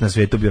najduži let na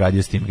svijetu bi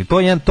uradio Steve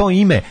McQueen. To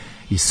ime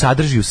i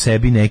sadrži u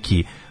sebi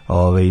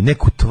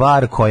neku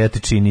tvar koja te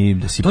čini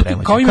da si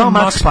premoćan. Kao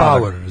Max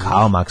Power.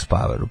 Kao Max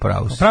Power,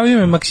 upravo si. Pravo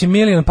ime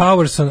Maximilian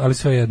Powerson, ali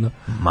sve jedno.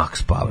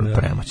 Max Power,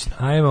 premoćno.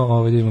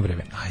 Ajmo, da imamo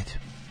vreme. Ajde.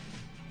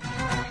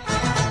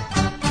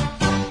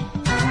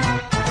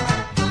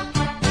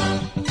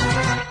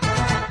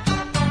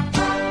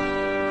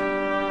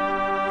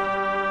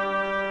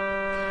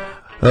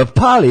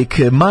 Palik,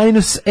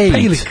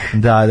 -8.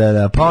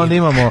 Da. Pa onda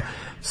imamo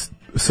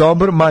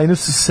Sombor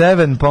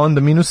 -7, pa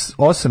onda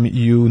 -8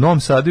 i u Novom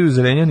Sadu i u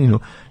Zrenjaninu,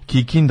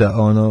 Kikinda,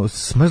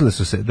 smrzle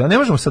su se. Da ne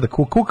možemo sada,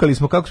 kukali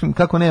smo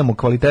kako nemamo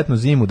kvalitetnu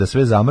zimu da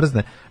sve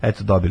zamrzne.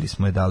 Eto, dobili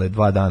smo je, dale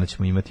 2 dana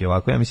ćemo imati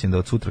ovako. Ja mislim da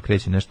od sutra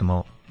kreće nešto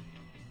malo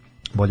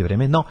bolje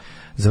vreme, no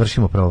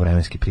završimo pravo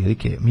vremenske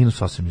prilike.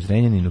 -8 u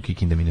Zrenjaninu,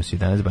 Kikinda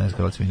 -11, Banjska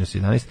Karlovac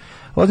 -11,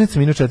 Loznica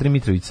 -4,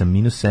 Mitrovica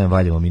 -7,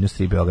 Valjevo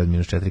 -3, Beograd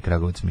 -4,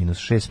 Kragujevac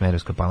 -6,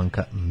 Smederevska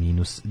Palanka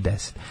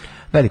 -10,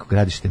 Veliko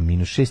Gradište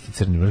 -6 i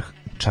Crni Vrh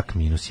čak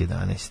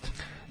 -11.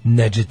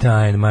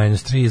 Neđetajn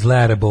 -3,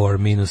 Zlatibor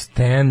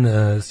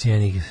 -10,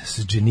 Sjenik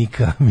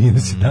Sđenika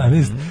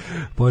 -11,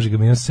 Požega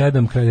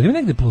 -7, Kraljevo. Ima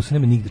negde plus,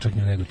 nema nigde, čak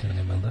ni u Negotina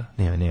nema, da?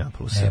 Nema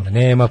plusa.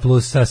 Nema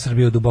plusa,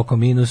 Srbija u duboko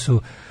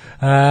minusu.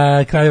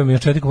 Kraljevo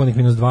 -4, Koponik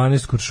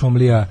 -12,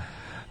 Kuršumlija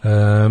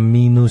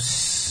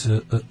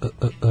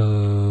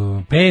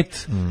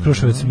 -5,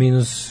 Kruševac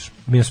 -5,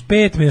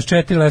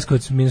 -4,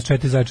 Leskovac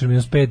 -4, Zaječar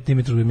 -5,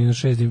 Dimitrovgrad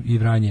 -6 i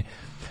Vranje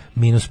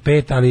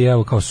 -5, ali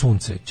evo kao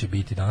sunce će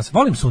biti danas.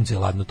 Volim sunce i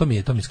ladno, to mi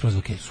je skroz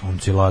okej.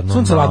 Sunce ladno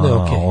je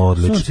okej.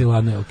 Odlično. Sunce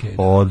ladno je okej.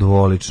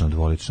 Odlično.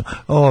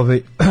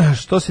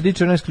 Što se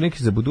tiče vremenske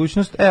prilike za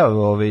budućnost,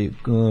 evo,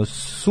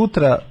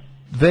 sutra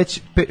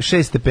već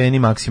 6 stepeni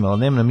maksimalno,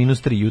 dnevna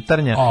 -3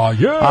 jutarnja,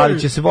 ali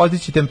će se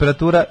podići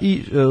temperatura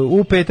i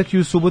u petak i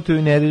u subotu i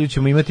u nedelju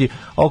ćemo imati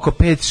oko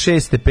 5-6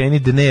 stepeni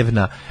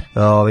dnevna,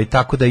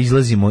 tako da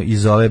izlazimo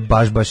iz ove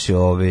baš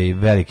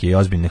velike i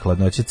ozbiljne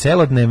hladnoće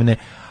celodnevne,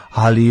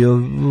 ali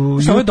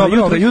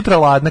jutra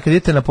ladna, kad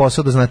idete na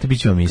posao da znate,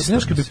 bit će vam isto.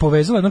 Znaš, kad bi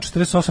povezala jedno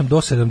 48 do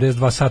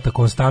 72 sata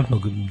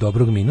konstantnog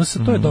dobrog minusa,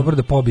 to je dobro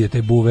da pobije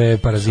te buve,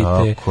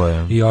 parazite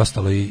i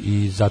ostalo,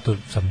 i zato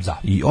sam za.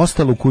 I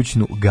ostalu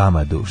kućnu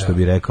gamadu, što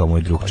bi rekao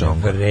moj drug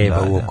Čongo.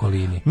 Vreba u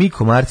okolini. Mi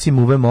komarci,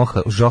 muve,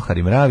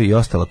 žohari, mravi i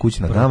ostala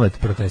kućna gamad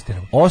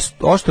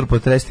oštro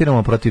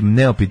protestiramo protiv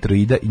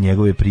neopitroida i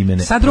njegove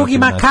primjene. Sa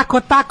drugima kako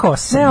tako,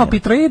 s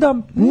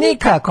neopitroidom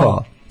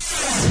nikako.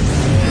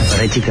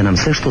 Recite nam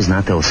sve što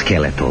znate o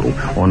Skeletoru,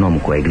 onom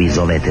kojeg vi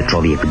zovete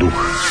čovjek duh.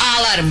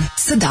 Alarm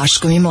sa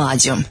Daškom i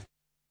Mlađom.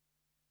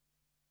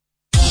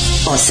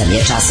 8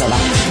 je časova.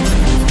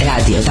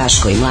 Radio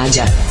Daško i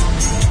Mlađa.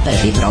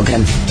 Prvi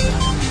program.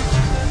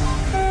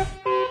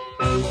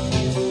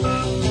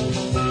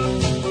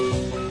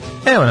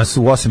 Evo nas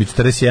u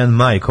 8:41,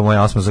 majko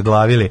moja, smo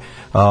zaglavili.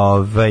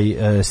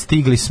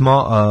 Stigli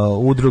smo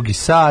u drugi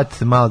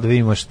sat, malo da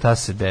vidimo šta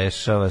se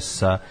dešava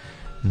sa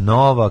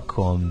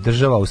Novakom,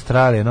 država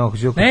Australije, Novak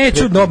Đuković.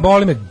 Neću,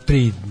 boli me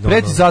 3.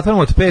 Preti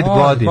zatvorimo od 5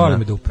 godina. Boli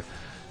me dupe.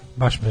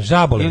 Baš me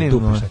žaboli me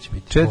dupe, šta će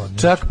biti.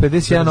 Čak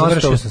 51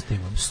 ostao.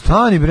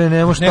 Stani bre,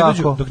 nemoš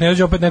tako. Dok ne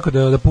dođe opet neko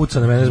da puca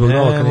na mene zbog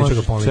Novaka, neću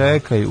ga pomisliti.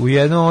 Čekaj, u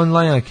jednoj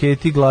online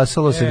anketi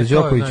glasalo se da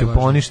Đokoviću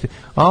poništi.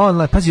 A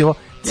online, pazi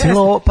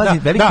ovo, pazi,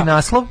 veliki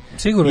naslov.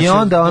 Sigurno i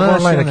onda ona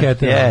online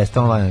ankete. Jeste,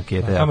 online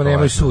ankete. Tamo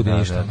nemaju sudi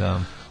ništa. Da.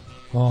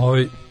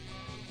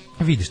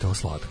 Vidiš to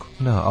slatko.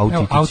 Da,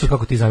 autitić. Auto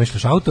kako ti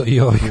zamišljaš auto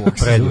i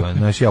predivan.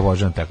 Znači ja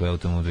obožavam takve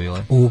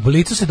automobile. U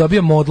Blicu se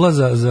dobija modla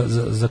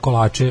za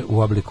kolače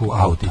u obliku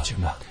autića.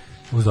 Da.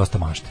 Uz dosta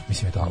mašte.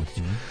 Mislim je to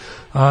autić.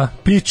 A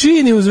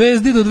Pičini u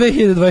Zvezdi do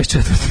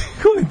 2024.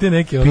 Volim te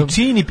neke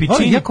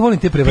Pičini. Jako volim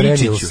te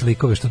prevareli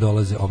slikove što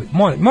dolaze.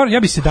 Ja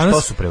bi se danas.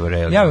 Što su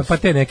prevareli? Ja pa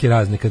te neki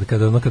razni kad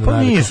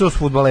pa nisu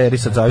fudbaleri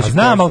sad zavisi.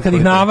 Znam, al kad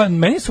ih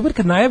meni je super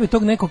kad najave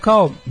tog neko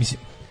kao, mislim,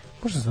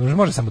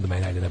 može samo do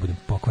mene, ajde, ne budem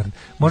pokvaren.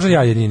 Možda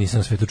ja jedini nisam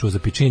na svetu čuo za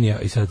Pičinija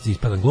i sad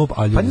ispadam glup,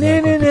 ali pa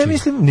ne,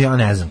 mislim, ja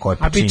ne znam ko je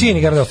Pičini. A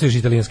Pičini garant ostaje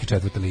italijanski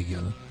 4. ligi,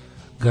 ono.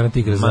 Garant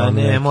igra za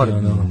nije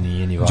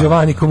ni važno.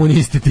 Giovanni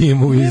komunisti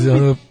timu iz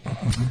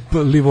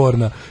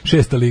Livorna,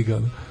 6. liga.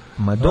 Ono.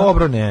 Ma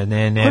dobro,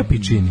 ne. Ko je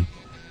Pičini?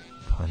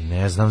 Pa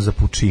ne znam za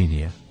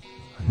Pučinija.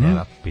 Ne,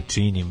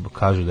 Pičini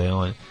kažu da je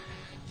on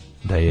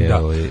da je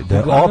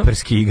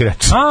operski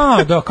igrač.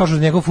 Da, kažu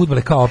da njegov fudbal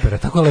je kao opera.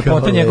 Tako je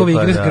lepota njegove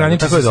igre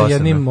graniči se sa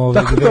jednim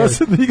tako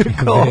dosadno igra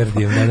kao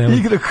Verdijem, da ne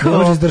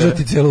može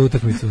izdržati cijelu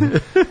utakmicu.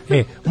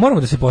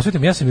 Moramo da se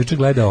posvetimo. Ja sam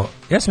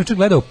juče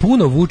gledao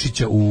puno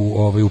Vučića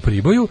u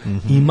Priboju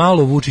i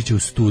malo Vučića u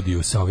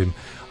studiju sa ovim.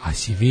 A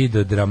si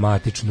vidio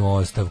dramatičnu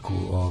ostavku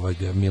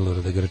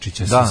Milorada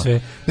Grčića sa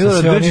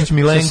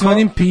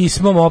onim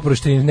pismom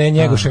oproštenim, ne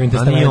njegoševim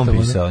testamentom.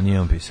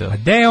 Nije on pisao. A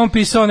gde je on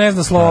pisao, ne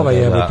zna slova,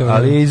 jebote.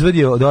 Ali je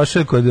izvadio,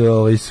 došao kod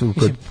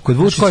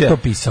Vučića. Ko je to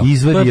pisao?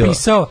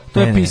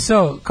 To je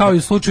pisao kao i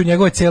u slučaju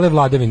njegove cijele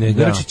vladavine.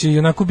 Grčić je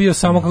onako bio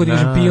samo, kako da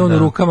kažem, pion u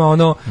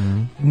rukama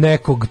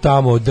nekog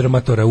tamo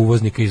drmatora,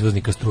 uvoznika,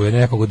 izvoznika struje,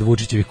 nekog od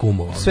Vučićevih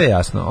kumova. Sve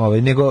jasno,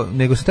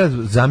 nego se tad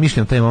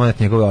zamišljam taj moment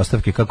njegove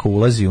ostavke kako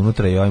ulazi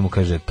unutra i mu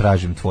kaže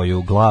tražim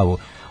tvoju glavu,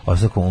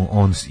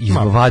 on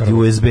izvadi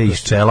USB iz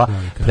čela,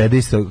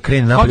 predaisto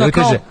krene naprijed i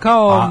kaže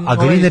a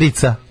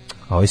glinerica,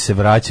 a se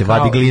vraća,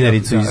 vadi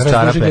glinericu iz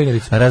čarape,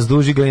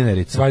 razduži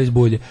glinericu, vadi iz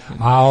bulje,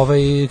 a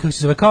kako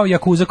se zove, kao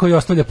Jakuza koji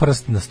ostavlja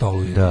prst na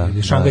stolu,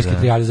 ili šangajski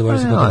trijali,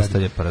 zaboravim se kako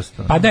ostavlja prst,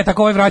 pa ne,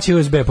 tako vraća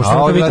USB, pošto je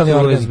to vitalni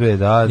organ, USB,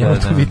 da,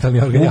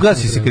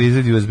 ugasi se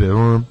kriz USB,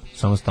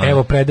 samo stane,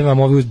 evo predavam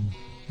ovi,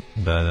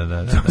 da,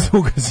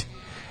 ugasi,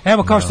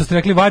 evo kao što ste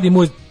rekli, vadi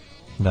mu.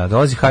 Da,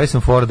 dolazi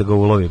Harrison Ford da ga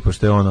ulovi,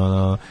 pošto je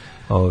on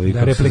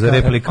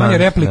replikant. On je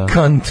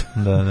replikant.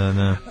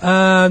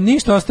 Da.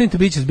 Ništa, ostanite,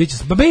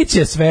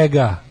 biće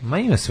svega. Ma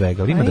ima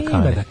svega, ali ima da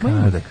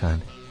kane.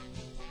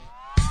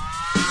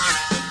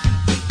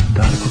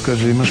 Darko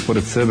kaže, imaš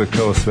pored sebe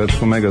kao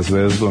svetsku mega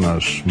zvezdu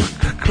naš. Ma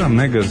kakva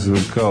mega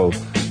zvezdu, kao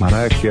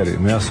Mariah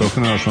Carey. Ja se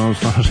okrenuo naš onom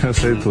stvarno žena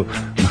sedi tu.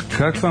 Ma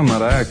kakva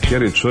Mariah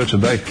Carey, čoveče,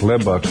 daj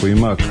hleba ako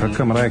ima.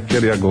 Kakva Mariah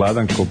Carey, ja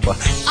gladan ko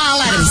pas.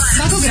 Alarm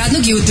svakog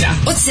radnog jutra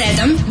od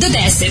 7 do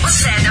 10.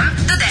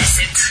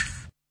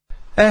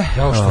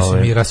 Kao što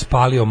si mi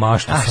raspalio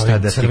maštu sa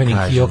ovim crvenim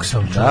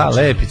kioksom. Da,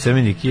 lepi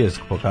crveni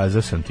kiosk,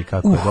 pokazao sam ti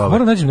kako je dobro.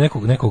 Moram nađem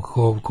nekog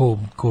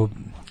ko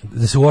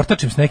da se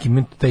uortačim s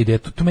nekim ta ideja,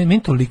 to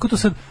meni toliko to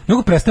sad, ne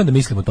mogu prestajem da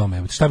mislim o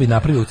tome, šta bi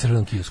napravio u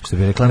crvenom kiosku. Što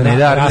bi rekla,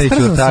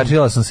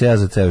 ortačila sam se ja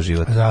za ceo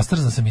život.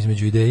 Rastrzan sam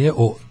između ideje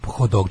o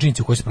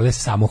hot-dogđinici u kojoj se prodaje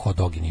samo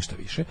hot-dog i ništa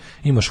više.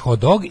 Imaš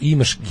hot-dog i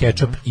imaš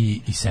kečap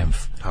i senf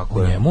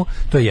u njemu.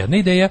 To je jedna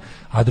ideja,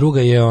 a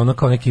druga je ono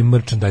kao neki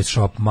merchandise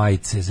shop,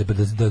 majice,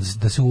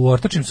 da se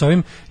uortačim sa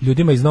ovim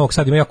ljudima iz Novog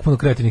Sada. Ima jako puno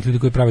kreativnih ljudi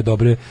koji prave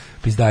dobre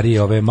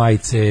pizdarije, ove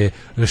majice,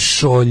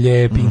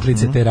 šolje,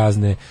 pinklice, te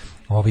razne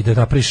da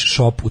napraviš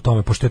shop u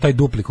tome, pošto je taj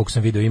dupli koliko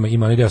sam video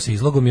ima onaj deo sa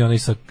izlogom i onaj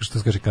sa, što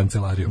se kaže,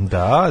 kancelarijom.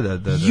 Da.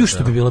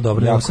 Što bi bilo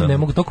dobro, ne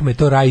mogu, toliko me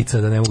to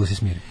rajica da ne mogu se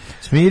smiriti.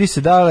 Smiri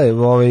se dale,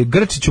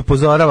 Grčić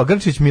upozorava,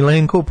 Grčić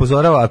Milenko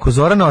upozorava, ako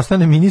Zorana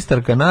ostane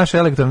ministarka, naš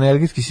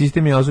elektroenergetski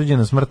sistem je osuđen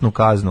na smrtnu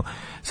kaznu.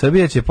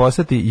 Srbija će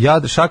postati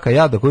šaka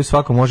jada koju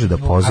svako može da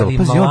pozove.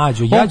 Ali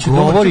mlađo, on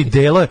govori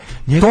delo,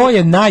 to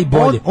je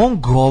najbolje.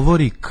 On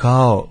govori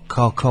kao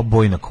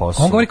boj na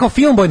Kosovu. On govori kao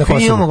film boj na Kosovu.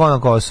 Film boj na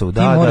Kosovu,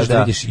 da. Ti moraš da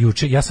vidiš,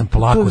 juče ja sam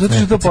plakao. Zato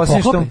što to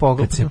poslije što on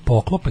poklope. Kad se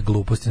poklope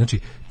gluposti, znači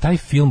taj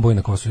film boj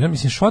na Kosovu. Ja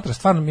mislim Šotra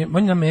stvarno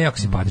on nam je jako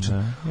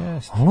simpatičan.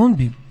 Ali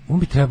on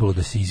bi trebalo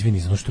da se izvini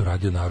za ono što je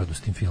radio narodu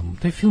s tim filmom.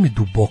 Taj film je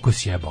duboko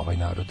sjebao ovaj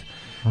narod.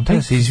 On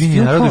taj se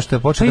izvini narodu što je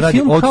počeo da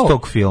radi od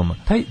tog filma.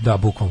 Da,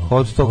 bukvalno.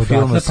 Od tog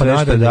filma sve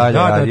što dalje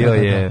radio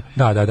je...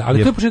 Da,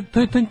 ali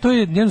to je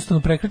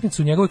jednostavno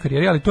prekretnica u njegovoj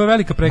karijeri, ali to je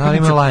velika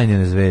prekretnica. Ali ima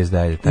Lajnjene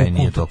zvezda, taj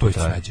nije toliko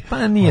trađe.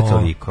 Pa nije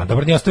toliko.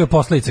 Dobro, nije ostavio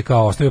posledice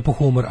kao, ostavio po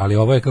humor, ali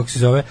ovo je, kako se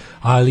zove,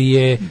 ali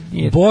je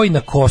boj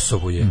na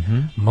Kosovu je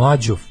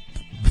mlađo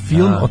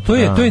film, to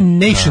je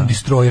Nation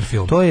Destroyer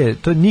film. To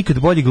je nikad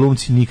bolji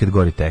glumci, nikad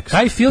gori tekst.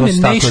 Taj film je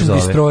Nation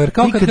Destroyer.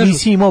 Kao nikad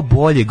nisi imao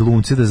bolje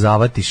glumce da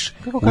zavatiš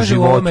u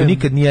životu.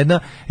 Nikad nijedna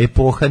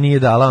epoha nije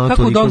dala ono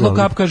toliko. Kako Don't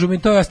Look Up, kažu mi,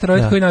 to je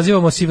asteroid koji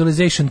nazivamo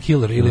Civilization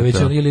Killer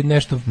ili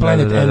nešto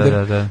Planet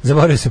Ender.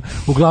 Zaboravio sam.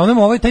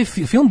 Uglavnom, taj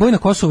film Boj na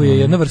Kosovu je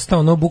jedna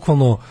vrsta,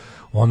 bukvalno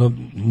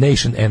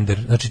Nation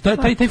Ender. Znači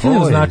taj film je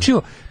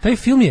označio, taj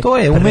film je, to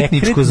je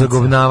umetničko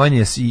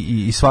zagovnavanje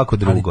i svako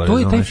drugo.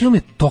 Ali taj film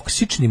je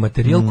toksični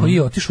materijal koji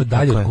je otišao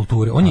dalje od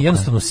kulture. On je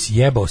jednostavno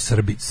sjebao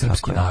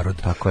srpski narod.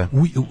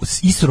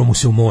 Isro mu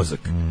se u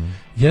mozak.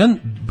 Jedan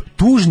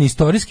tužni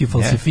istorijski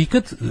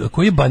falsifikat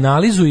koji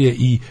banalizuje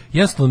i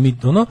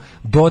jednostavno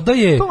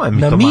dodaje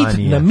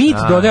na mit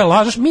dodaje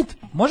laž.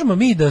 Možemo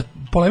mi da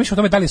polemišemo o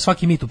tome da li je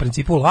svaki mit u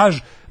principu laž,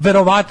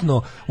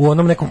 verovatno u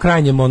onom nekom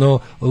krajnjem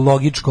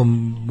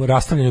logičkom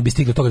rastavljanju bi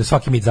stigli do toga da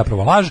svaki mit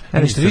zapravo laž,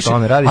 ništa više,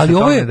 ali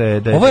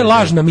ovo je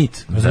laž na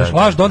mit,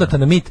 laž dodata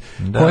na mit,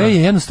 koja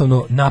je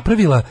jednostavno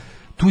napravila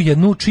tu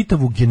jednu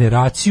čitavu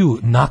generaciju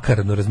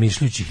nakaradno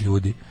razmišljajućih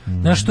ljudi.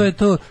 Znaš, što je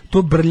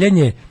to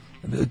brljanje,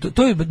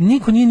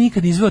 niko nije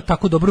nikad izveo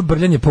tako dobro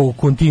brljanje po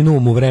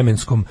kontinuumu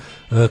vremenskom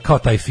kao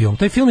taj film.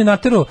 Taj film je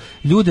naterao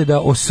ljude da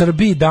o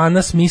Srbiji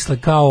danas misle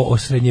kao o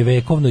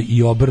srednjevekovnoj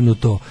i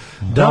obrnuto.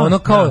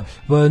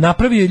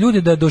 Napravio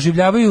ljude da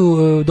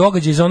doživljavaju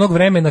događaje iz onog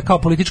vremena kao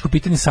političko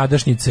pitanje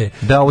sadašnjice.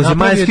 Da,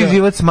 zemaljski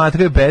život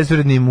smatraju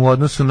bezvrednim u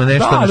odnosu na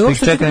nešto na što ih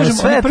čeka.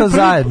 Sve to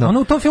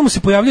zajedno. U tom filmu se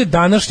pojavljuje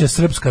današnja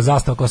srpska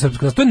zastava kao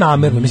srpska zastava. To je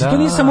namerno. Mislim,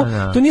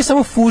 to nije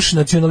samo fuš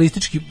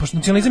nacionalistički, pošto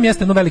nacionalizam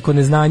jeste jedno veliko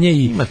neznanje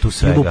i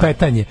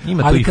lupetanje.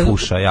 Ima tu i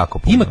fuša jako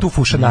puno. Ima tu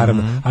fuša,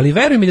 naravno. Ali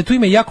veruj mi da tu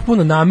ima jako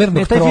puno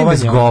namernog trovanja. Taj film je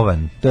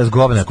zgovan.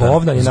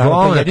 Zgovan je,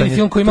 naravno. Jedini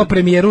film koji ima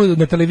premijeru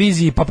na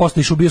televiziji pa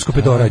posle išao u bioskop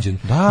je dorađen.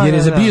 Jer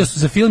je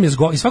za film je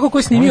zgovan. I svako ko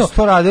je snimio... Oni su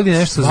to radili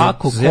nešto za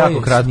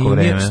jako kratko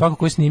vreme. Svako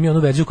ko je snimio onu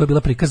verziju koja je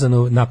bila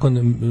prikazana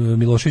nakon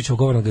Miloševićevog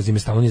govora na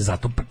Gazimestanu,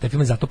 taj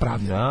film je zato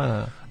pravljen.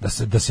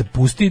 Da se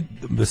pusti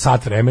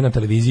sat vremena na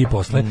televiziji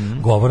posle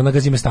govora na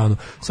Gazimestanu.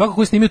 Svako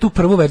ko je snimio tu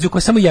prvu verziju koja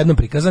je samo jednom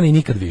prikazana i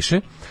nikad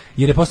više,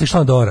 jer je posle išla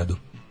na doradu.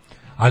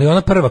 Ali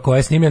ona prva koja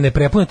je snimljena ne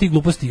prepuna tih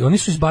gluposti. Oni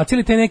su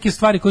izbacili te neke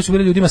stvari koje su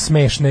bile ljudima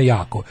smešne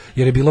jako,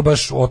 jer je bilo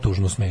baš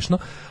otužno smešno,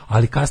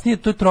 ali kasnije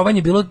to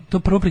trovanje bilo, to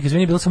prvo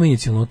prikazivanje bilo samo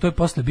inicijalno, to je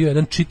posle bio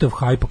jedan čitav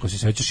hajp, ako se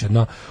sećaš,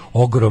 jedna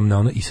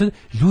ogromna i sad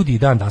ljudi i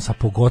dan danas, a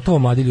pogotovo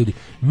mladi ljudi,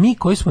 mi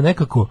koji smo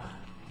nekako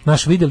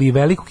videli i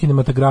veliku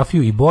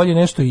kinematografiju i bolje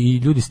nešto i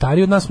ljudi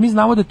stariji od nas, mi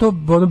znamo da je to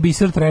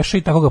biser treša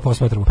i tako ga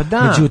posmatramo. Pa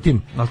da,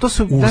 međutim, ali to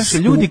su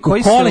ljudi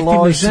koji u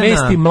kolektivnoj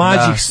svesti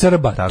mlađih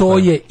Srba, to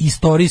je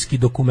istorijski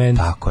dokument.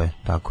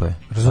 Tako je.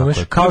 Razumeš?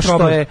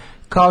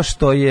 Kao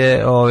što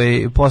je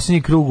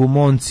posljednji krug u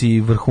Monci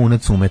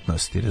vrhunac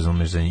umetnosti,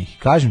 razumeš, za njih.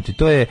 Kažem ti,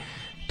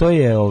 to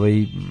je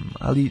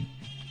ali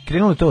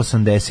krenulo to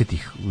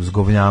 80-ih,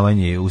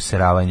 uzgovnjavanje,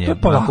 useravanje. To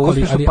je polako,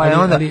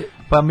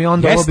 pa mi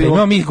onda ovo bilo...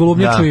 Imamo mi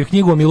Golubnjaču i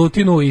knjigu o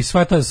Milutinu i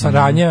sva ta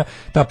saranja,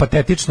 ta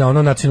patetična,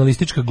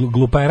 nacionalistička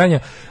gluperanja,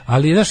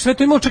 ali znaš, sve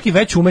to imalo čak i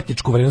veću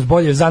umetničku vrednost,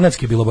 bolje,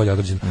 zanatski je bilo bolje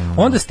određeno.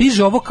 Onda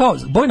stiže ovo kao,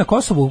 Boj na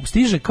Kosovu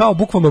stiže kao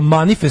bukvalno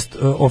manifest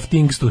of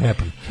things to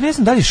happen. Ne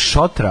znam da li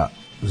Šotra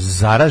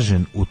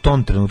zaražen u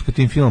tom trenutku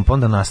tim filmom, pa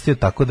onda nastavio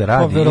tako da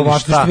radi.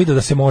 Verovatno što vidio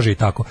da se može i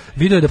tako.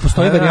 Vidio je da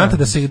postoji varijanta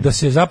da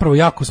se zapravo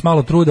jako s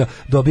malo truda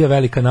dobija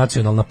velika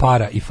nacionalna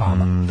para i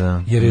fama.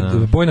 Jer je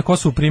Boj na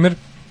Kosovu primjer.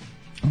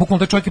 Bukvalno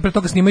taj čovjek je pre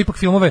toga snimao ipak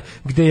filmove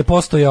gdje je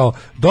postojao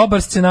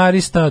dobar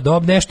scenarista,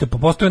 nešto,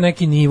 postojao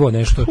neki nivo,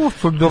 nešto.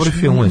 Dobri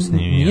film je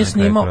snimio. Nije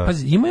snimao, pa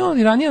ima je on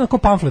i ranije onako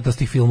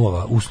pamfletastih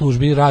filmova u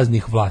službi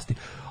raznih vlasti.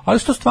 Ali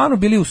su to stvarno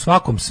bili u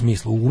svakom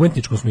smislu, u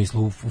umetničkom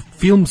smislu, u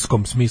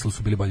filmskom smislu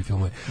su bili bolji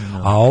filmovi.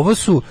 A ovo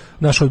su,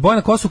 od Boja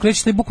na Kosovu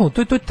kreće taj bukvalno,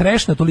 to je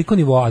trash na toliko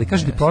nivoa, ali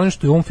kažete problem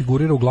što je on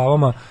figurira u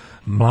glavama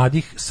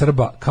mladih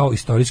Srba kao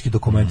istorijski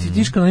dokument.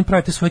 Ti kad oni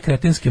pravite svoje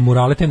kretenske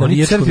murale, te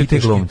navijačko oni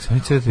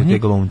crtaju te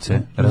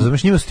glumce.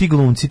 Razumeš, njima su ti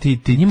glumci,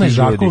 ti njima je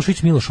Žarko ljudi.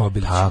 Lušić, Miloš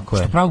Obilić.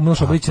 Što pravog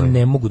Miloš Obilića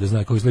ne mogu da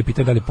znaju, kako izgleda,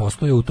 pitaju da li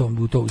postoje u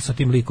tom sa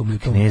tim likom i u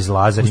tom. Knez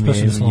Lazar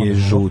je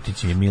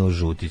Žutić, je Milo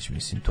Žutić,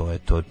 mislim, to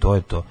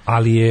je to.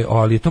 Ali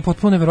je to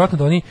potpuno neverovatno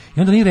da oni i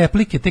onda oni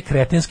replike te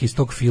kretenske iz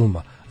tog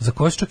filma, za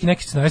koje su čak i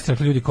neki scenaristi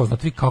rekli, ljudi kao,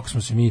 znate vi kako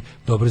smo se mi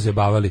dobro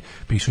zebavali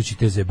pišući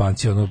te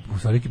zebancije, ono, u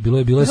stvari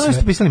bilo je sve.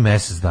 Ste pisali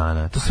mesec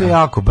dana, to sve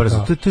jako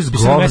brzo, to je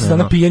zglobno. Mesec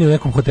dana pijeni u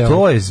nekom hotelu.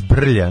 To je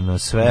zbrljano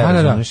sve,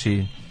 razumiješ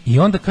I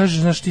onda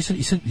kaže, znaš, ti sad,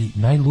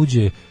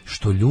 najluđe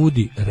što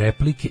ljudi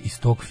replike iz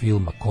tog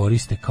filma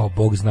koriste kao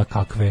bog zna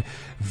kakve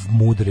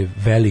mudre,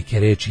 velike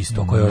reči iz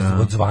tog koje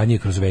odzvanje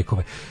kroz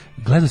vekove.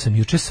 Gledao sam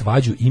juče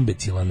svađu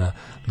imbecila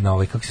na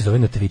ovaj, kako se zove,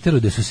 na Twitteru,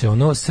 gde su se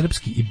ono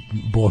srpski i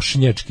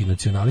bošnjački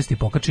nacionalisti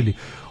pokačili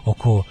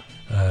oko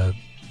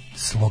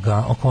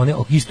slogan, oko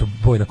isto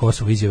boj na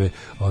Kosovo izjave,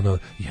 ono,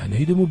 ja ne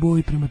idem u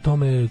boj prema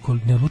tome,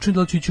 ne odlučujem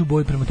da li ću ići u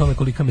boj prema tome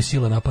kolika me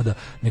sila napada,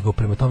 nego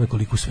prema tome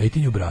koliku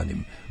svetinju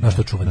branim. Znaš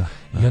što čuveno?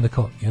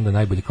 I onda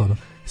najbolje kao ono,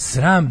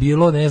 sram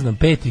bilo, ne znam,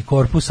 5.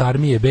 korpus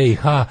armije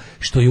BiH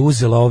što je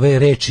uzela ove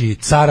reči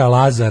cara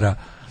Lazara,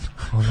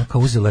 ono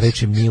kao uzela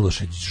reči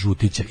Miloša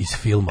Žutića iz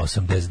filma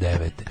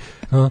 89.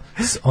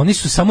 Oni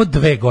su samo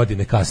 2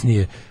 godine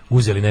kasnije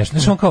uzeli nešto.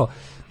 Znači on kao,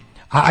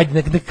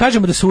 ajde, ne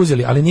kažemo da su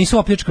uzeli, ali nisu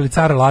opljačkali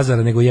cara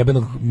Lazara, nego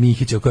jebenog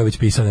Mihića koji je već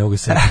pisao, ne mogu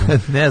se.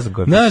 Ne znam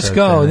ko je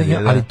pisao.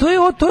 Ali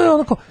to je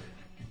ono kao,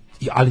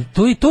 ali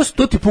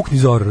to ti pukni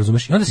zor,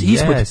 razumeš? I onda se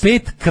ispod 5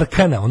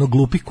 krkana, ono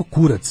glupih ko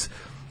kurac,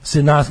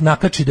 se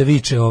nakači da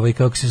viče,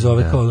 kako se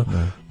zove, kao,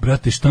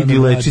 brate, šta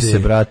nam rade? Se,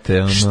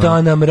 brate,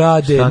 šta nam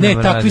rade? Ne,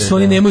 takvi su,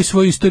 oni nemaju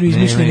svoju istoriju,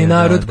 izmišljeni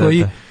narod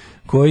koji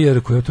to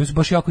je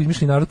baš jako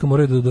izmišljeni narod koji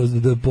moraju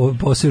da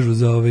posežu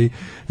za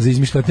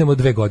izmišljotinama od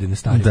 2 godine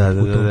stari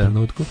u tom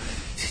trenutku.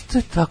 To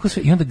je tako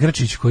sve. I onda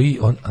Grčić koji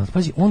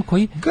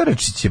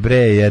Grčić je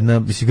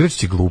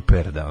Grčić je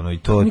gluper, da, ono, i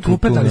to je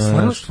gluper, ali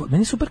stvarno,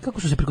 meni super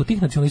kako su se preko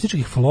tih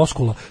nacionalističkih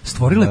floskula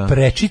stvorile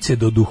prečice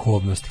do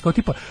duhovnosti. Kao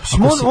tipa,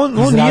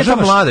 on nije ta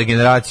mlada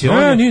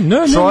generacija,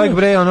 čovjek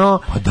bre, ono,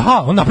 pa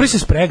da, on napravi se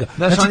sprega.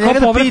 Znači, njega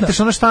da pitaš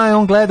ono šta je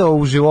on gledao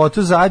u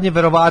životu zadnje,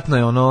 verovatno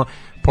je ono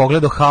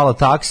pogledao Halo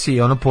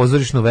taksi, ono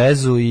pozorišnu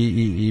vezu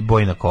i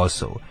boj na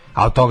Kosovu.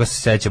 A od toga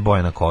se seća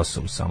boja na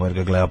Kosovu, samo jer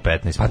ga gledao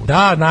 15 puta. Pa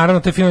da,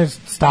 naravno, taj film je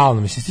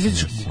stalno, mislim, ti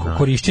sećaš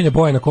korišćenje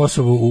boja na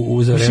Kosovu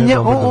u za vreme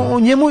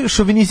bombardovanja. Njemu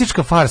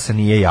šovinistička farsa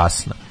nije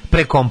jasna.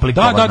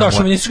 Prekomplikovana. Da,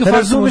 šovinistička farsa.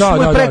 Razumeš,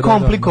 mu je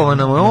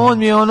prekomplikovana.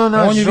 On je ono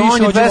naš, on je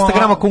 200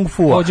 grama kung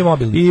fu-a.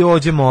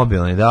 Ođe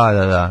mobilni.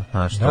 Da.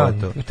 Znaš, to je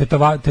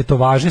to.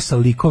 Tetovaže sa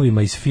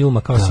likovima iz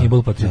filma kao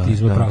simbol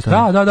patriotizma.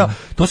 Da.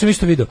 To sam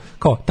isto video.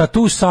 Kao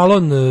tatu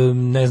salon,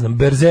 ne znam,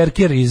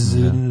 berzerker iz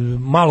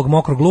Malog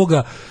mokrog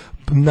luga,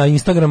 na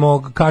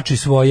Instagramu kači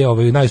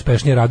svoje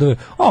najuspešnije radove,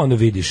 a onda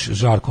vidiš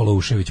Žarko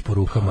Laušević po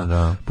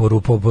rukama,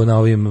 po na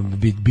ovim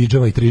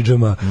bidžama i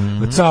tridžama,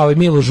 cao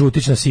Milo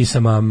Žutić na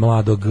sisama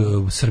mladog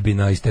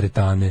Srbina iz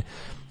teretane.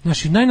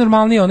 Znači,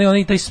 najnormalnije,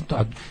 oni taj...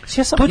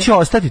 To će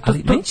ostati,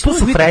 to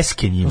su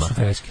freske njima.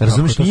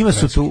 Razumiješ, njima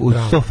su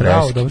to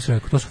freske. Dobro se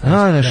rekao, to su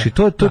freske.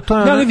 To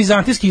je... ali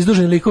vizantijski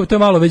izduženi likovi, to je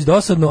malo već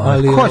dosadno,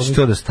 ali... Ko će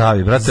to da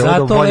stavi, brate?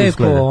 Zato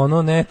lepo,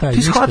 ono, ne taj...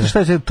 Ti shvataš šta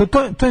je,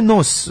 to je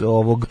nos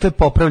ovog, to je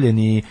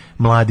popravljeni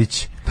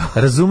mladić.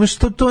 Razumeš,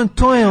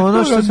 to je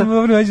ono što se...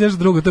 Dobro, već nešto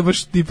drugo, to je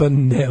baš tipa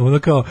ne, ono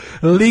kao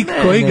lik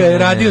koji ga je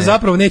radio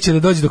zapravo neće da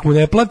dođe dok mu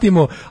ne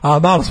platimo, a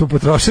malo smo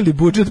potrošili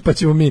budžet, pa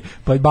ćemo mi,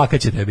 pa baka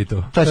će tebi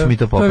to. Šta će mi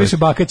to popraviti? To je više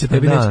baka će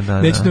tebi,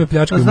 neće da me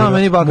pljačkaju. Znam,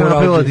 meni baka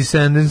napravila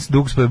Descendants,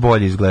 Dux pa je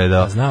bolje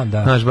izgledao. Znam,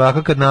 da. Znaš,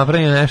 baka kad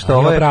napravi nešto,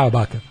 ovo je prava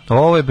baka.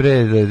 Ovo je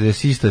bre,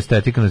 isto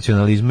estetika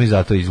nacionalizma i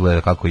zato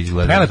izgleda kako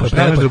izgleda. Prelepo.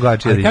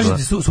 Ali kažete,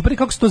 super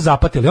kako su to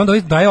zapatili, onda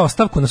daje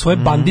ostavku na svoje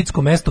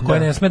banditsko mesto koje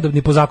ne sme da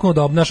ni po zakonu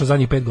da obnaša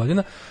zadnjih 5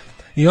 godina.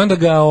 I onda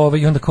ga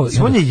kao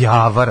on je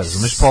java,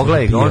 razumeš,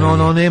 pogledaj ga,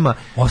 on nema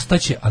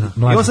ostaće, ali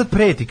i on sad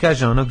preti,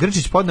 kaže,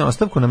 Grčić podneo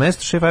ostavku na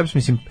mesto šefa APS,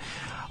 mislim,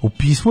 u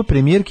pismu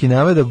premijerki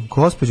navede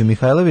gospođa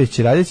Mihajlović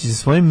će raditi za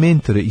svoje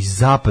mentore iz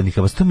zapadnih,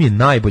 a vas to mi je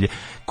najbolje.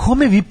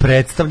 Kome vi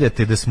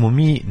predstavljate da smo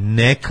mi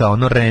neka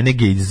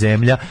renegade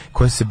zemlja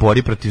koja se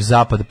bori protiv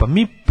zapada? Pa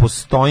mi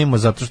postojimo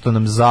zato što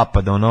nam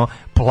zapad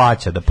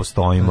plaća da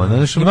postojimo.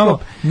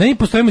 Ne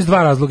postojimo iz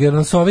 2 razloga, jer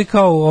nas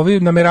ovi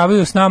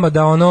nameravaju s nama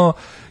da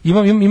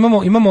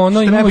imamo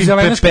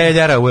zelenaške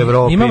pepeljara u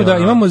Evropi.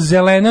 Imamo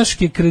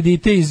zelenaške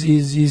kredite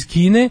iz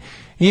Kine,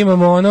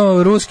 imamo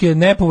ruske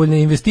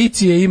nepovoljne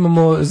investicije,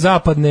 imamo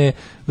zapadne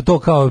to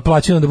kao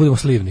plaćeno da budemo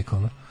slivnik.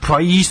 Pa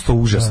isto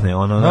užasne,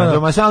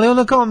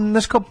 ali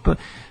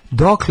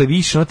dokle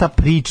više ta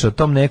priča o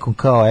tom nekom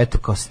kao eto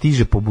kao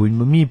stiže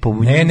mi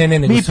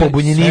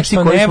pobunjenici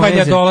koji ne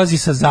valja dolazi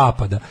sa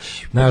zapada.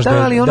 Znaš,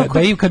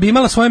 kad bi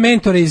imala svoje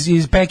mentore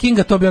iz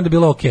Pekinga, to bi onda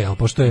bilo okej, al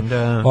pošto je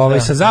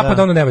sa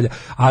zapada onda ne valja.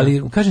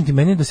 Ali kažem ti,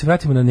 meni da se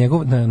vratimo na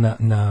njegov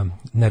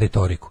na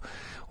retoriku.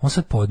 on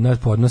sad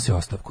podnosi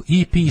ostavku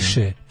i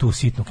piše tu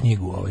sitnu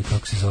knjigu,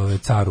 kako se zove,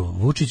 caru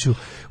Vučiću,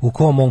 u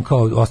kom on kao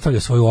ostavlja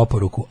svoju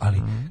oporuku,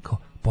 ali kao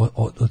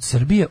od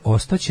Srbije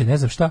ostaće ne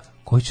znam šta,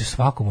 koji će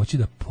svako moći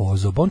da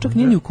pozoba. On čak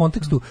nije ni u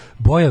kontekstu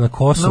boja na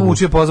Kosovu.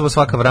 Naučio pozoba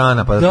svaka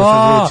vrana, pa da to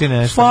se zvuči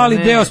nešto. Fali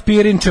deo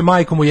spirinče,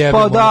 majkom mu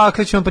jebemo. Pa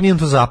dakle ćemo, pa nijem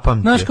to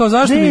zapamtio. Znaš, kao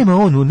zašto nema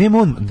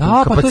on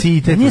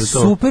kapacitet. Nije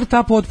super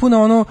ta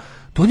potpuna ono,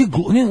 to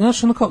nije,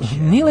 znaš, ono kao,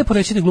 nije lepo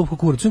reći da je glup kao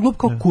kurac, on je glup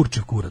kao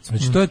kurčev kurac.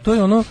 Znači, to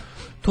je ono,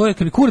 to je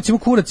kad bi kurac imao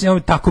kurac,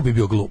 tako bi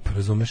bio glup,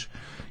 razumeš?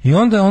 I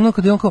onda ono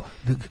kad je on kao,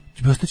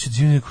 ostaće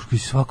dzivni koji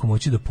će svako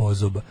moći da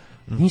pozoba.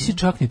 Nisi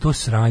čak ni to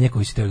sranje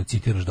koji si teo da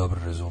citiraš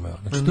dobro razumeo.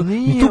 Znači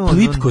ni tu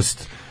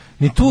plitkost,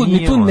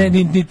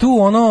 ni tu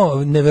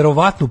ono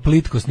neverovatnu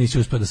plitkost nisi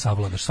uspeo da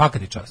savladaš, svaka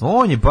ti čast.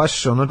 On je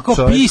baš ono kao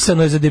čovjek,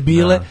 pisano je za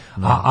debile,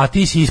 a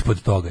ti si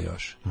ispod toga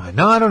još. Ma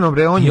naravno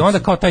bre, on je. I onda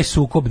kao taj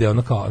sukob gde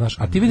ono kao, znaš,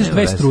 a ti vidiš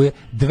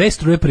dve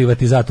struje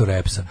privatizatora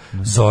EPS-a.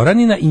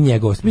 Zoranina i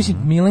njegov. Mislim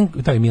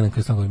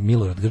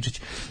Milorad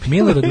Grčić.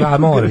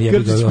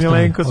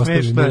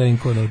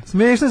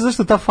 Smešno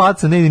zašto ta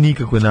faca ne ide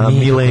nikako na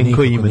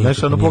Milenko ime.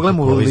 Znaš, ono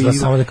pogledamo u listu.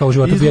 Samo da kao u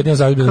životu bio jedino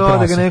zaljubljeno prase.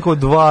 Kao da ga neko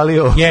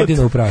odvalio.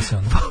 Jedino u prase.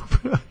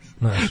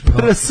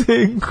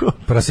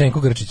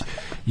 Prasenko Grčić.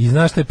 I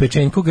znaš šta je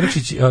Pečenko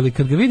Grčić, ali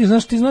kad ga vidi,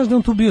 ti znaš da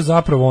on tu bio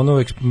zapravo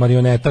ono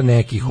marioneta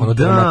nekih, ono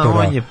donatora.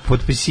 Da, on je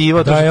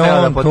potpisivao, to što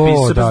treba da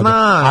potpisuje,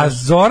 znaš. A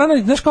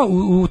Zorana, znaš kao,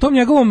 u tom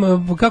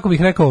njegovom, kako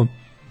bih rekao,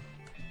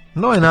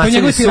 no je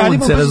nasilje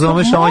sunce,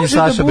 razumeš, a on je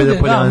Saša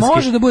Bedopoljanski. Da,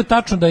 može da bude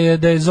tačno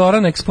da je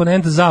Zoran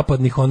eksponent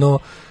zapadnih, ono,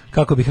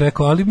 kako bih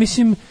rekao, ali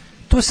mislim,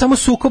 to je samo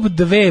sukob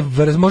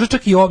može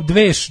čak i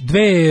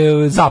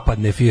dve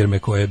zapadne firme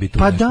koje bi tu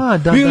pa nešto.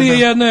 Da. Ili je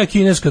jedna je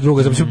kineska,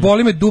 druga. Znači,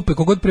 boli me dupe,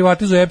 kogod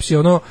privatizuje EPS,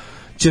 ono,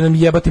 će nam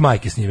jebati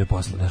majke s njime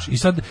posle. Znači. I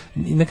sad,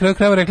 na kraju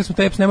krajeva rekli smo,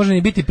 taj EPS ne može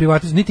ni biti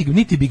privatizovan,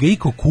 niti bi ga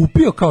iko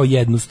kupio kao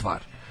jednu stvar.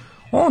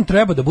 On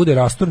treba da bude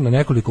rasturen na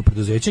nekoliko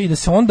preduzeća i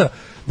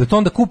da to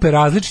onda kupe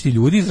različiti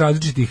ljudi iz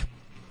različitih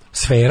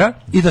sfera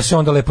i da se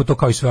onda lepo to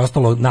kao i sve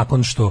ostalo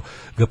nakon što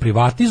ga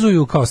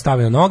privatizuju kao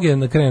stave na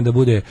noge, krene da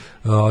bude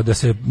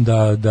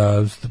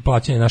da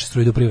plaćanje naše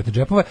struje do privatne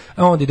džepove,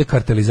 a onda ide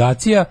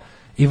kartelizacija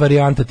i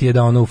varijanta ti je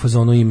da ono u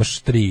fazonu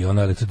imaš 3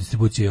 ona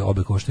elektrodistribucije,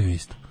 obe koštaju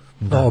isto.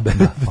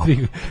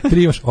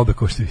 Tri imaš, obe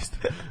koštaju isto.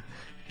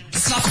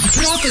 Svakog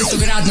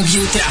prokletog radnog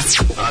jutra.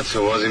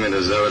 Aco, vozi me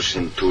da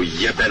završim tu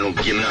jebenu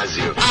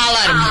gimnaziju.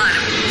 Alarm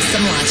sa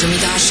Mlađom i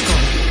Daškom.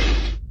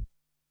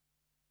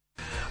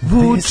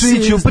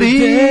 Vučiću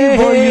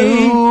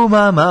Priboju,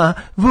 mama,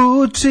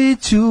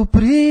 Vučiću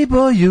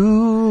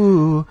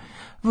Priboju.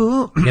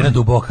 Jedna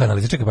duboka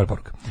analiza, čekaj par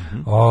poruka.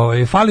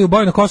 Fali u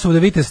boju na Kosovu da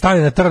vidite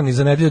stane na trn i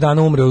za nedelju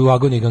dana umre u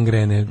agoniji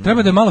gangrene.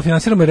 Treba da malo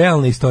finansiramo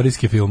realne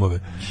istorijske filmove.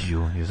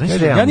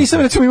 Ja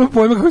nisam recimo imao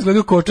pojma kako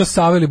izgledaju Koča,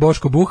 Sava ili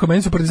Boško Buha,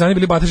 meni su partizani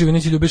bili Bata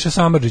Živinić i Ljubiša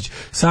Samardžić.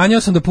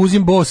 Sanjao sam da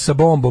puzim bos sa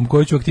bombom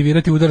koju ću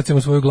aktivirati udarcem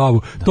u svoju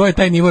glavu. To je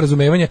taj nivo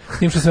razumevanja,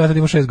 tim što sam ja tad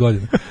imao 6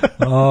 godina.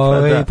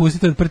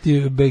 Pustite od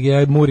prti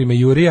BG Murime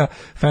Jurija,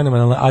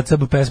 fenomenalna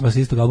ACB pesma sa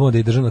istog albuma da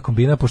je državna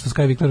kombina, pošto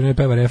Sky Viktor ne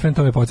peva refren,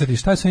 to me podsjeti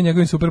šta je sa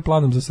njegovim super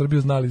planom za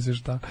Srbiju, znali se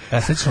šta.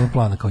 Sećaš on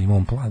plana, kao ima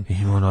on plan.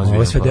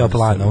 Ovo je sve deo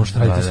plana, on što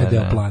radite sve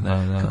deo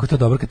plana. Kako je to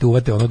dobro kad te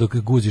uvate ono dok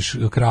guziš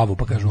kravu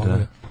pa kažu ovo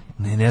je.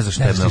 Ne znaš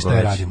šta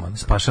je radimo.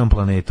 Spašavam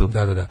planetu.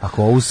 Da.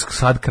 Ako ovu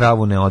sad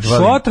kravu ne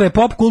odvalim. Šotra je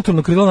pop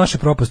kulturno krilo naše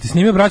propasti.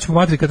 Snimio braću po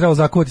materi kad trebalo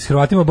zakovati s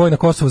Hrvatima, boj na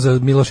Kosovu za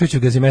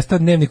Miloševićev Gazimesta,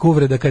 dnevnik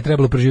uvreda kad je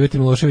trebalo preživjeti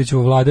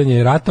Miloševićevo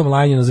vladanje ratom,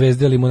 lajanje na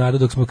zvezde limunadu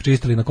dok smo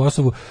čistili na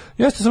Kosovu.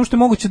 Jeste samo što je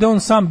moguće da on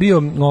sam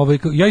bio,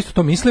 ja isto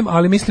to mislim,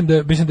 ali mislim da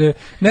je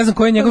ne znam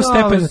koji je njegov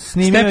stepen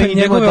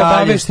njegove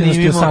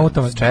obaveštenosti o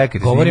samotama.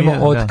 Govorimo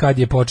od kad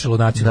je počelo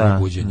nacionalno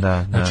buđenje.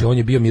 Znači on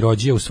je bio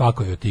mirođija u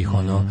svakoj od tih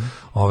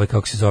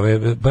kako se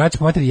zove, braća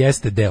po materi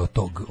jeste deo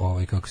tog,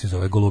 kako se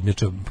zove,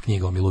 Golubnjača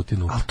knjiga o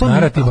Milutinu,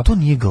 narativa. Ali to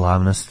nije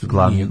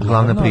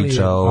glavna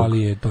priča.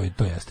 Ali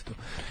to jeste to.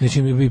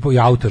 Znači, i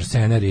autor,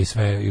 scenarij i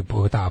sve, i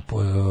ta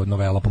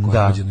novela po kojoj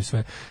je rađeno i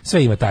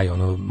sve ima taj,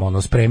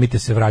 spremite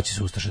se, vraći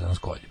se Ustaše da nas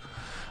kolju.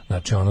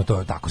 Znači, to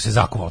je tako se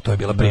zakovalo, to je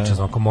bila priča,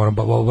 znači, moram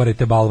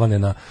obarite balvane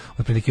na,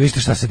 otprilike, vidite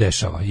šta se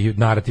dešava, i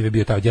narativ je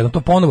bio taj odjedno,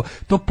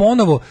 to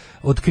ponovo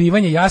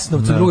otkrivanje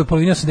Jasenovca drugoj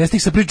polovini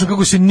 80-ih sa pričom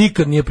kako se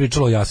nikad nije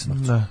pričalo o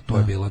Jasenovcu, to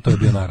je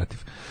bio narativ.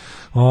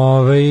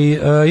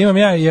 Imam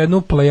ja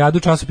jednu plejadu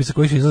časopisa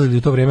koji su izlazili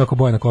u to vrijeme oko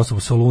boja na Kosovu.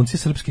 Solunci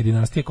srpske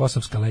dinastije,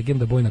 kosovska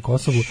legenda, boj na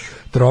Kosovu.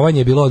 Trovanje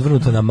je bilo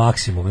odvrnuto na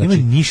maksimum. Znači,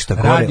 nema ništa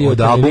gore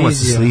od albuma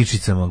sa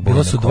sličicama.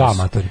 Bilo su dva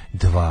matori.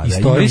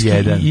 Istorijski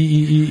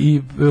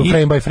i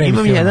frame by frame.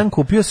 Imam jedan,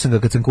 kupio sam ga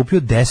kad sam kupio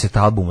 10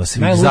 albuma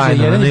svih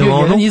zajedno.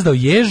 Jedan je izdao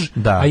Jež,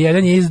 a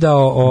jedan je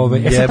izdao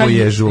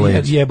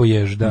Jebo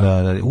Jež,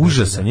 da.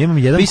 Užasan. Imam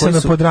jedan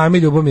pisano pod rame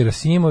Ljubomira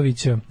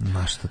Simovića.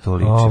 Ma šta to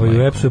liči.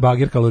 U EPS-u je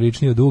bagir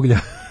kaloričniji od uglja.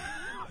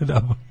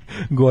 Da.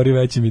 gori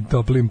većim i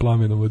toplim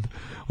plamenom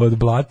od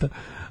blata.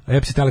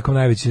 EPS Telekom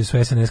najveći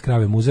su SNS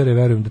krave muzare,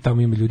 verujem da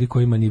tamo ima ljudi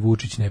kojima ni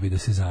Vučić ne bi da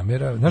se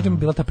zamjera. Znaš da mi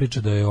bila ta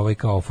priča da je ovaj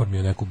kao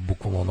oformio neku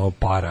bukvalno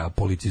para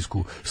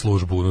policijsku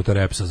službu unutar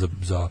EPS-a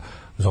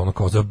za ono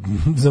kao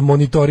za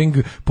monitoring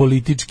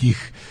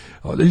političkih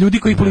ljudi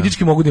koji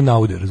politički mogu da im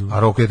naude, razumiješ? A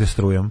rokete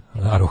strujom.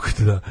 A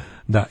rokete, da.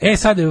 Da.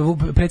 Sad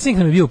predsjednik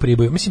nam je bio u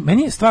Priboju. Mislim,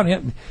 meni je stvarno,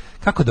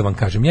 kako da vam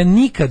kažem, ja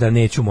nikada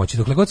neću moći,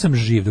 dokle god sam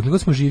živ, dokle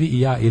god smo živi i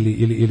ja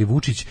ili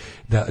Vučić,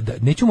 da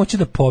neću moći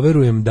da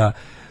poverujem da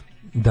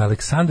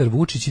Aleksandar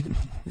Vučić,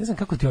 ne znam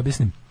kako ti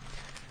objasnim.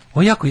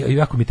 O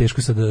jako mi je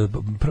teško sad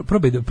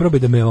probaj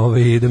da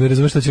me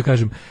razumeš što ću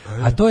kažem.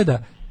 A to je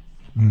da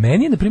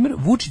meni je, na primjer,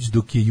 Vučić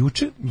dok je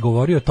juče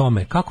govorio o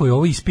tome kako je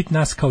ovo ispit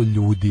nas kao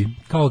ljudi,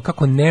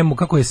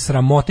 kako je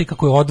sramota i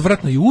kako je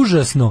odvratno i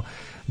užasno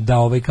da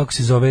kako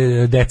se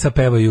zove, deca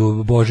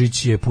pevaju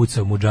Božić je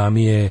pucao mu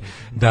džamije,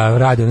 da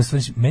rade ono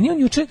stvari. Meni on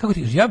juče,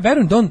 ja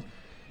verujem da on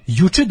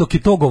juče dok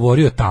je to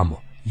govorio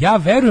tamo, ja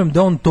verujem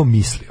da on to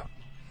mislio.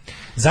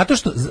 Zato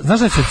što, znaš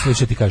da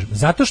ću ti kažem,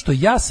 zato što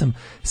ja sam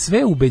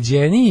sve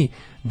ubeđeniji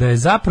da je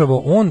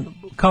zapravo on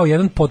kao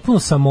jedan potpuno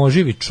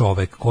samoživi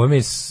čovek kojem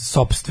je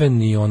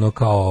sopstveni ono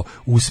kao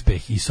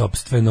uspeh i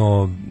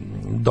sopstveno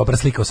dobra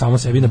slika o samom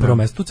sebi na prvom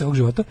mjestu celog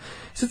života.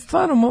 Sad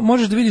stvarno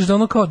možeš da vidiš da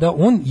ono kao da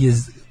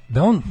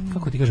on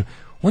kako ti kažem,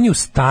 on je u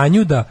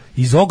stanju da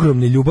iz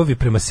ogromne ljubavi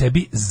prema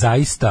sebi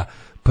zaista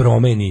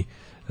promeni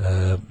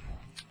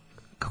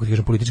kako ti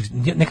kažem, politički,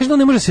 ne kažem da on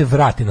ne može se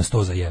vrati na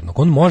 100 za jednog,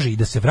 on može i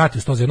da se vrati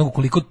u 100 za jednog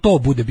ukoliko to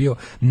bude bio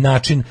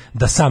način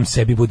da sam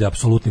sebi bude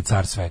apsolutni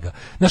car svega.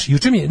 Znaš,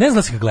 juče mi je, ne znam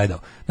da si ga gledao,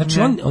 znači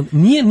on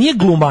nije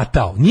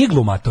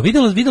glumatao,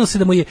 vidjelo se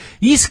da mu je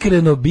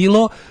iskreno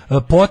bilo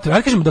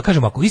potrebno,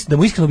 da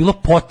mu iskreno bilo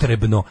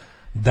potrebno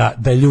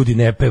da ljudi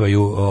ne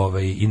pevaju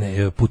i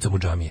ne pucam u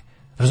džamije.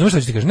 Razumeš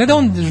što ću ti kažem? Ne da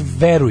on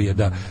veruje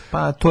da...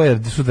 Pa to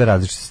su dve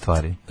različite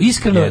stvari.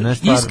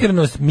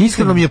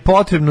 Iskreno mi je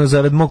potrebno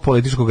zarad mog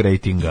političkog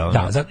rejtinga.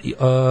 Da,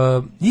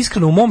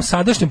 iskreno u mom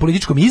sadašnjem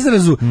političkom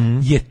izrazu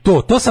je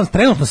to sam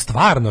trenutno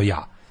stvarno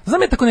ja.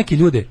 Znam je tako neki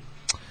ljude,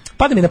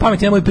 pada mi na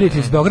pamet jedan moj prijatelj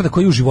iz Beograda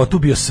koji je u životu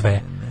bio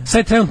sve. Sad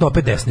je trenutno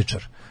opet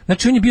desničar.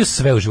 Znači on je bio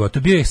sve u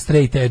životu, bio je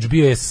straight edge,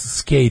 bio je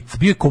skate,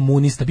 bio je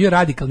komunista, bio je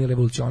radikalni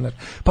revolucionar,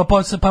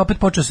 pa opet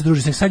počeo se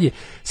družiti,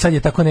 sad je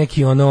tako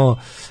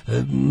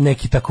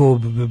neki tako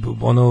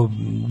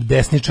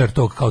desničar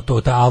tog, kao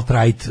to, ta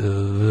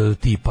alt-right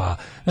tipa,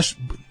 znaš,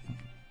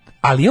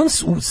 ali on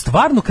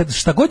stvarno,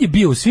 šta god je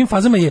bio u svim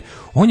fazama,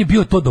 on je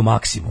bio to do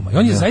maksimuma i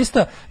on je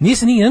zaista, nije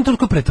se nijedan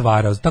toliko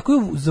pretvarao, tako je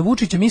za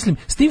Vučića, mislim,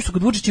 s tim što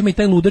kod Vučića ima i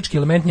taj ludački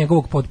element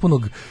njegovog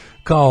potpunog,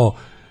 kao,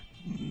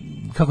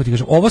 kako ti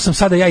kažem, ovo sam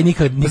sada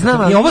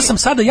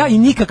ja i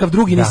nikakav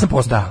drugi nisam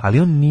postao. Da, ali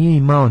on nije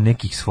imao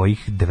nekih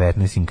svojih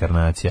 19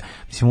 inkarnacija.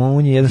 Mislim,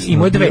 on je jednostavno...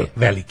 Imao je dve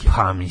velike.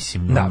 Pa,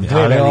 mislim,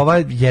 ali ova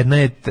jedna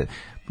je...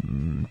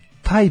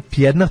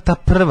 ta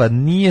prva,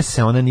 nije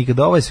se ona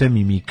nikada, ovo je sve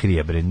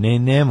mimikrija, bre,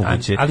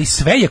 nemoguće. Ali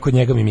sve je kod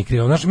njega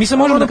mimikrija, znaš, mi se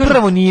možemo da kažem...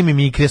 Prvo nije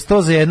mimikrija,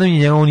 100 za jedno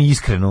i on je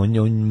iskreno,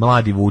 on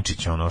mladi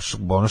Vučić,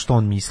 ono što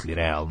on misli,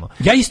 realno.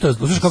 Ja isto,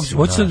 znaš kako,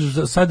 hoću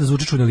sad da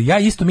zvuči čudno, ali ja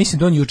isto mislim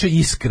da on juče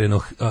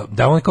iskreno,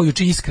 da on kao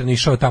juče iskreno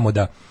išao tamo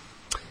da,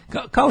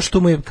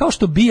 kao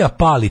što bija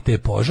pali te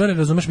požare,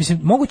 razumeš, mislim,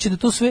 moguće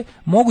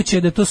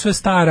da je to sve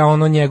stara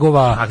ono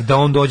njegova, a da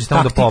on dođe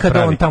tamo da popravi,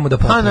 da on tamo da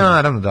popravi. Pa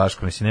naravno,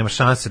 Daško, mislim, nema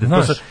šanse da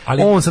to sad,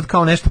 ali on sad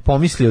kao nešto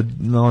pomislio,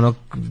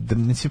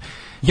 mislim,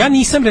 ja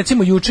nisam,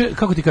 recimo, juče,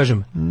 kako ti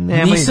kažem,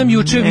 nisam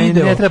juče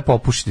video. Ne treba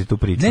popušiti tu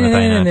priču na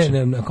taj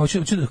način.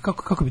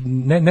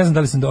 Ne znam da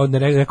li sam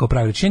rekao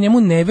pravi reč. Ja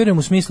njemu ne verujem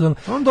u smislu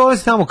da on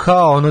dolazi tamo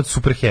kao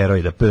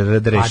superheroj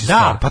da reši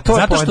stvar. Pa to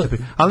je poenta.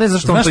 Ali ne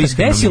zašto on to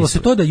iskreno misli. Desilo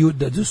se to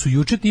da su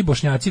juče ti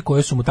Bošnjaci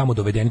koji su mu tamo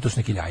dovedeni, to su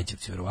neki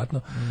Ljajićevci,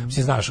 verovatno.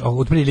 Mislim, znaš,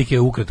 otprilike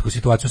ukratko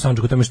situaciju u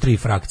Sandžaku, tamo imaš 3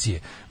 frakcije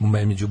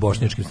među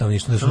bošnjačkim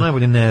stanovništvom. To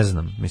najbolje ne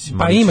znam.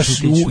 Pa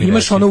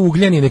imaš ono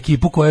Ugljanin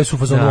ekipu koje su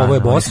fazonu ovo je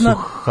Bosna,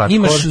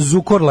 imaš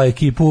Zukorla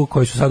ekipu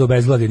koji su sad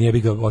obezgladeni,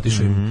 jebi ga,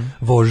 otišao im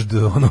vožd,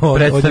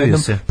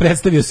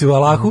 predstavio se u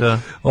Alahu.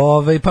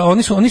 Pa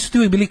oni su ti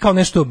uvijek bili kao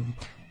nešto,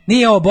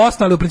 nije ovo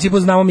Bosna, ali u principu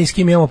znamo mi s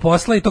kim imamo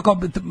posla i to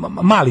kao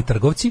mali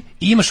trgovci,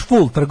 i imaš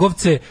full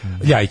trgovce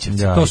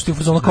Ljajićevci. To su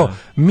ti ono kao,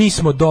 mi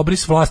smo dobri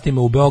s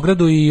vlastima u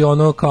Beogradu i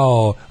ono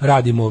kao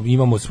radimo,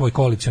 imamo svoj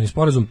koalicioni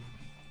sporazum,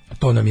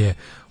 to nam je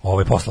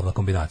poslovna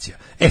kombinacija.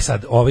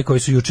 Sad, ovi koji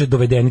su juče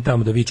dovedeni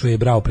tamo da vičuje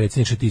bravo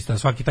predsjedniče, ti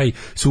svaki taj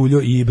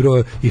Suljo i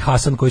Ibro i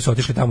Hasan koji su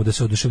otišli tamo da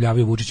se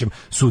oduševljavaju Vučićem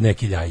su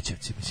neki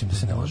Ljajićevci, mislim da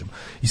se ne možemo.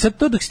 I sad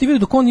to dok si ti vidio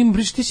dok on ima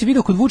priča, ti si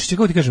vidio kod Vučića,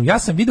 kako ti kažem, ja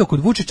sam vidio kod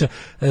Vučića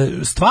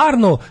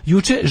stvarno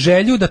juče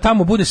želju da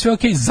tamo bude sve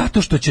okej,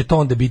 zato što će to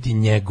onda biti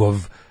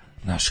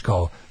znaš,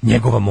 kao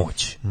njegova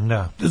moć.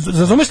 Da.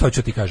 Razumeš što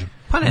ću ti kažem?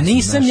 Pa ne,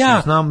 nisam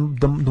ja znam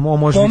da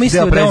može biti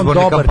deo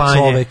predizborne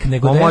kampanje,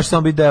 nego može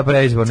samo biti deo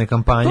predizborne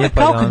kampanje. To je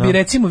kao kad bi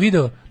recimo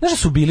video, znaš da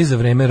su bili za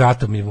vreme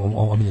rata,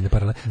 omiljene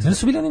paralele, znaš da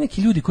su bili oni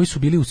neki ljudi koji su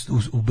bili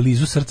u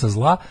blizu srca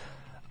zla,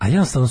 a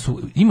jednostavno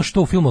imaš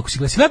to u filmu, ako si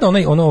gledao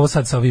ono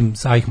sad sa ovim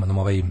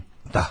Eichmannom,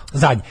 Da.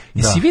 Zadnji.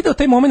 Jesi video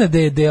taj moment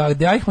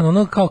da Eichmann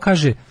ono kao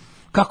kaže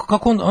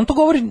kako on to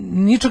govori,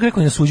 nije čak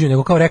rekao ne suđuje,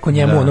 nego kao rekao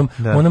njemu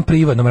onom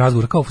privatnom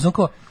razgovoru,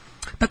 kao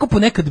tako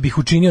ponekad bih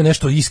učinio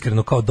nešto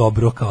iskreno, kao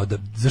dobro, kao da,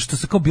 zašto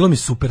se kao bilo mi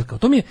super, kao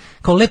to mi je,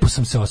 kao lepo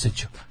sam se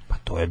osjećao. Pa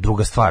to je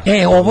druga stvar.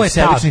 Ovo je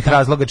sebičnih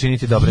razloga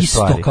činiti dobre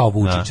stvari. Isto kao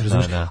Vučić,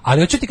 razumiješ?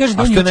 Ali hoću ti kažem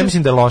da što ne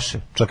mislim da je loše,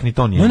 čak ni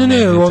to nije.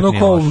 Ne, ono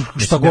kao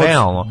šta god,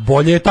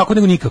 bolje je tako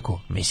nego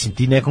nikako. Mislim,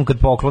 ti nekom kad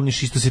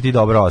pokloniš, isto se ti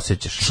dobro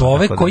osjećaš.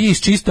 Čovek koji je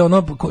iz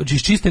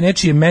čiste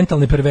nečije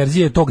mentalne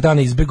perverzije tog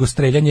dana izbegao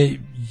streljanje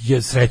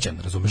je srećan,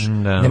 razumeš?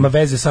 Nema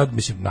veze sad,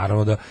 mislim,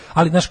 naravno da,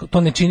 ali znaš,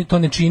 to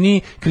ne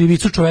čini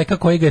krivicu čoveka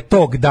koji ga je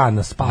tog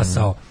dana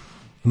spasao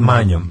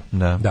manjom.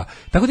 Da.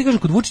 Tako ti kažem,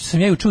 kod Vučića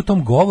sam ja juče u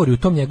tom govoru, u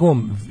tom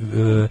njegovom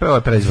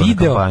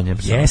video,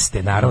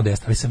 jeste, naravno da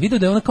jeste, ali sam video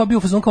da je ona kao bio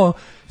fazon kao,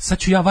 sad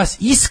ću ja vas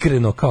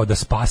iskreno kao da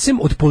spasem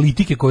od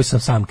politike koju sam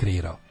sam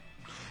kreirao.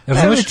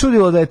 Ja me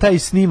čudilo da je taj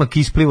snimak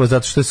isplivao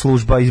zato što je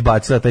služba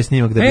izbacila taj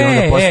snimak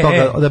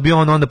da bi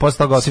on onda posle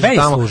toga otišao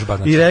tamo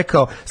i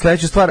rekao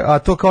sledeću stvar, a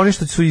to kao oni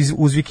što su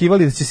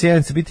uzvikivali da će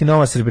Sjenica biti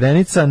nova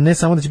Srebrenica, ne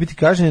samo da će biti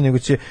kažnjeni, nego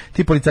će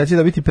ti policajci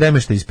dobiti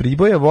premeštaj iz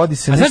Priboja, vodi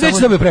se. A znaš da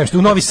će dobiti premeštaj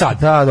u Novi Sad?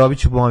 Da,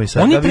 dobiću u Novi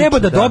Sad. Oni treba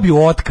da dobiju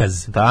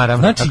otkaz. Da,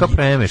 znači kakav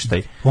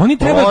premeštaj. Oni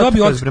treba da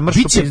dobiju otkaz.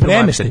 Biće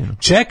premeštaj.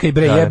 Čekaj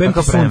bre, jebem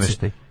ti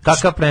sunce.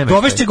 Kakav premeštaj?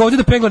 Dovešće ga ovdje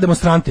da pregla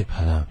demonstrante.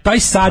 Taj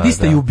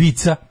sadista i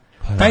ubica.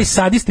 Taj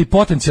sadista i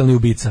potencijalni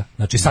ubica.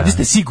 Znači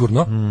sadista je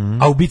sigurno,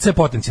 a ubica je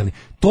potencijalni.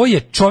 To je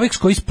čovjek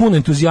koji s puno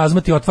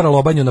entuzijazma ti otvara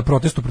lobanju na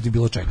protestu protiv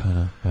bilo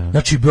čega.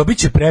 Znači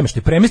biće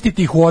premeštaj,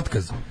 premestite ih u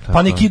otkaz.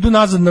 Pa nek idu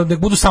nazad, nek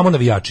budu samo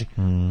navijači.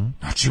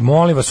 Znači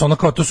molim vas, ono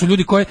kao to su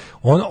ljudi koji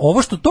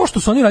to što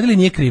su oni radili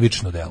nije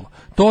krivično delo.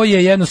 To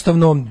je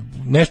jednostavno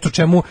nešto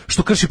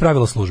što krši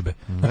pravila službe.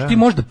 Znači ti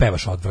možda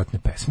pevaš odvratne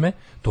pesme,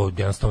 to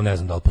jednostavno ne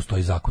znam da li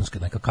postoji zakonska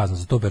neka kazna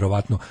za to,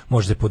 verovatno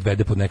može se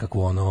podvede pod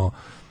nekakvu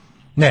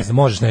ne znam,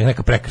 možeš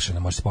neka prekršena,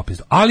 može se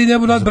popiti. Ali ne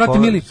bude, brate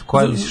mili,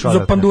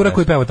 za pandura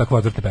koji peva takve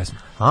odvratne pesme.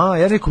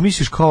 Ja rekao,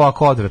 misliš kao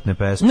ovako odvratne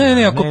pesme?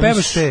 Ne, ako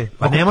pevaš...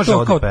 Pa ne može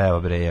ovdje peva,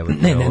 bre.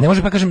 Ne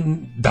može, pa kažem,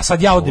 da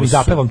sad ja odem i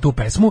zapevam tu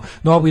pesmu,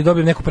 no i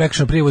dobijem neku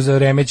prekršenu prijavu za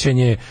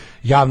remećenje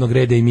javnog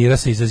reda i mira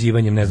sa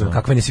izazivanjem, ne znam,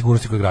 kakve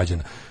nesigurnosti kod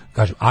građana.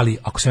 Kažem, ali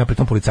ako sam ja pri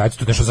tom policajcu,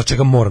 to je nešto za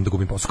čega moram da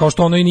gubim posao. Kao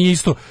što ono i nije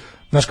isto,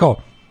 znaš kao,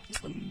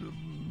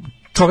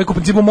 čovjek u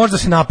principu može da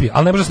se napije,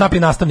 ali ne može da se napije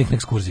nastavnik na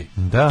ekskurziji.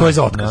 To je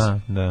za otkaz.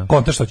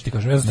 Kontra što ću ti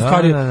kažem.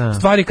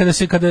 Stvari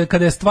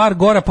kada je stvar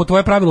gora po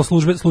tvoje pravilo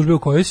službe u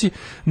kojoj si,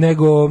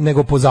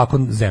 nego po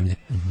zakon zemlje.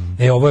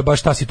 Ovo je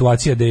baš ta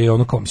situacija da je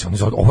ono kao, mislim,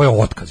 ovo je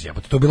otkaz,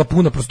 jebote. To je bila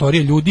puna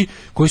prostorija ljudi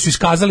koji su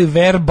iskazali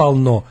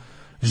verbalno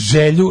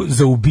želju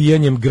za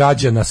ubijanjem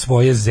građana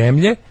svoje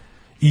zemlje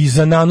i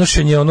za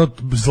nanošenje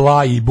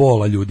zla i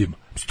bola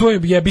ljudima. To je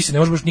jebi se, ne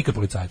može baš nikad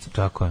policajca.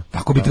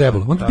 Tako bi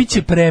trebalo. Onda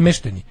biće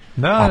premešteni.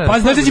 Pa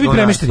znaš da će biti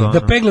premešteni?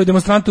 Da peglaju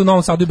demonstrante u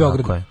Novom Sadu i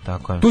Beogradu.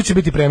 Tu će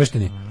biti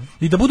premešteni.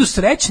 I da budu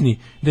srećni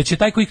da će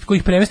taj koji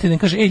ih premesti da im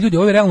kaže, ljudi,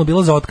 ovo je realno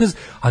bilo za otkaz,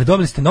 ali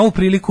dobili ste novu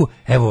priliku,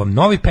 evo vam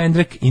novi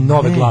pendrek i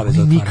nove glave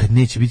za otvaranje. Nikad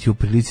neće biti u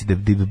prilici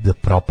da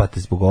propate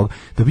zbog ovoga,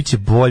 da biće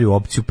bolju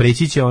opciju,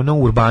 preći će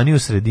u urbaniju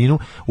sredinu,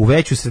 u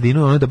veću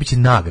sredinu, da biće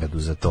nagradu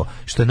za to,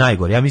 što je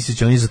najgore. Ja mislim da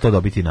će oni za to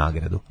dobiti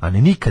nagradu, a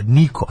ne nikad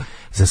niko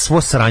za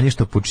svo sranje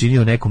što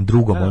počinio nekom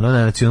drugom, na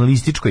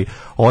nacionalističkoj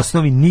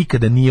osnovi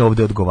nikada nije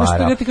ovde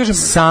odgovarao.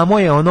 Samo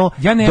je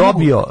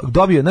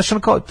dobio, znaš,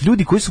 kao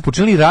ljudi koji su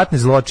počinili ratne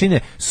zločine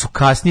su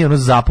kasnije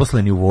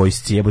zaposleni u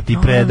vojsci, evo ti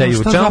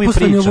predaju. Čemu mi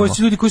pričamo? U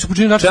vojsci, ljudi koji su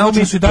počinili ratne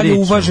zločine su i dalje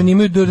uvaženi,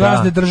 imaju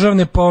razne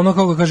državne, pa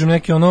kako kažem,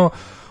 neke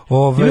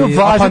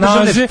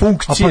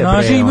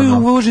apanaže, imaju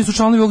uvaženi su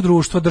članovi ovog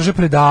društva, drže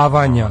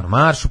predavanja.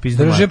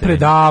 Drže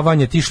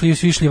predavanja, ti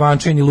svi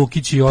Šljivančani,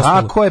 Lukići i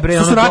ostalo. Tako je, bre,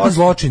 to su ratni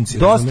zločinci.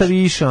 Dosta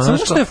više. Samo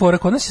što je fora,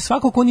 kod nas je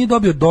svako ko nije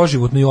dobio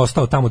doživotno i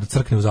ostao tamo da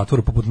crkne u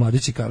zatvoru poput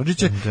Mladjića i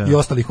Karadžića i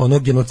ostalih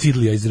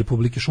genocidlija iz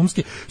Republike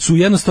Šumske, su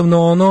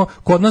jednostavno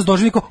kod nas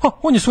doživljeni kao,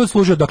 on je svoj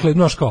služio, dakle,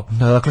 znaš kao.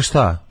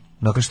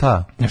 Dakle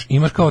šta? Znaš,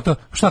 imaš kao to,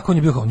 šta ako on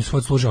je bio, on je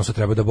svoj služio, on se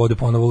treba da bude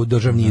ponovo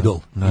državni idol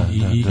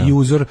i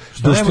uzor,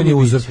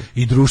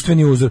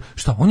 društveni uzor,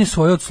 šta, on je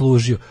svoj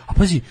odslužio, a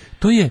pazi,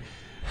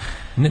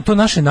 to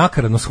naše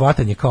nakaradno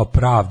shvatanje kao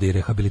pravde i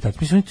rehabilitacije,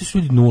 mislim, ti su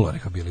ljudi nula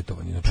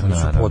rehabilitovani, znači oni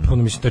su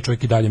potpuno, mislim, taj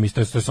čovjek i dalje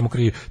misli, to je samo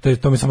kriv,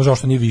 to mi samo žao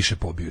što nije više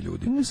pobio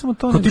ljudi. Ne samo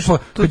to,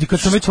 kad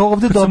sam već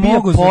ovdje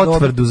dobio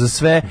potvrdu za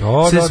sve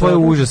svoje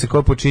užase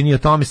koje počinio,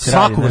 to mi se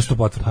radi. Svaku vrstu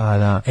potvrdu.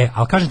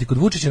 Ali kažem ti, kod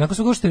Vučića, nakon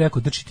svega što ti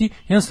rekao, znači ti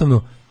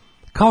jednostavno,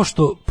 kao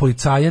što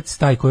policajac,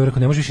 taj koji je rekao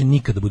ne može više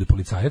nikada da bude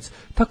policajac,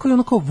 tako je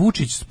ono kao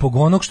Vučić zbog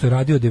onog što je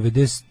radio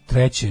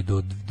 93.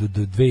 do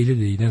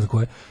 2000 i ne znam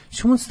koje,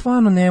 on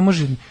stvarno ne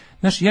može.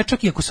 Znaš, ja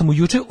čak i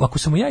ako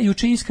sam ja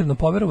juče iskreno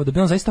poverovao da bi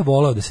on zaista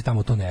voleo da se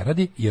tamo to ne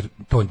radi, jer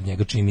to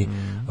njega čini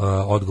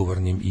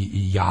odgovornim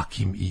i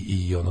jakim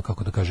i ono,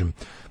 kako da kažem,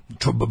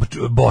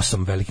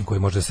 bosom velikim koji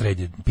može da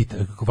sredi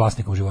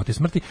vlasnikom života i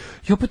smrti,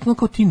 i opet ono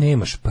kao ti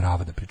nemaš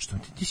prava da pričaš.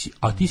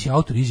 Ti si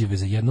autor izjave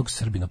za jednog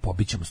Srbina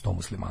pobićemo 100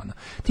 muslimana.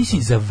 Ti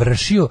si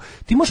završio,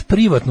 ti možeš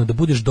privatno da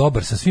budeš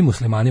dobar sa svim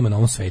muslimanima na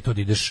ovom svetu,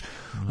 da ideš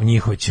u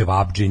njihove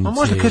ćevabdžinice. A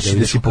možda kažeš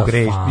da si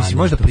pogrešio, mislim,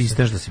 možda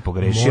pristaš da si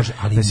pogrešio, može,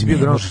 ali da si bio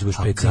ne možeš da budeš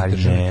predsjednik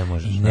države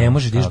i ne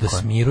možeš da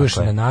smiruješ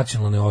na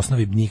nacionalnoj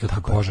osnovi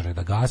nikakve požare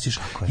da gasiš,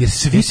 jer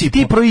svi si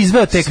ti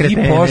proizveo te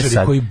kretene požari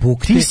sad. Koji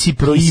bukte, ti si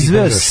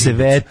proizveo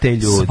sve te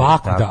ljude.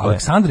 Da,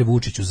 Aleksandre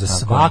Vučiću, za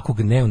svakog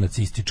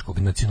neonacističkog,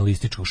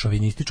 nacionalističkog,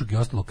 šovinističkog i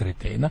ostalog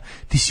kretena,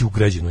 ti si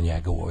ugrađen u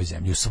njega u ovoj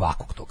zemlji, u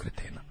svakog tog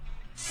kretena.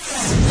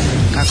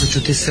 Kako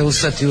ću ti se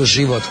usrati u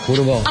život,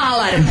 kurvo?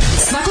 Alarm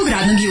svakog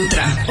radnog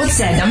jutra od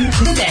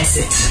 7 do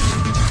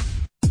 10.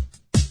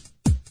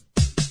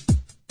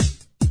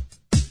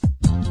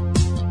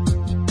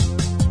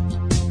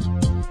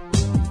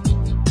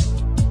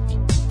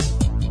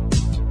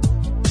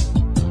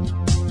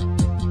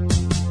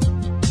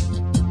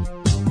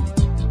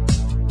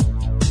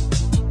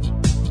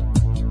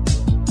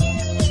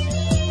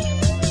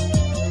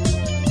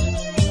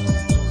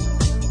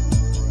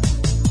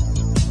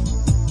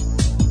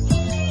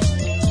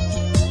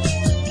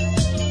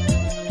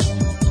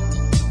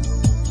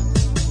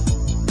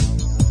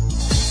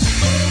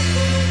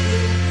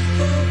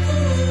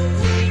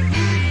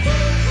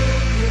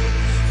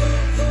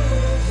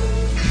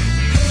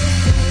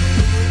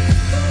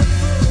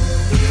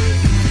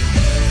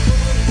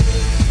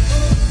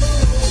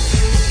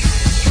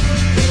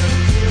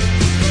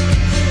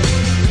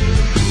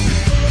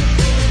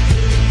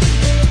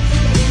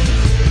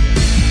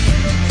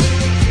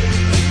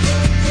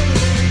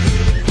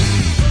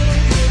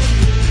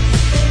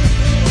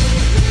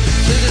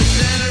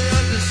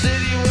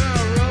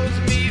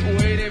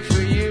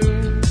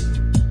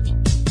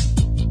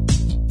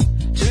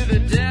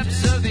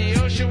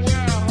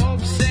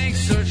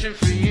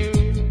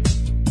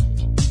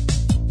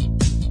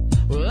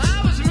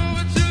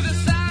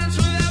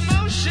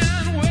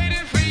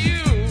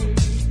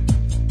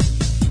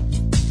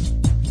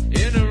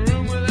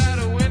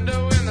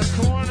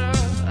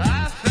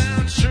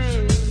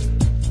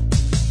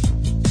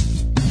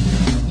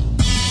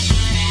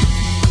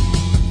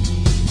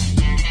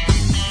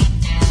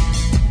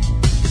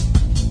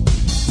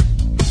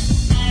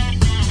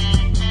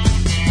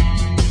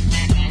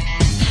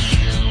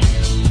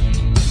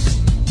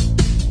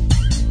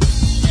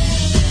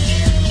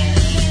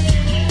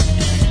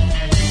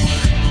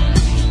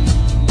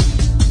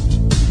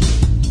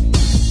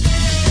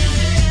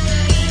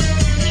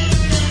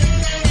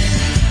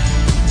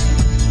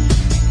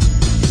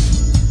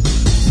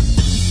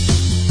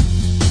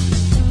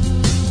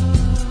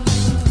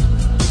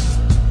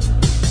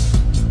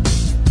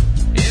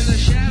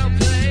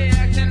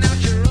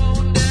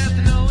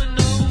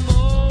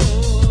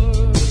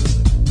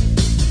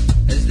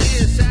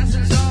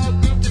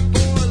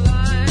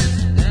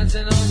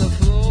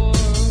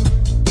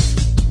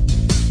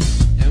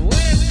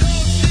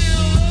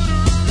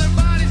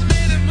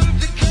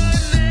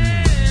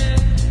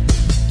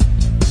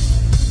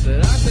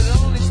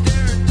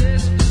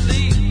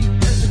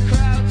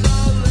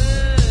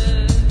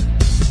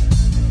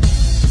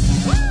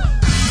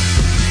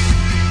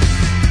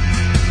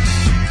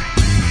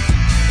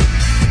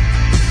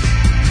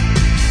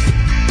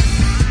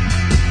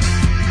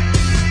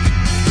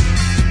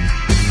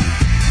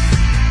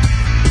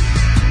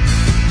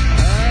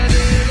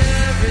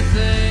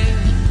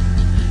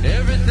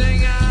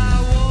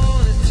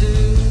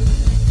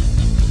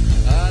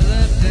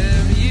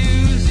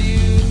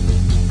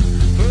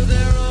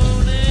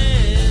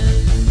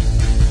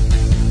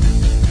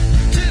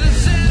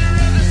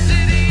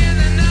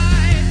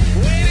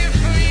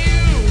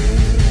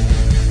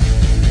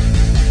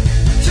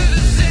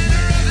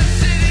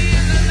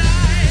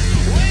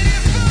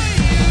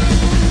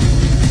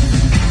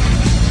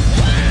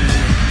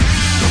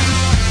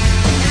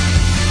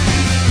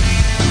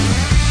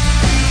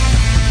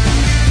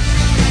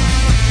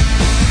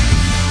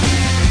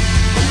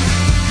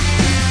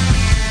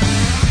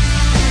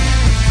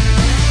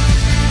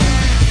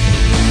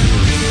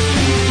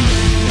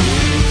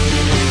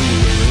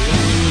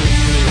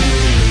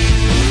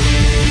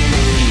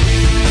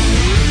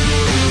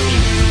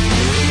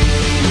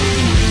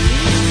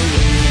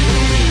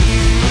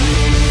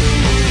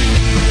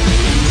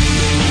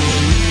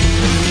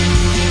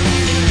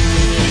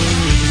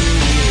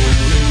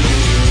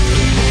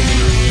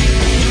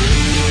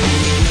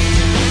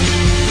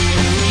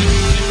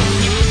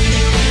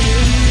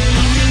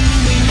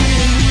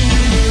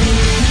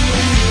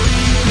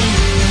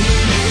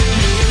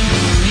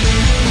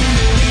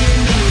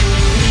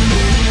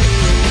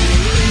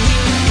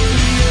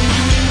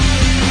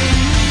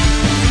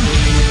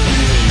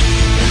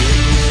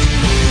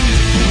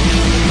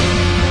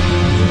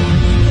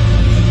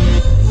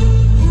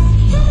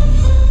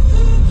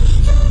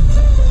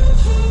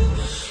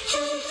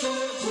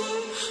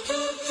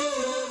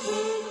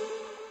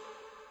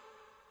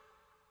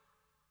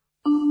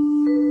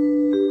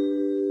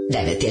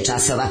 je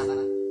časova.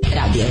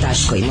 Radio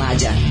Dasko i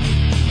Mladja.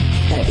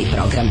 Prvi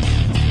program.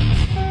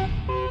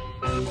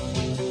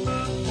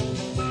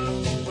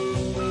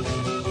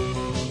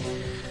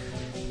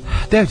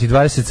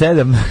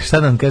 9:27, šta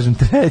da vam kažem,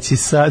 treći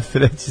sat,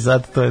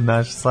 to je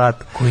naš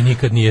sat. Koji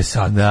nikad nije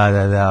sat.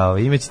 Da,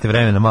 imaćete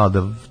vremena malo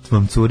da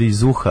vam curi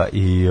iz uha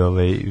i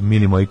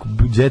mili moji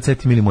jet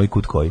set i mili moji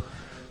kut koji.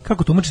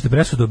 Kako tumačite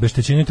presudu o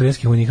obeštećenju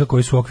italijanskih vojnika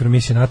koji su u okviru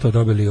misije NATO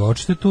dobili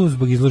odštetu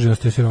zbog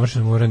izloženosti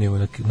osiromašenom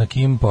uranijumu na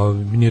Kim, pa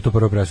nije to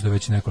prva presuda,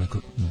 već nekoliko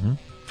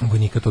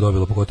vojnika to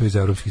dobilo, pogotovo iz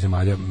evropskih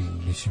zemalja.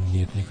 Mislim,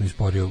 nije niko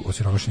isporio,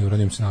 osiromašeni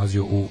uranijum se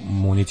nalazio u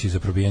municiji za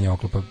probijanje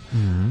oklopa.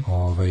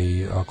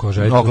 Ako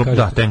želite oklop,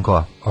 da,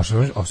 tenkova.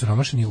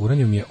 Osiromašeni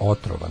uranijum je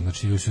otrovan,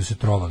 znači ljudi su se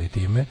trovali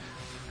time.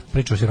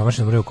 Priča o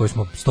siromašenom uraniju koju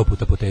smo 100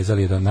 puta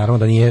potezali, da naravno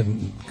da nije,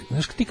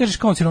 znaš, ti kažeš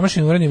kao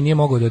siromašeni uranijum nije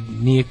mogao da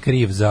nije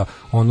kriv za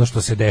ono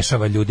što se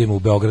dešava ljudima u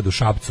Beogradu,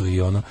 Šapcu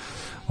i ono,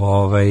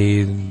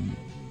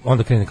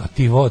 onda krene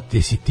kao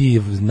ti si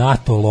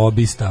NATO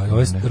lobista.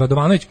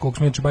 Radovanović, kog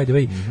smo inače by the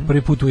way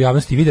prvi put u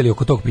javnosti videli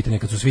oko tog pitanja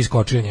kad su svi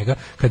skočili njega,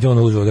 kad je on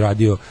uzeo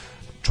odradio,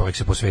 čovjek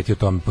se posvetio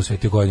tome,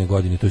 posvetio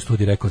godine toj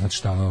studiji, rekao znači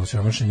šta, ono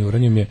siromašeni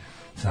uranijum je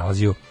se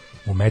nalazio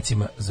u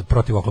mecima za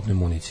protivoklopne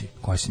municije,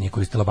 koja se nije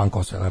koristila van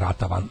Kosova,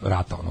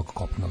 rata onog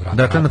kopnog rata.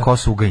 Dakle, na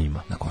Kosovu ga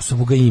ima. Na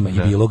Kosovu ga ima i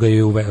bilo ga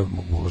je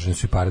uložene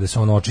su i pare da se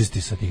on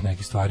očisti sa tih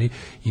nekih stvari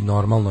i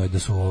normalno je da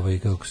su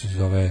kako se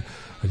zove,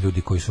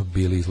 ljudi koji su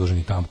bili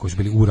izloženi tamo, koji su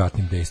bili u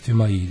ratnim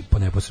dejstvima i po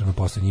neposredno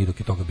posle njih dok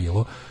je toga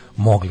bilo,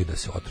 mogli da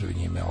se otruju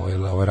njime.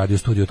 Ovo je radio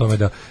studij o tome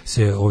da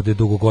se ovde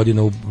dugo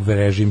godina u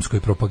režimskoj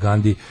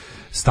propagandi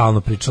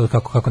stalno pričalo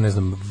kako ne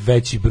znam,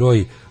 veći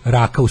broj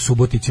raka u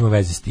Subotici ima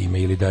veze s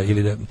time ili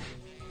da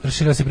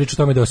raširila se priča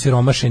o tome da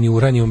osiromašeni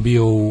uranijum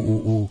bio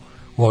u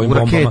ovim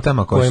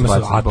bombama kojima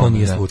su, a to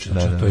nije slučaj,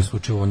 znači to je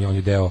slučaj, on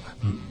je deo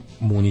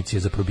municije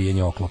za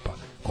probijanje oklopa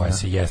koja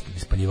se jeste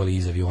ispaljivali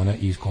iz aviona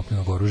i iz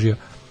kopnenog oružja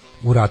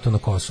u ratu na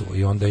Kosovu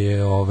i onda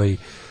je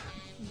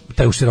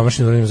taj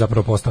osiromašeni uranijum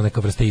zapravo postao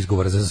neka vrsta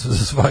izgovora za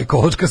svoje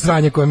ekološka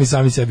sranja koje mi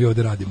sami sebi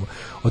ovde radimo.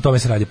 O tome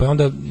se radi. Pa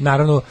onda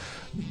naravno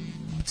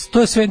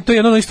to je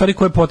jedna od stvari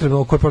koje je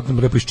potrebno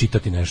lepo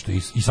iščitati nešto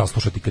i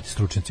saslušati kad ti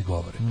stručnjaci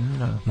govore.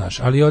 Znaš,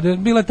 ali ovdje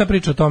bila ta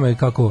priča o tome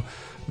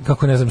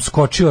kako ne znam,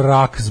 skočio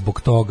rak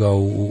zbog toga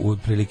u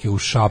prilike u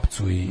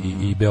Šapcu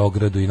i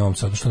Beogradu i Novom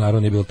Sadu, što naravno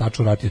nije bilo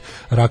tačno,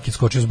 rak je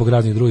skočio zbog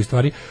raznih drugih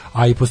stvari,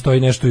 a i postoji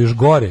nešto još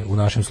gore u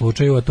našem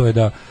slučaju, a to je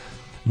da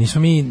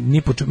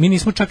mi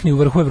nismo čak ni u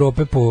vrhu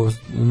Evrope po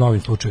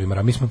novim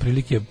slučajevima, mi smo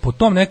prilike po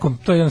tom nekom,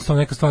 to je jednostavno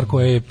neka stvar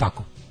koja je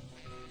tako,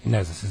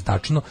 ne zna se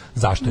tačno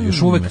zašto je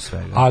još uvek,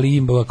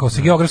 ali kao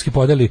se geografski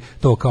podeli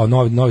to kao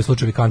novi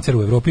slučajevi kancera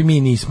u Evropi,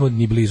 mi nismo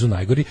ni blizu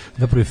najgori,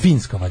 zapravo je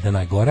Finska valjda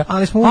najgora,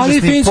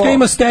 ali Finska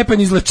ima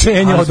stepen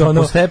izlečenja od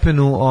ono, po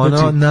stepenu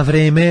znači, na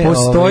vreme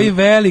postoji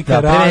velika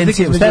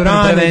razlika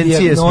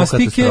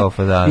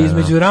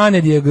između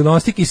rane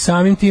dijagnostike i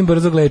samim tim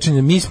brzog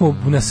lečenja. Mi smo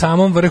na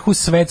samom vrhu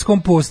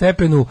svetskom po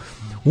stepenu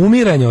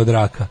umiranja od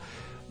raka.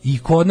 I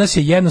kod nas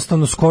je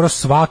jednostavno skoro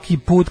svaki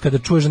put kada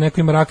čuješ da neko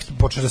ima rak,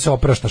 počneš da se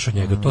opraštaš od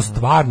njega. To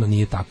stvarno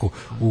nije tako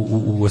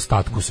u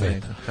ostatku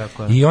sveta.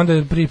 I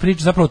onda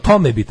priča, zapravo o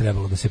tome bi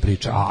trebalo da se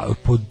priča. A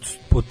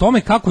po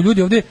tome kako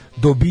ljudi ovdje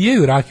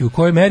dobijaju rak i u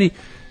kojoj meri,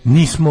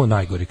 nismo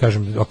najgori.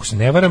 Kažem, ako se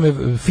ne varam,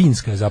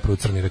 Finska je zapravo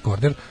crni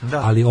rekorder,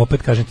 ali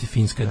opet kažem ti,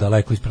 Finska je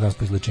daleko ispred nas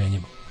po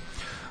izlečenjima.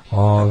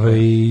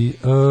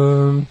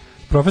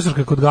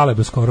 Profesorka kod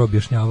Galeba skoro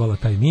objašnjavala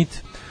taj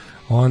mit.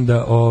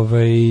 Onda,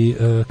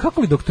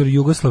 kako li doktor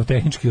Jugoslav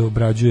tehnički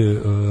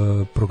obrađuje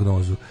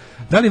prognozu?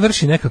 Da li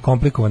vrši neka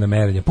komplikovana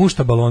merenja,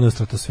 pušta balone u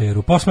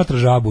stratosferu, posmatra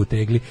žabu u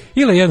tegli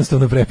ili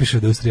jednostavno prepiše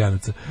od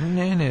Austrijanaca?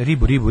 Ne,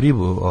 ribu.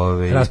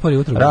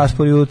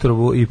 Raspori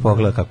utrobu i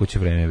pogleda kako će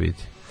vreme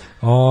biti.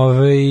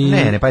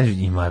 Ne, pa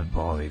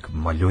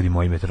ima ljudi,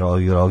 moji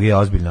meteorologija je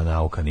ozbiljna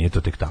nauka, nije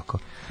to tek tako.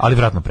 Ali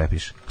vratno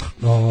prepiše.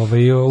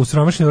 U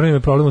siromašnom uraniju je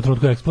problem u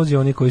trenutku eksplozije,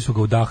 oni koji su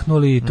ga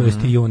udahnuli, to jest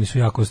i oni su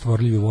jako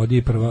stvorljivi u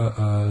vodi,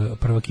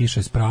 prva kiša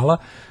je sprala.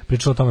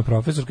 Pričala o tome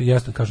profesorka,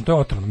 jeste, kažem, to je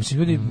otrovno. Mislim,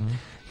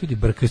 ljudi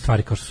brkaju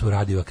stvari kao što su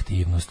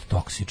radioaktivnost,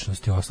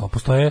 toksičnost i ostalo.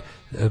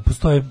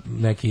 Postoje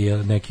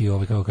neki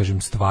kako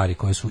kažem, stvari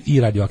koje su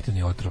i radioaktivne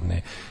i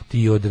otrovne.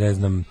 Ti od, ne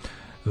znam,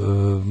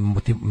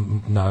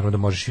 naravno da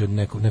možeš i od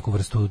neku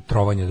vrstu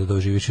trovanja da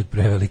doživiš od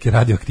prevelike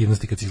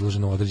radioaktivnosti kad si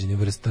izložen u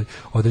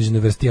određene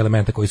vrsti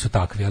elementa koji su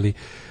takvi, ali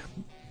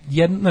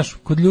znaš,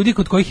 kod ljudi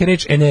kod kojih je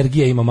reč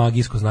energija ima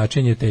magijsko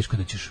značenje, teško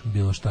da ćeš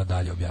bilo šta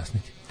dalje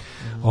objasniti.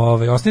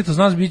 Ostanite uz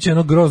nas, bit će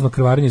jedno grozno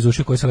krvarenje iz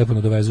ušiju koje se lepo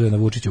nadovezuje na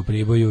Vučića u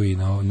Priboju i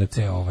na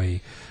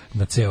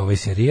ceo ovaj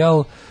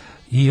serijal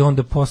i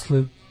onda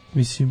posle,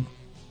 mislim,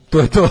 to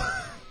je to.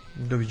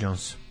 Doviđon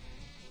se.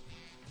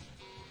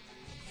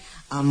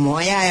 A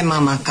moja je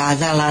mama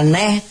kazala,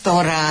 ne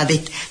to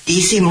radit,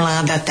 ti si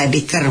mlada,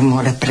 tebi krv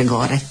mora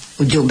pregore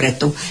u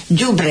đubretu.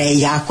 Đubre je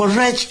jako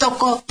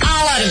žestoko.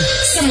 Alarm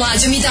sa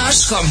Mlađom i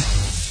Daškom.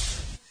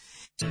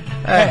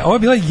 Ovo je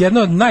bila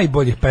jedna od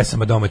najboljih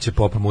pesama domaće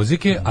pop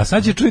muzike, a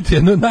sad će čuti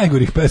jednu od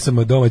najgorih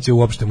pesama domaće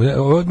uopšte.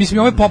 Mislim,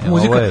 ovo je pop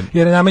muzika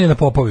jer je namenjena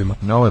popovima.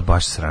 Ovo je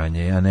baš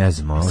sranje, ja ne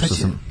znam.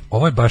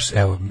 Ovo je baš,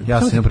 evo... Ja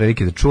sam imao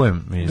prilike da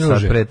čujem i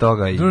sad pre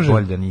toga i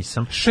bolje da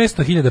nisam.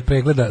 600.000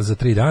 pregleda za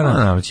 3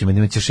 dana.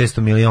 Imaće 600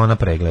 miliona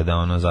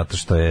pregleda, zato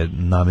što je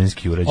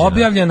namenski urađeno.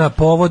 Objavljena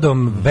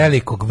povodom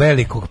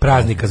velikog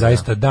praznika,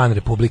 zaista Dan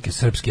Republike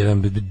Srpske,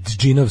 jedan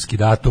džinovski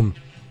datum,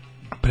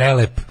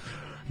 prelep,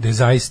 da je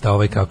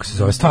zaista kako se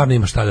zove, stvarno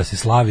ima šta da se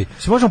slavi.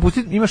 Možemo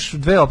pustiti, imaš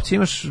dve opcije,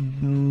 imaš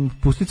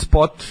pustiti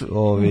spot,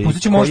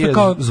 pustit ćemo možda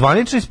kao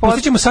zvanični spot.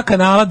 Pustit ćemo sa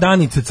kanala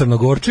Danice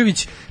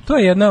Crnogorčević, to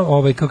je jedna,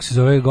 kako se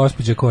zove,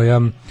 gospođa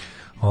koja,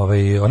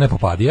 ona je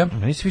Popadija.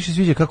 Meni se više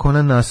sviđa kako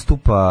ona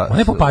nastupa. Ona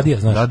je Popadija,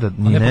 znaš. Da,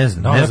 ne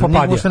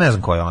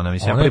znam ko je ona,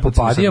 mislim. Ona je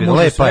Popadija,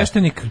 muž je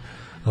sveštenik.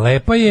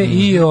 Lepa je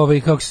i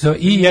kako se zove,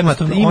 i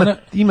jednostavno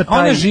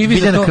ona živi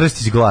za to.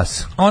 Krstić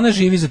glas. Ona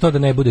živi za to da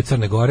ne bude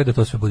Crne Gore, da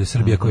to sve bude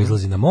Srbija koja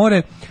izlazi na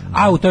more,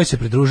 a u toj se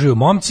pridružuju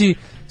momci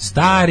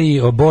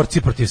stari,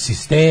 borci protiv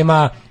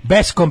sistema,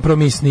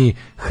 beskompromisni,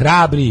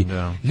 hrabri,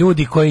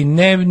 ljudi koji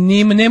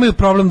nemaju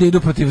problem da idu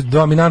protiv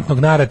dominantnog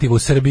narativa u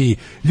Srbiji,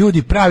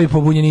 ljudi pravi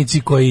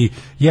pobunjenici koji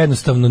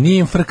jednostavno nije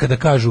im frka da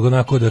kažu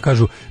onako, da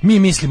kažu mi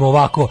mislimo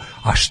ovako,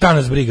 a šta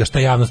nas briga, šta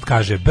javnost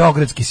kaže.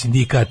 Beogradski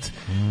sindikat,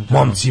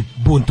 momci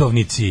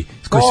buntovnici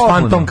koji s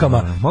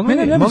fantomkama.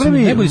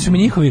 Najbolji su mi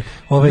njihovi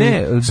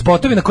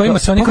spotovi na kojima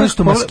se oni kao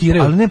nešto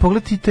maskiraju. Ali ne,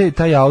 pogledaj ti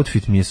taj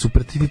outfit mi je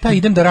super.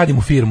 Idem da radim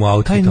u firmu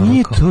outfit. Taj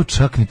nije to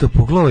čak ni to,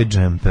 pogledaj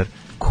džemper.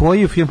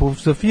 Koji je film?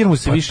 Za firmu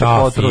se više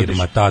potrudiš.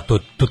 Firma,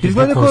 to ti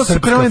izgleda kao da su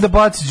krenuli da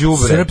baci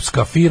đubre.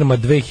 Srpska firma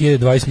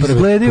 2021.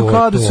 Izgledaju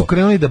kao da su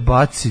krenuli da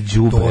baci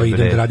đubre. To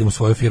idem da radim u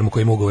svoju firmu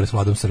koja ima ugovore s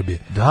Vladom Srbije.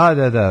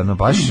 Da, no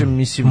baš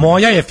mislim...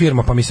 Moja je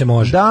firma, pa mi se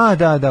može.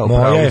 Da.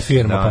 Moja je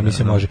firma, pa mi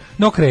se može.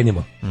 No,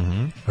 krenimo.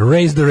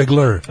 Raise the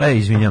regular.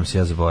 Izvinjam se,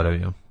 ja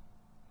zaboravio.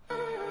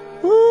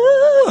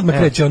 Odmah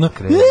kreće ono.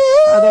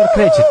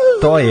 Kreće.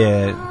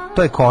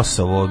 To je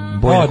Kosovo.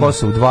 Bolje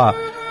Kosovo 2.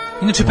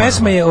 Inače,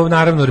 pesma je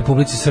naravno u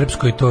Republici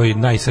Srpskoj, toj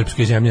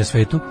najsrpskoj zemlji na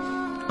svetu.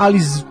 Ali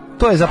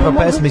to je zapravo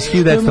pesma iz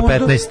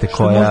 1915.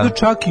 koja... Možda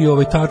čak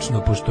i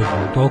tačno, pošto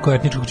toliko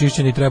etničkog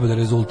čišćenja i treba da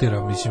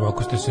rezultira. Mislim,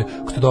 ako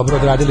ste dobro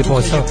odradili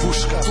posao.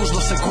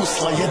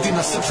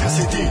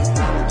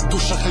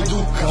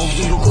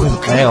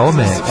 Evo,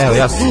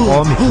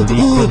 ovo mi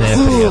toliko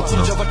neprijatno.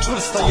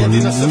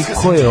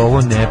 Koliko je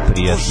ovo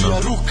neprijatno?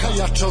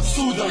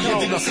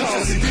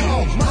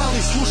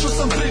 Mali, slušao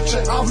sam priče,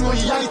 Avno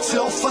i jajce,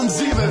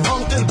 ofanzive,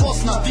 Valter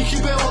Bosna, Tihi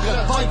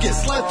Beograd, bajke,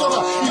 sletova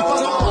i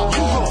parola,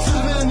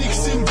 crvenih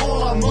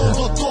simbola,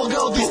 mnogo toga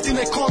od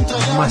istine kontra,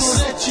 javno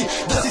reći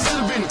da si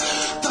Srbin,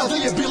 tada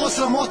je bilo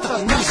sramota.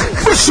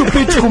 Pršu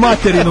pičku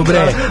materinu,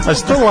 bre. A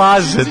što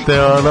lažete,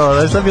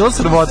 šta je bilo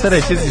sramota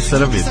reći si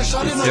Srbin?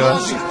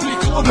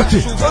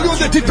 Ali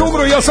onda ti te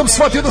umro, ja sam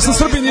shvatio da sam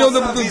Srbin i onda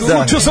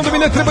učio sam da mi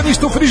ne treba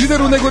ništa u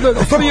frižideru, nego da,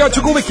 u stvari ja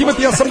ću ga uvek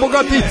imati, ja sam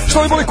bogati,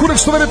 što li vole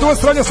kurac, što verete ova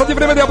stranja, sad je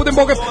vreme da ja budem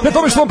bogat, ne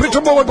tome što vam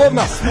pričam ova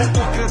govna.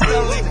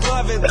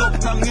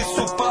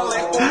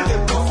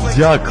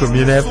 Jako mi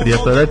je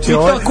neprijatno. Znači, i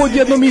tako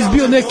odjednom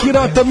izbio neki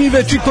rat, a mi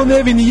već i to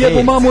nevini,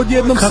 jebo mamo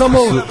odjednom samo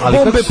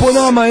bombe po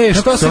nama,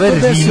 šta se to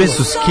desilo? Ribe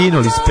su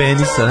skinuli s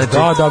penisa.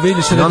 Znači, da,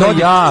 vidiš se da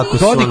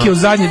Dodik je u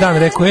zadnji dan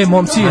rekao,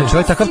 momci, znači, ovo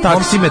je takav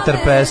taksimetar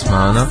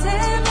pesma,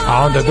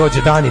 a onda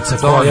dođe Danica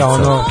koja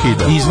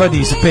izvadi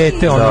iz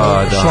pete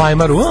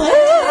šlajmaru.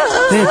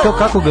 Ne, to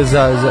kako ga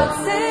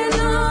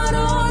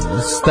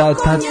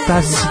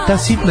ta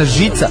sitna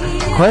žica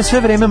koja sve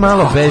vreme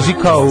malo beži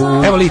kao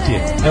u... Evo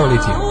litije.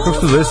 Kako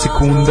se to zove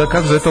sekunda,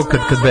 kako zove to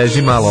kad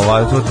beži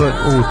malo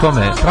u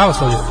tome...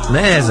 Pravoslavlje.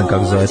 Ne znam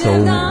kako zove to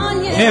u...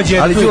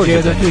 Ali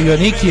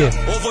Jonikije.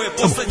 Ovo je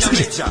poslednja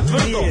vreća.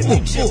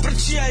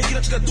 Prčija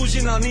igračka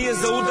tuđina, nije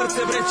za udarce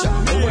vreća.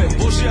 Ovo je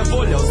Božja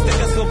volja, od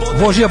stega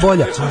sloboda. Božja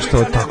volja. Zašto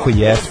je tako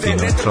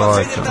jeftino,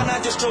 čovječe?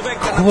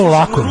 Kako ovo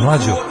lako,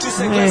 mlađo?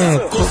 Ne,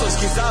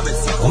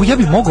 ovo ja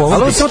bi mogao ovo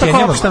da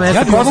iskenjavam.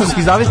 Ja bi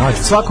Kosovski zavez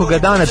svakoga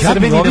dana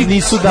crveni da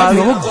nisu dali.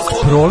 Ja bi ovog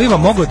proliva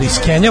mogao da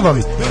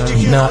iskenjavam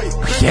na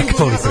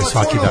hektolitre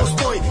svaki dan.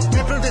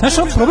 Znaš,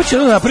 probat ću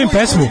da napravim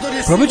pesmu.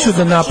 Probat ću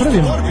da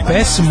napravim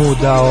pesmu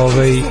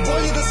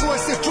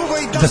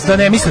da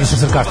ne mislim da sam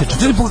sarkastičan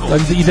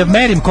i da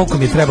merim koliko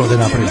mi je trebalo da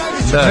napravim.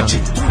 Znači,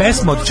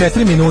 pesma od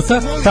 4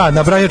 minuta, ta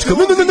nabrajačka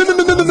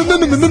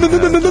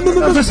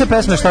Kako se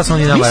pesma šta smo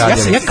oni nama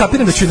radili? Ja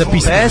kapiram da ću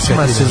napisati.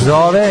 Pesma se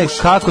zove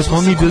Kako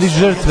smo mi bili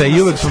žrtve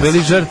i uvek smo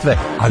bili žrtve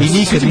i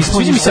nikad nismo...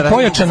 Sviđa mi se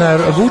pojačana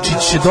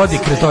Vučić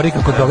Dodik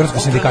retorika kod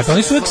Beogradskog sindikata.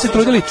 Oni su uvek se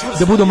trudili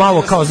da budu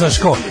malo kao, znaš,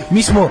 kao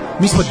mi smo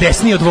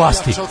desniji od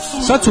vlasti.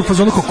 Sad su u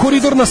fazonu kao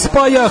koridor nas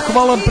spaja,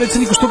 hvala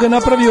predsjedniku što ga je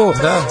napravio.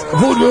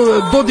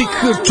 Dodik,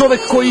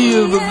 čovek koji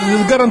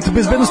garant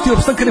bezbednosti i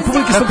opstanka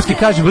Republike Srpske.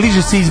 Kaže,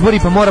 bliže se izbori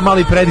pa mora malo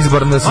i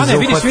predizborno da se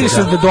zauhvati. Vidiš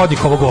da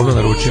Dodik ovo govno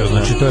naručio.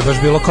 Znači to je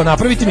baš bilo kao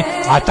napraviti mi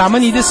temi, a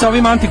taman ide sa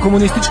ovim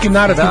antikomunističkim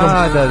narativom.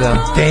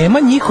 Da. Tema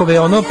njihove,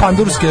 ono,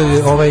 pandurske,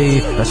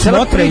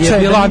 smotre je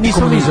bila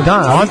antikomunizam.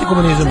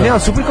 Antikomunizam. Ne, ali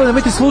super kao da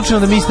nemojte slučajno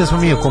da mislite da smo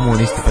mi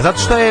komunisti. Pa zato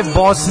što je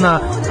Bosna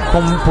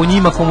po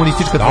njima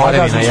komunistička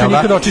tvorevina. Da, znači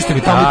nikada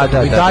očistili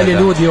tamo i dalje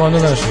ljudi, ono,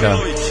 naš.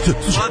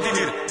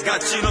 Vladimir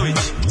Gacinović,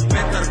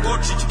 Petar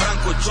Kočić,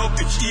 Branko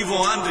Ćopić, Ivo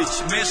Andrić,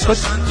 Meša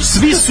Šandić.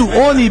 Svi su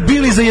oni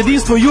bili za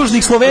jedinstvo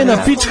južnih Slovena,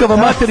 fičkava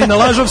materina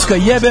lažovska,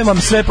 jebem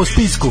vam sve po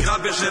spisku.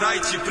 Gabeže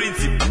Rajić i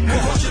Princip.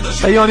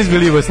 A i oni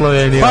bili u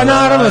Sloveniji. Pa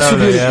naravno su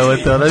bili. Evo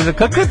to,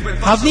 kakav?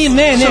 Ali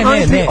ne.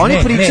 Oni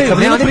pričaju.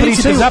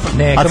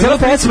 A cijela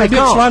pesma je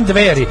bio član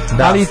Dveri,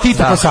 ali i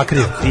Tito to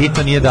sakrio.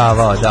 Tito nije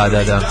davao, da.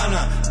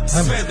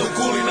 Sve do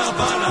Kulina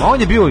Bana.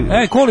 On je bio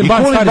Kulin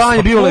Ban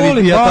je bio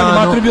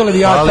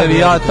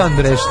Leviatan,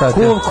 bre, šta te?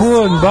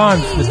 Kulin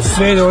Ban,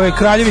 sve ove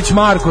Kraljević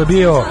Marko je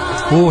bio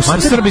u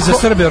Srbi za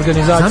Srbe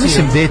organizacije.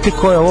 Zamislim dete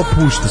koje ovo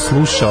pušta,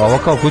 sluša ovo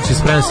kao kuće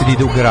spreman se da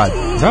ide u grad.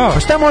 Da. Pa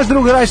šta možeš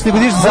drugo radiš nego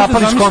ideš da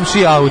zapališ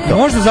komšiji auto?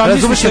 Možda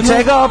zamisliš od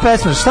čega ova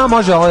pesma? Šta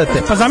može ovo da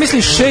te? Pa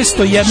zamisliš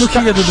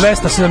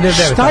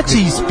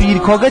 601.279.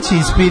 Koga će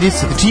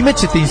inspirisati? Čime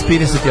ćete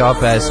inspirisati ova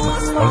pesma?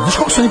 Znaš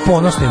kako su oni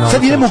ponosni na ovo?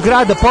 Sad idem u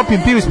grad da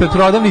popim pivo ispred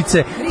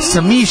prodavnice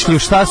sa mišlju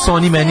šta su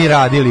oni meni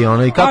radili,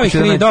 ono, i kako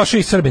će... Došao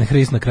i Srbin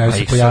Hrist na kraju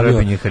se pojavio.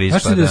 Srbin je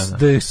Hrist, pa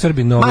da je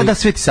Srbin... Ma da,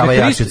 Sveti Sava je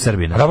jači od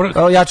Srbina.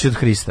 Jači od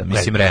Hrista,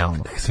 mislim,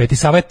 realno. Sveti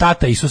Sava je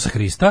tata Isusa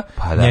Hrista.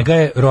 Njega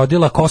je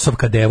rodila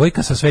kosovka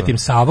devojka sa Svetim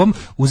Savom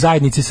u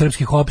zajednici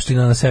srpskih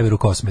opština na severu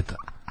Kosmeta.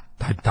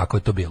 Tako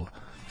je to bilo.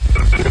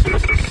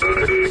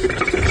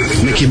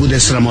 Neki bude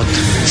sramot.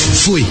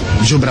 Fuj,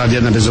 đubrad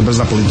jedna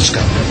bezobrazna politička.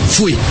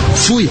 Fuj,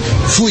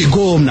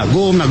 govna.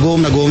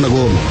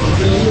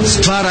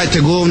 Stvarajte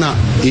govna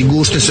i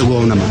gušte se u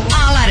govnama.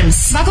 Alarm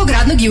svakog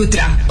radnog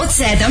jutra od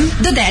 7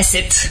 do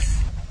 10.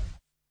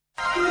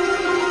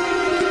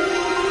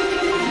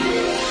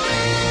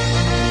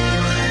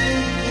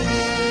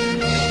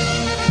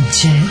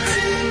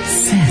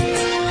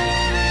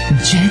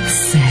 Jet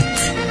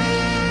set.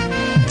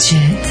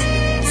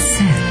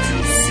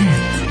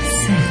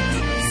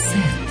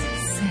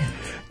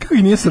 Kako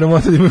i nije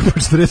sramota da imaju po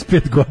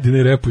 45 godina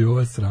i repuju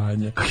ova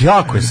sranja.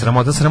 Jako je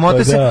sramota.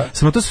 Sramota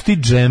su ti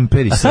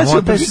džemperi.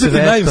 Sramota je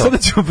sve to. Sada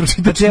ćemo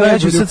pročitati ja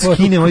ću sad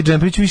skinem ovaj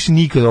džemper, ću više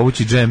nikada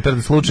obući džemper,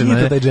 da slučajno...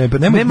 Nije to taj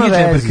džemper, nema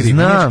džemper kriv.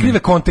 Kriv je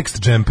kontekst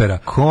džempera.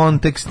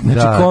 Kontekst, znači,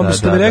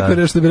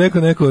 što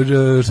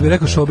bi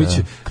rekao Šobić,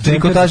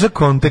 trikotaža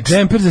kontekst.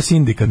 Džemper za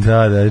sindikat.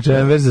 Da,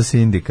 džemper za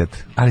sindikat.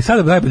 Ali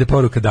sada najbolje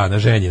poruka dana,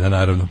 ženjina,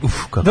 naravno.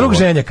 Drug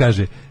ženja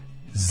kaže: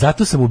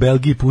 zato sam u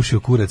Belgiji pušio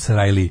kurac sa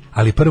Rajli,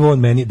 ali prvo on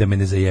meni da me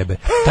ne zajebe.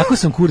 Tako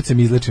sam kurcem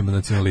izlečim od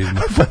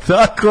nacionalizma. Pa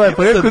tako je,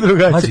 pa kako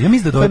drugačije. Ja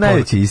mislim da to je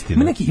najveća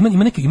istina.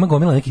 Ima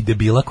gomila nekih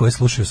debila koje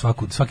slušaju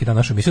svaki dan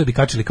našu emisiju da bi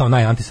kačili kao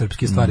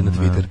najantisrpske stvari na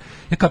Twitter.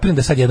 Ja kapiram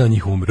da sad jedan od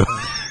njih umro.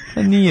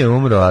 Nije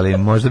umro, ali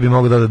možda bi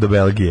mogao da do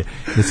Belgije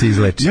da se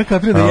izleči. Ja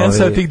kapiram da jedan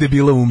sad tih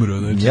debila umro.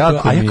 Znači,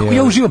 kako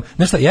ja uživam.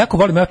 Znaš šta, ja jako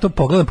volim, ja to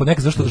pogledam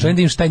ponekad, zašto želim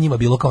da im šta je njima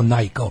bilo kao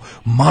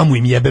mamu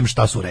im jebem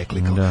šta su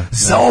rekli.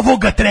 Za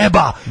ovoga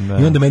treba!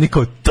 I onda meni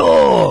kao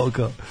to!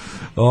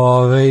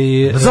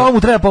 Za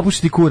ovu treba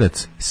popušiti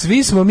kurac.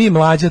 Svi smo mi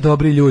Mlađa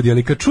dobri ljudi,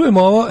 ali kad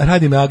čujemo ovo,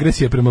 radi me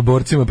agresija prema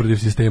borcima protiv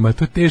sistema.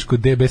 To je teško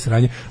DB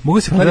sranje.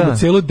 Mogu se hladiti na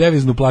celu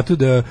deviznu platu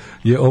da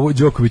je ovo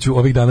Đokoviću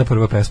ovih dana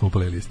prva pesma u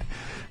playlisti.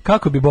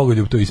 Kako bi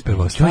Bogoljub to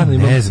ispevao? Stvarno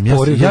ne znam,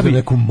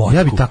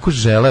 ja bi tako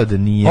želeo da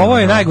nije. Ovo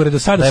je najgore do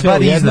sada sve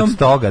u jednom. Iznad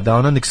toga, da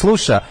ono nek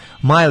sluša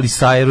Miley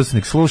Cyrus,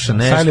 nek sluša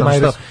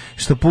nešto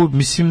što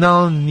mislim da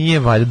on nije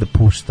valjda da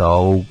pušta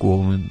ovu,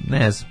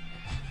 ne znam.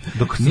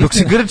 Dok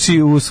se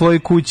grči u svojoj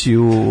kući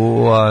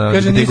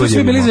kaže, nisu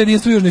svi bili za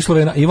jedinstvo južnih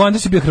Slovena. Ivan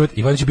Andrić je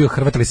bio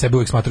Hrvat, ali sebe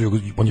uvijek smatrao,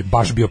 on je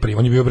baš bio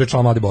on je bio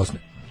član Mlade Bosne.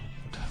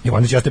 Ivan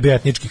Andrić jeste bio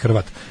etnički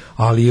Hrvat,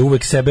 ali je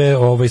uvek sebe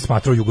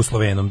smatrao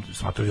Jugoslovenom,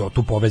 smatrao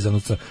tu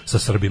povezanost sa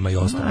Srbima i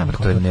ostalim.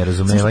 To je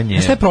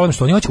nerazumevanje. Šta je problem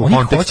što oni hoće? Oni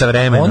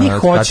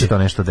hoće to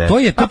nešto da. To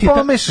je to ti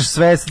pomešaš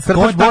sve,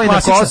 crtaš boje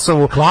na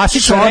Kosovu.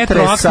 Klasična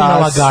retroaktivna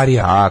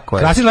lagarija.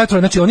 Klasična retro,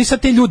 znači oni sad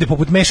te ljude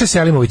poput Meše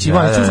Selimović,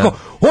 Ivan Andrić,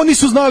 oni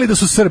su znali da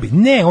su Srbi.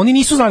 Ne, oni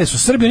nisu znali da su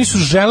Srbi, oni su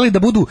želeli da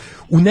budu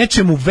u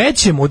nečemu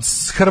većem od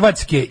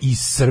Hrvatske i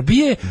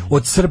Srbije,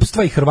 od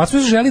srpstva i hrvatstva,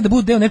 su želeli da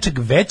budu deo nečeg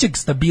većeg,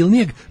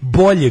 stabilnijeg,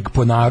 boljeg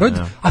po narod,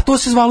 a to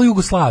se zvalo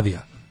Jugoslavija.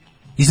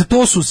 I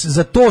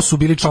za to su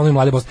bili članovi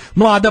Mlade Bosne.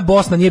 Mlada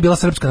Bosna nije bila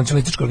srpska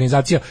nacionalistička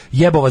organizacija,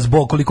 jebo vas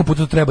Bog, koliko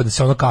puta to treba da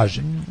se ono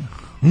kaže.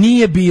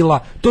 Nije bila.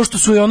 To što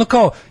su je ono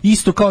kao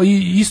isto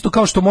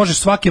kao što možeš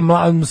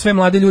sve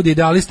mlade ljude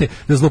idealiste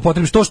da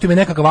zloupotrebiš, to što im je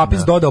nekakav apis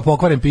dodao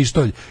pokvaren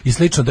pištolj i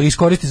slično da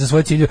iskoristi za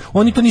svoje ciljeve.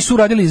 Oni to nisu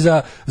radili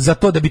za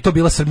to da bi to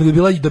bila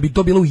Srbija, da bi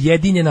to bila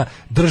ujedinjena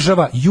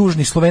država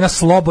južnih Slovena,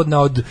 slobodna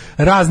od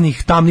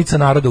raznih tamnica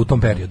naroda u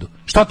tom periodu.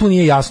 Šta tu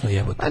nije jasno,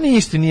 jebote? A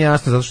ništa nije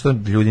jasno zato što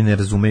ljudi ne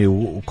razumeju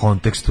u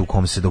kontekstu u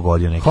kom se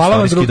dogodio neki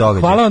istorijski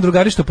događaj. Hvala vam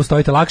drugari što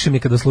postojite, lakše mi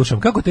je kada slušam.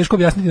 Kako teško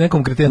objasniti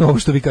nekom kretenu ovo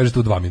što vi kažete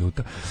u 2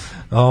 minuta.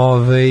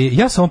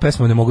 Ja sa ovom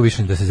pesmom ne mogu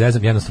više da se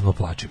zezam, jednostavno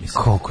plačem.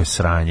 Koliko je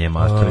sranje,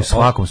 matori,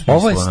 svakom smislu.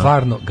 Ovo je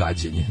stvarno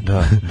gađenje.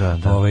 Da.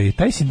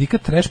 Taj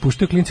sindikat trash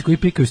puštaju klinci koji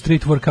pikaju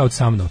street workout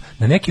sa mnom.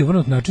 Na neki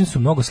uvrnut način su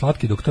mnogo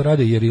slatki dok to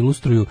rade jer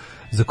ilustruju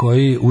za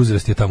koji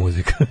uzrast je ta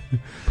muzika.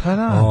 Pa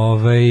da.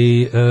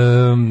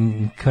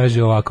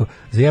 Kaže ovako,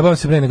 zajebavam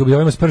se bre, nego bi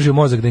ovima spržio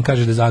mozak da im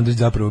kaže da je Andrić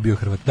zapravo bio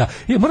Hrvat. Da,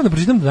 moram da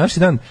pročitam da današnji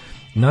dan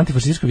na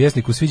antifašističkom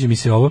vjesniku sviđa mi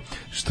se ovo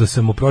što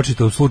sam mu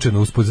pročitao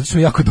slučajno usput, zato što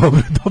je jako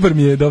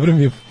dobro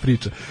mi je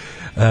priča.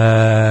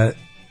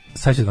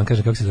 Sad ću da vam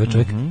kažem kako se zove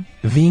čovjek.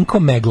 Vinko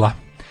Megla.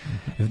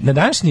 Na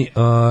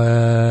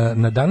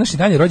današnji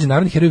dan je rođen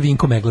narodni heroj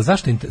Vinko Megla.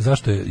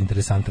 Zašto je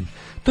interesantan?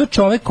 To je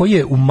čovjek koji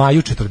je u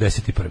maju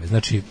 41.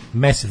 Znači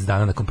mjesec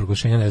dana nakon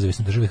proglašenja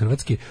nezavisne države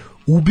Hrvatske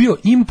ubio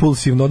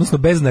impulsivno, odnosno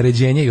bez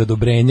naređenja i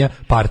odobrenja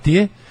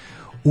partije.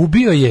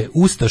 Ubio je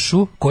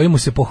ustašu koji mu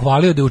se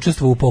pohvalio da je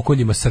učestvovao u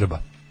pokoljima Srba.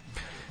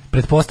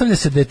 Pretpostavlja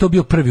se da je to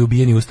bio prvi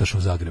ubijeni ustaš u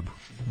Zagrebu.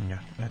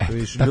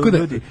 Tako da,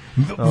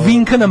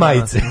 Vinka na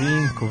majice.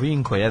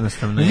 Vinko,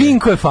 jednostavno.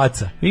 Vinko je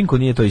faca. Vinko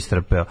nije to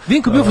istrpeo.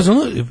 Vinko je bio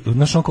fazonu,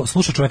 znaš, on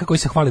sluša čovjeka koji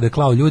se hvali da je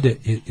klao ljude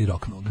i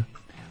roknuo ga.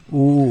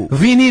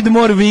 We need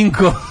more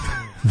Vinko.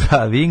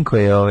 Da, Vinko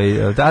je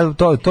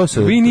to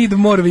su... We need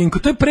more Vinko.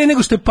 To je pre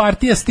nego što je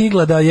partija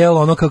stigla da je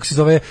ono, kako se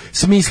zove,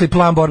 smisli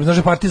plan borbe.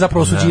 Znaš, partija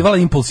zapravo osuđivala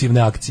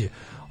impulsivne akcije.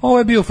 Ovo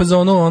je bio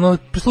fazonu,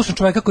 prislušan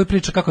čovjeka koji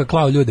priča kako je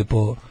klao ljude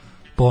po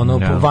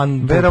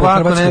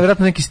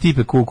Verovatno neki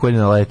Stipe Kukolj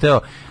naleteo.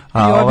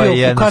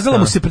 Ukazalo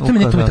mu se,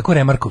 pritom je to tako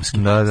remarkovski.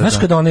 Znaš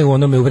kada onaj u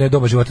onome u vreme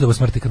doba života, doba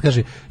smrti, kad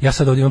kaže ja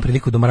sad ovdje imam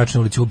priliku da u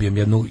Maračnoj ulici ubijem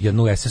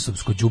jednu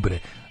SS-ovsko đubre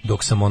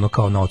dok sam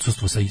kao na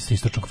odsustvu sa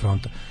istočnog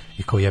fronta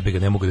i kao jebi ga,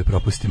 ne mogu da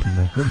propustim.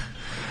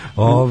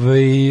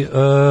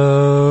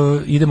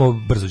 Idemo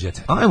brzo jet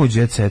set. Ajmo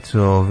jet set.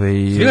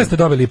 Svi da ste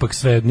dobili ipak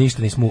sve,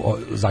 ništa nismo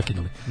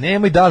zakinuli.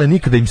 Nemoj dale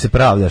nikada im se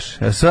pravdaš.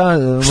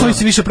 Što im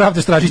se više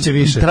pravdaš, tražit će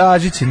više.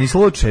 Tražit će, ni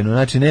slučajno,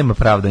 znači nema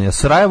pravdanja.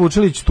 Saraja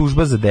Vučilić,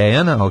 tužba za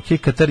Dejana,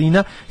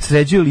 Katarina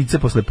sređuje lice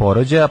posle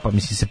porođaja, pa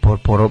misli se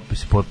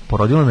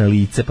porodila na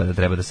lice, pa da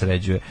treba da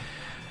sređuje.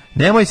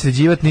 Nemoj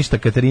sređivati ništa,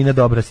 Katarina,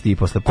 dobra si ti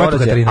posle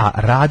porođaja.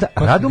 A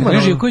Radu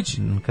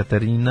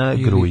Katarina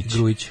Grujić.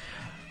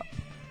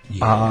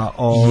 A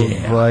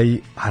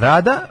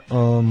Rada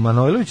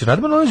Manojlović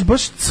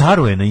baš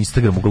caruje na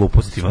Instagramu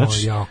gluposti.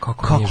 Znači,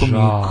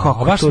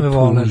 kako baš me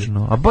voleli.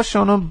 A baš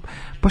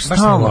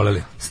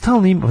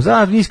stalno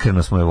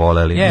iskreno smo je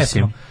voleli,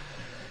 mislim.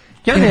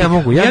 Ja ne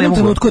mogu.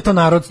 Trenutku je to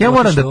narod.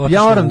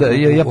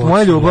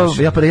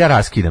 Ja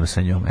raskidam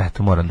sa njom.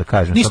 Eto, moram da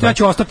kažem. Ništa, ja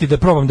ću ostati da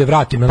probam da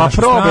vratim na našu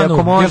stranu.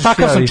 Ako možeš,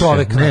 takav sam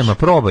čovek. Nema,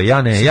 probaj,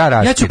 ja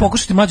raskidam. Ja ću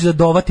pokušati Mlađu da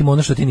dovatim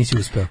ono što ti nisi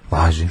uspeo.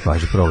 Važi,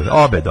 probaj.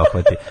 Obe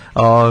dohvati.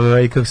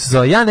 Kako se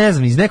zove, ja ne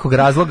znam, iz nekog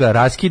razloga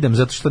raskidam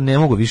zato što ne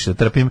mogu više da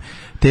trpim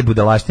te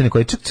budalaštine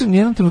koje čak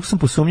jedan trenutak sam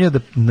posumnjao da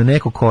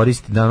neko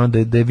koristi,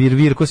 da je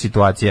virko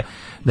situacija,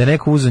 da je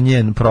neko uzeo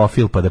njen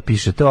profil pa da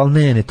piše to,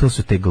 ali ne, to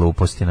su te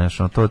gluposti, znaš,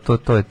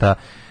 to je ta,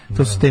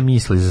 to su te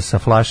misli sa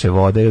flaše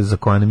vode za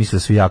koje ne misle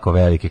su jako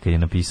velike kad je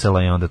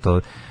napisala i onda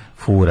to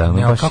fura,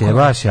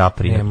 baš je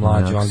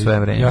aprijatno sve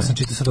vreme. Ja sam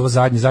čitao sad ovo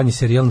zadnji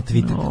serijal na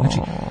Twitteru, znači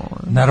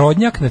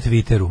narodnjak na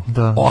Twitteru,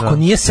 ako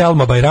nije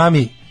Selma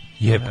Bajrami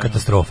je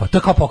katastrofa, to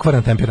je kao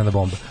pokvarena tempirana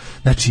bomba,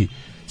 znači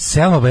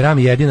Selma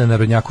Bajrami je jedina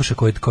narodnjakuša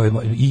koja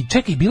i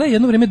čekaj, bila je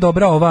jedno vrijeme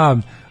dobra ova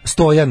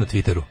Stojan na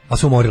Twitteru, ali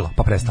se umorila,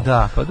 pa prestala.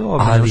 Da, pa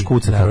dobro, ali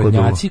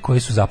narodnjaci koji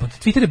su zapadni.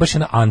 Twitter je baš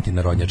jedna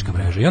antinarodnjačka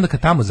mreža i onda kad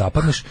tamo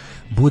zapadneš,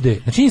 bude,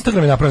 znači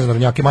Instagram je napravljen za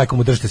narodnjake, majko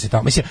mu držite se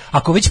tamo. Mislim,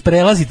 ako već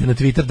prelazite na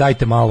Twitter,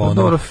 dajte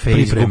malo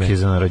Facebook je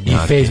za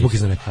narodnjake. I Facebook je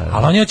za narodnjake.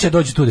 Ali oni hoće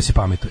dođu tu da se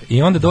pametuje.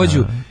 I onda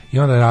dođu, i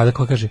onda Rada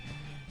koja kaže,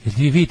 jel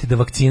vi vidite da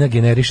vakcina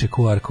generiše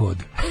QR kod?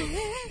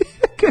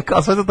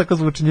 Kao sve to tako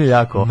zvuči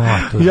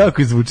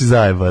jako izvuči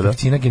zajeba, da.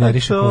 Vakcina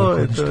generiše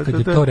kad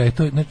je to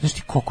rekao, znaš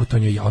ti koliko to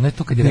njoj, ona je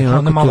to kad je rekla,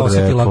 ona malo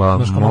osjetila,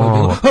 znaš, malo je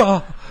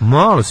bilo,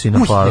 malo si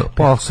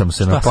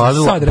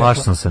napalila,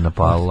 baš sam se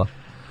napalila.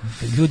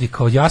 Ljudi,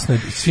 kao jasno,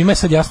 svima je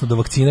sad jasno da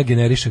vakcina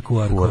generiše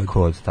QR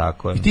kod,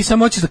 tako je. I ti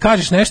samo hoćeš da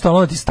kažeš nešto, ali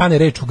onda ti stane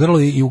reč u grlo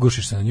i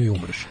ugušiš se na nju i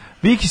umreš.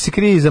 Viki se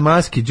krije iza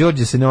maski,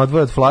 Đorđe se ne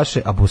odvoja od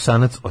flaše, a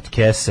Bosanac od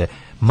kese.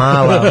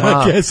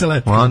 Mala. Kese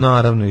leti.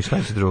 Naravno, i šta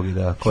će drugi,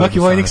 da. Svaki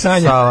vojnik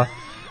sanja.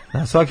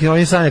 Svaki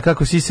vojnik sanja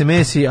kako si se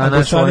mesi, a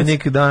naš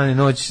vojnik dan i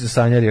noć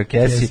sanjario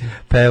kesi.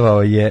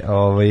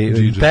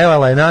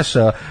 Pevala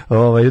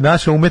je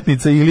naša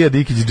umetnica Ilija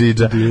Dikić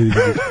Džidža.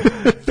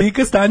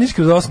 Tika Stanić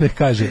kroz osmeh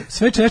kaže,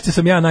 sve češće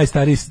sam ja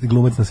najstariji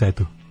glumac na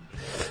setu.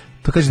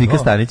 To kaže Nika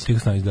Stanić.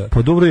 Da.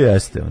 Po dobro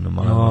jeste ono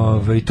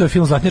malo. I to je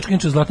film Zlatni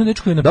dečko, Zlatni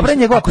dečko je napisao.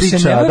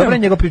 Dobra je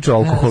njegova priča o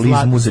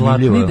alkoholizmu,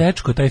 zanimljivo. Zlatni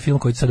dečko, taj film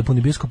koji sada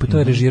puni bioskop, to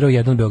je režirao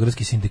jedan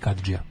beogradski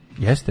sindikatdžija.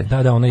 Jeste?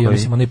 Da,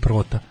 onaj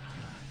Prota.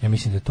 Ja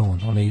mislim da je to on.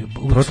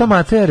 Prota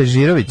Mateja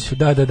Režirović.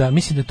 Da,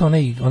 mislim da je to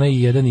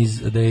onaj jedan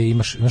da je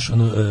imaš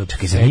ono.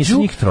 Čekaj, za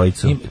njih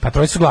trojicu. Pa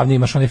trojicu glavni,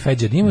 imaš onaj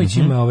Feđa Dimović,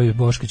 ima ovaj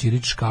Boško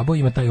Ćirić Škabo,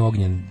 ima taj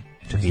Ognjen.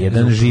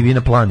 Jedan živi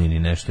na planini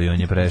nešto i on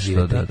je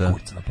prešao, da.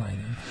 Kurca na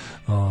planini.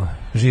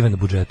 Žive na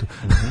budžetu.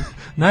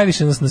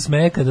 Najviše nas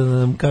nasmeje kada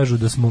nam kažu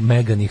da smo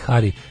Megan i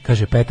Harry,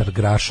 kaže Petar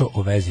Grašo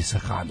o vezi sa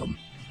Hanom.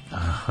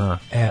 Aha.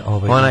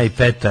 Ona i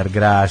Petar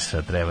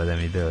Graša treba da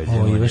mi dođe.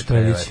 Iva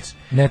Štreljić.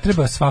 Ne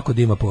treba svako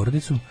da ima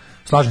porodicu.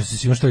 Slažem se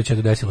s Ivan Štreljić,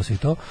 da desilo se i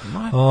to.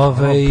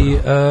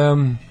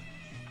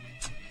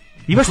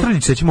 Iva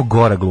Štreljić, sećemo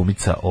gora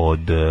glumica od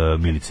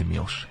Milice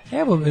Milše.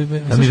 Evo,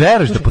 da mi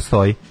veruješ da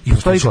postoji?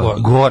 Postoji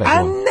gore.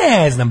 A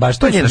ne znam baš.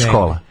 To je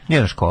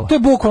njena škola. To je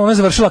bukvalno, ona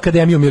završila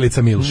akademiju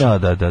Milica Milša.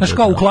 Da. Znaš,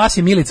 kao u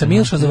klasi Milica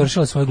Milša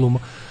završila svoju glumu.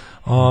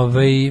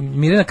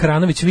 Mirjana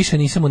Karanović, više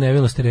nisam u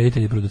nevinosti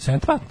reditelj i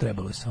producent, pa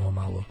trebalo je samo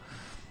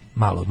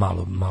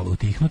malo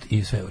utihnuti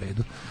i sve u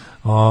redu.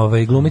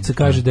 Glumica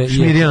kaže da je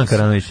Mirjana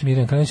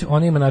Karanović,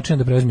 ona ima način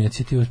da preuzme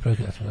inicijativu,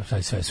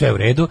 sve u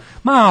redu,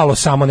 malo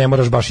samo ne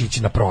moraš baš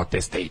ići na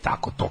proteste i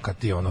tako to, kad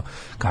ti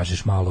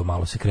kažeš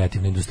malo se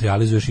kreativno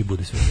industrializuješ i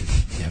bude sve u redu.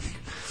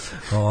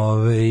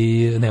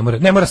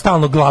 Ne mora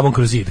stalno glavom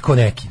kroz zid, ko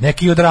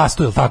neki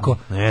odrastu, ili tako?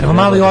 Treba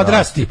malo i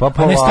odrasti,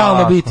 a ne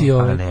stalno biti.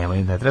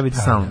 Ne treba biti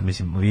stalno,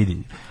 mislim, vidi.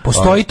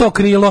 Postoji to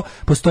krilo,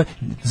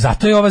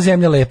 zato je ova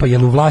zemlja lepa,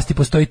 jer u vlasti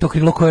postoji to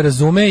krilo koje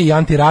razume i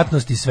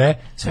antiratnost i sve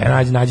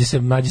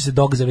nađe se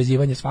dog za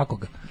vezivanje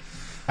svakoga.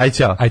 Aj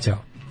čao.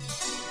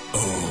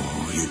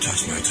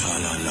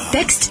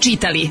 Tekst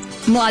čitali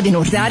Mladin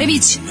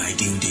Urdarević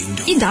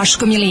i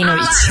Daško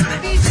Milinović.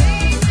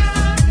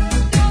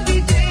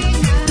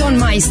 Ton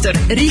majstor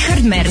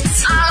Richard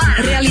Merc.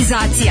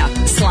 Realizacija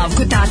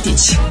Slavko Tatić.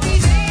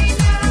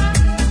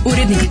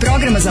 Urednik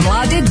programa za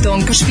mlade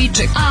Donka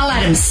Špiček.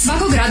 Alarms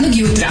svakog radnog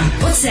jutra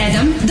od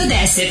 7 do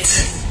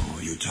 10.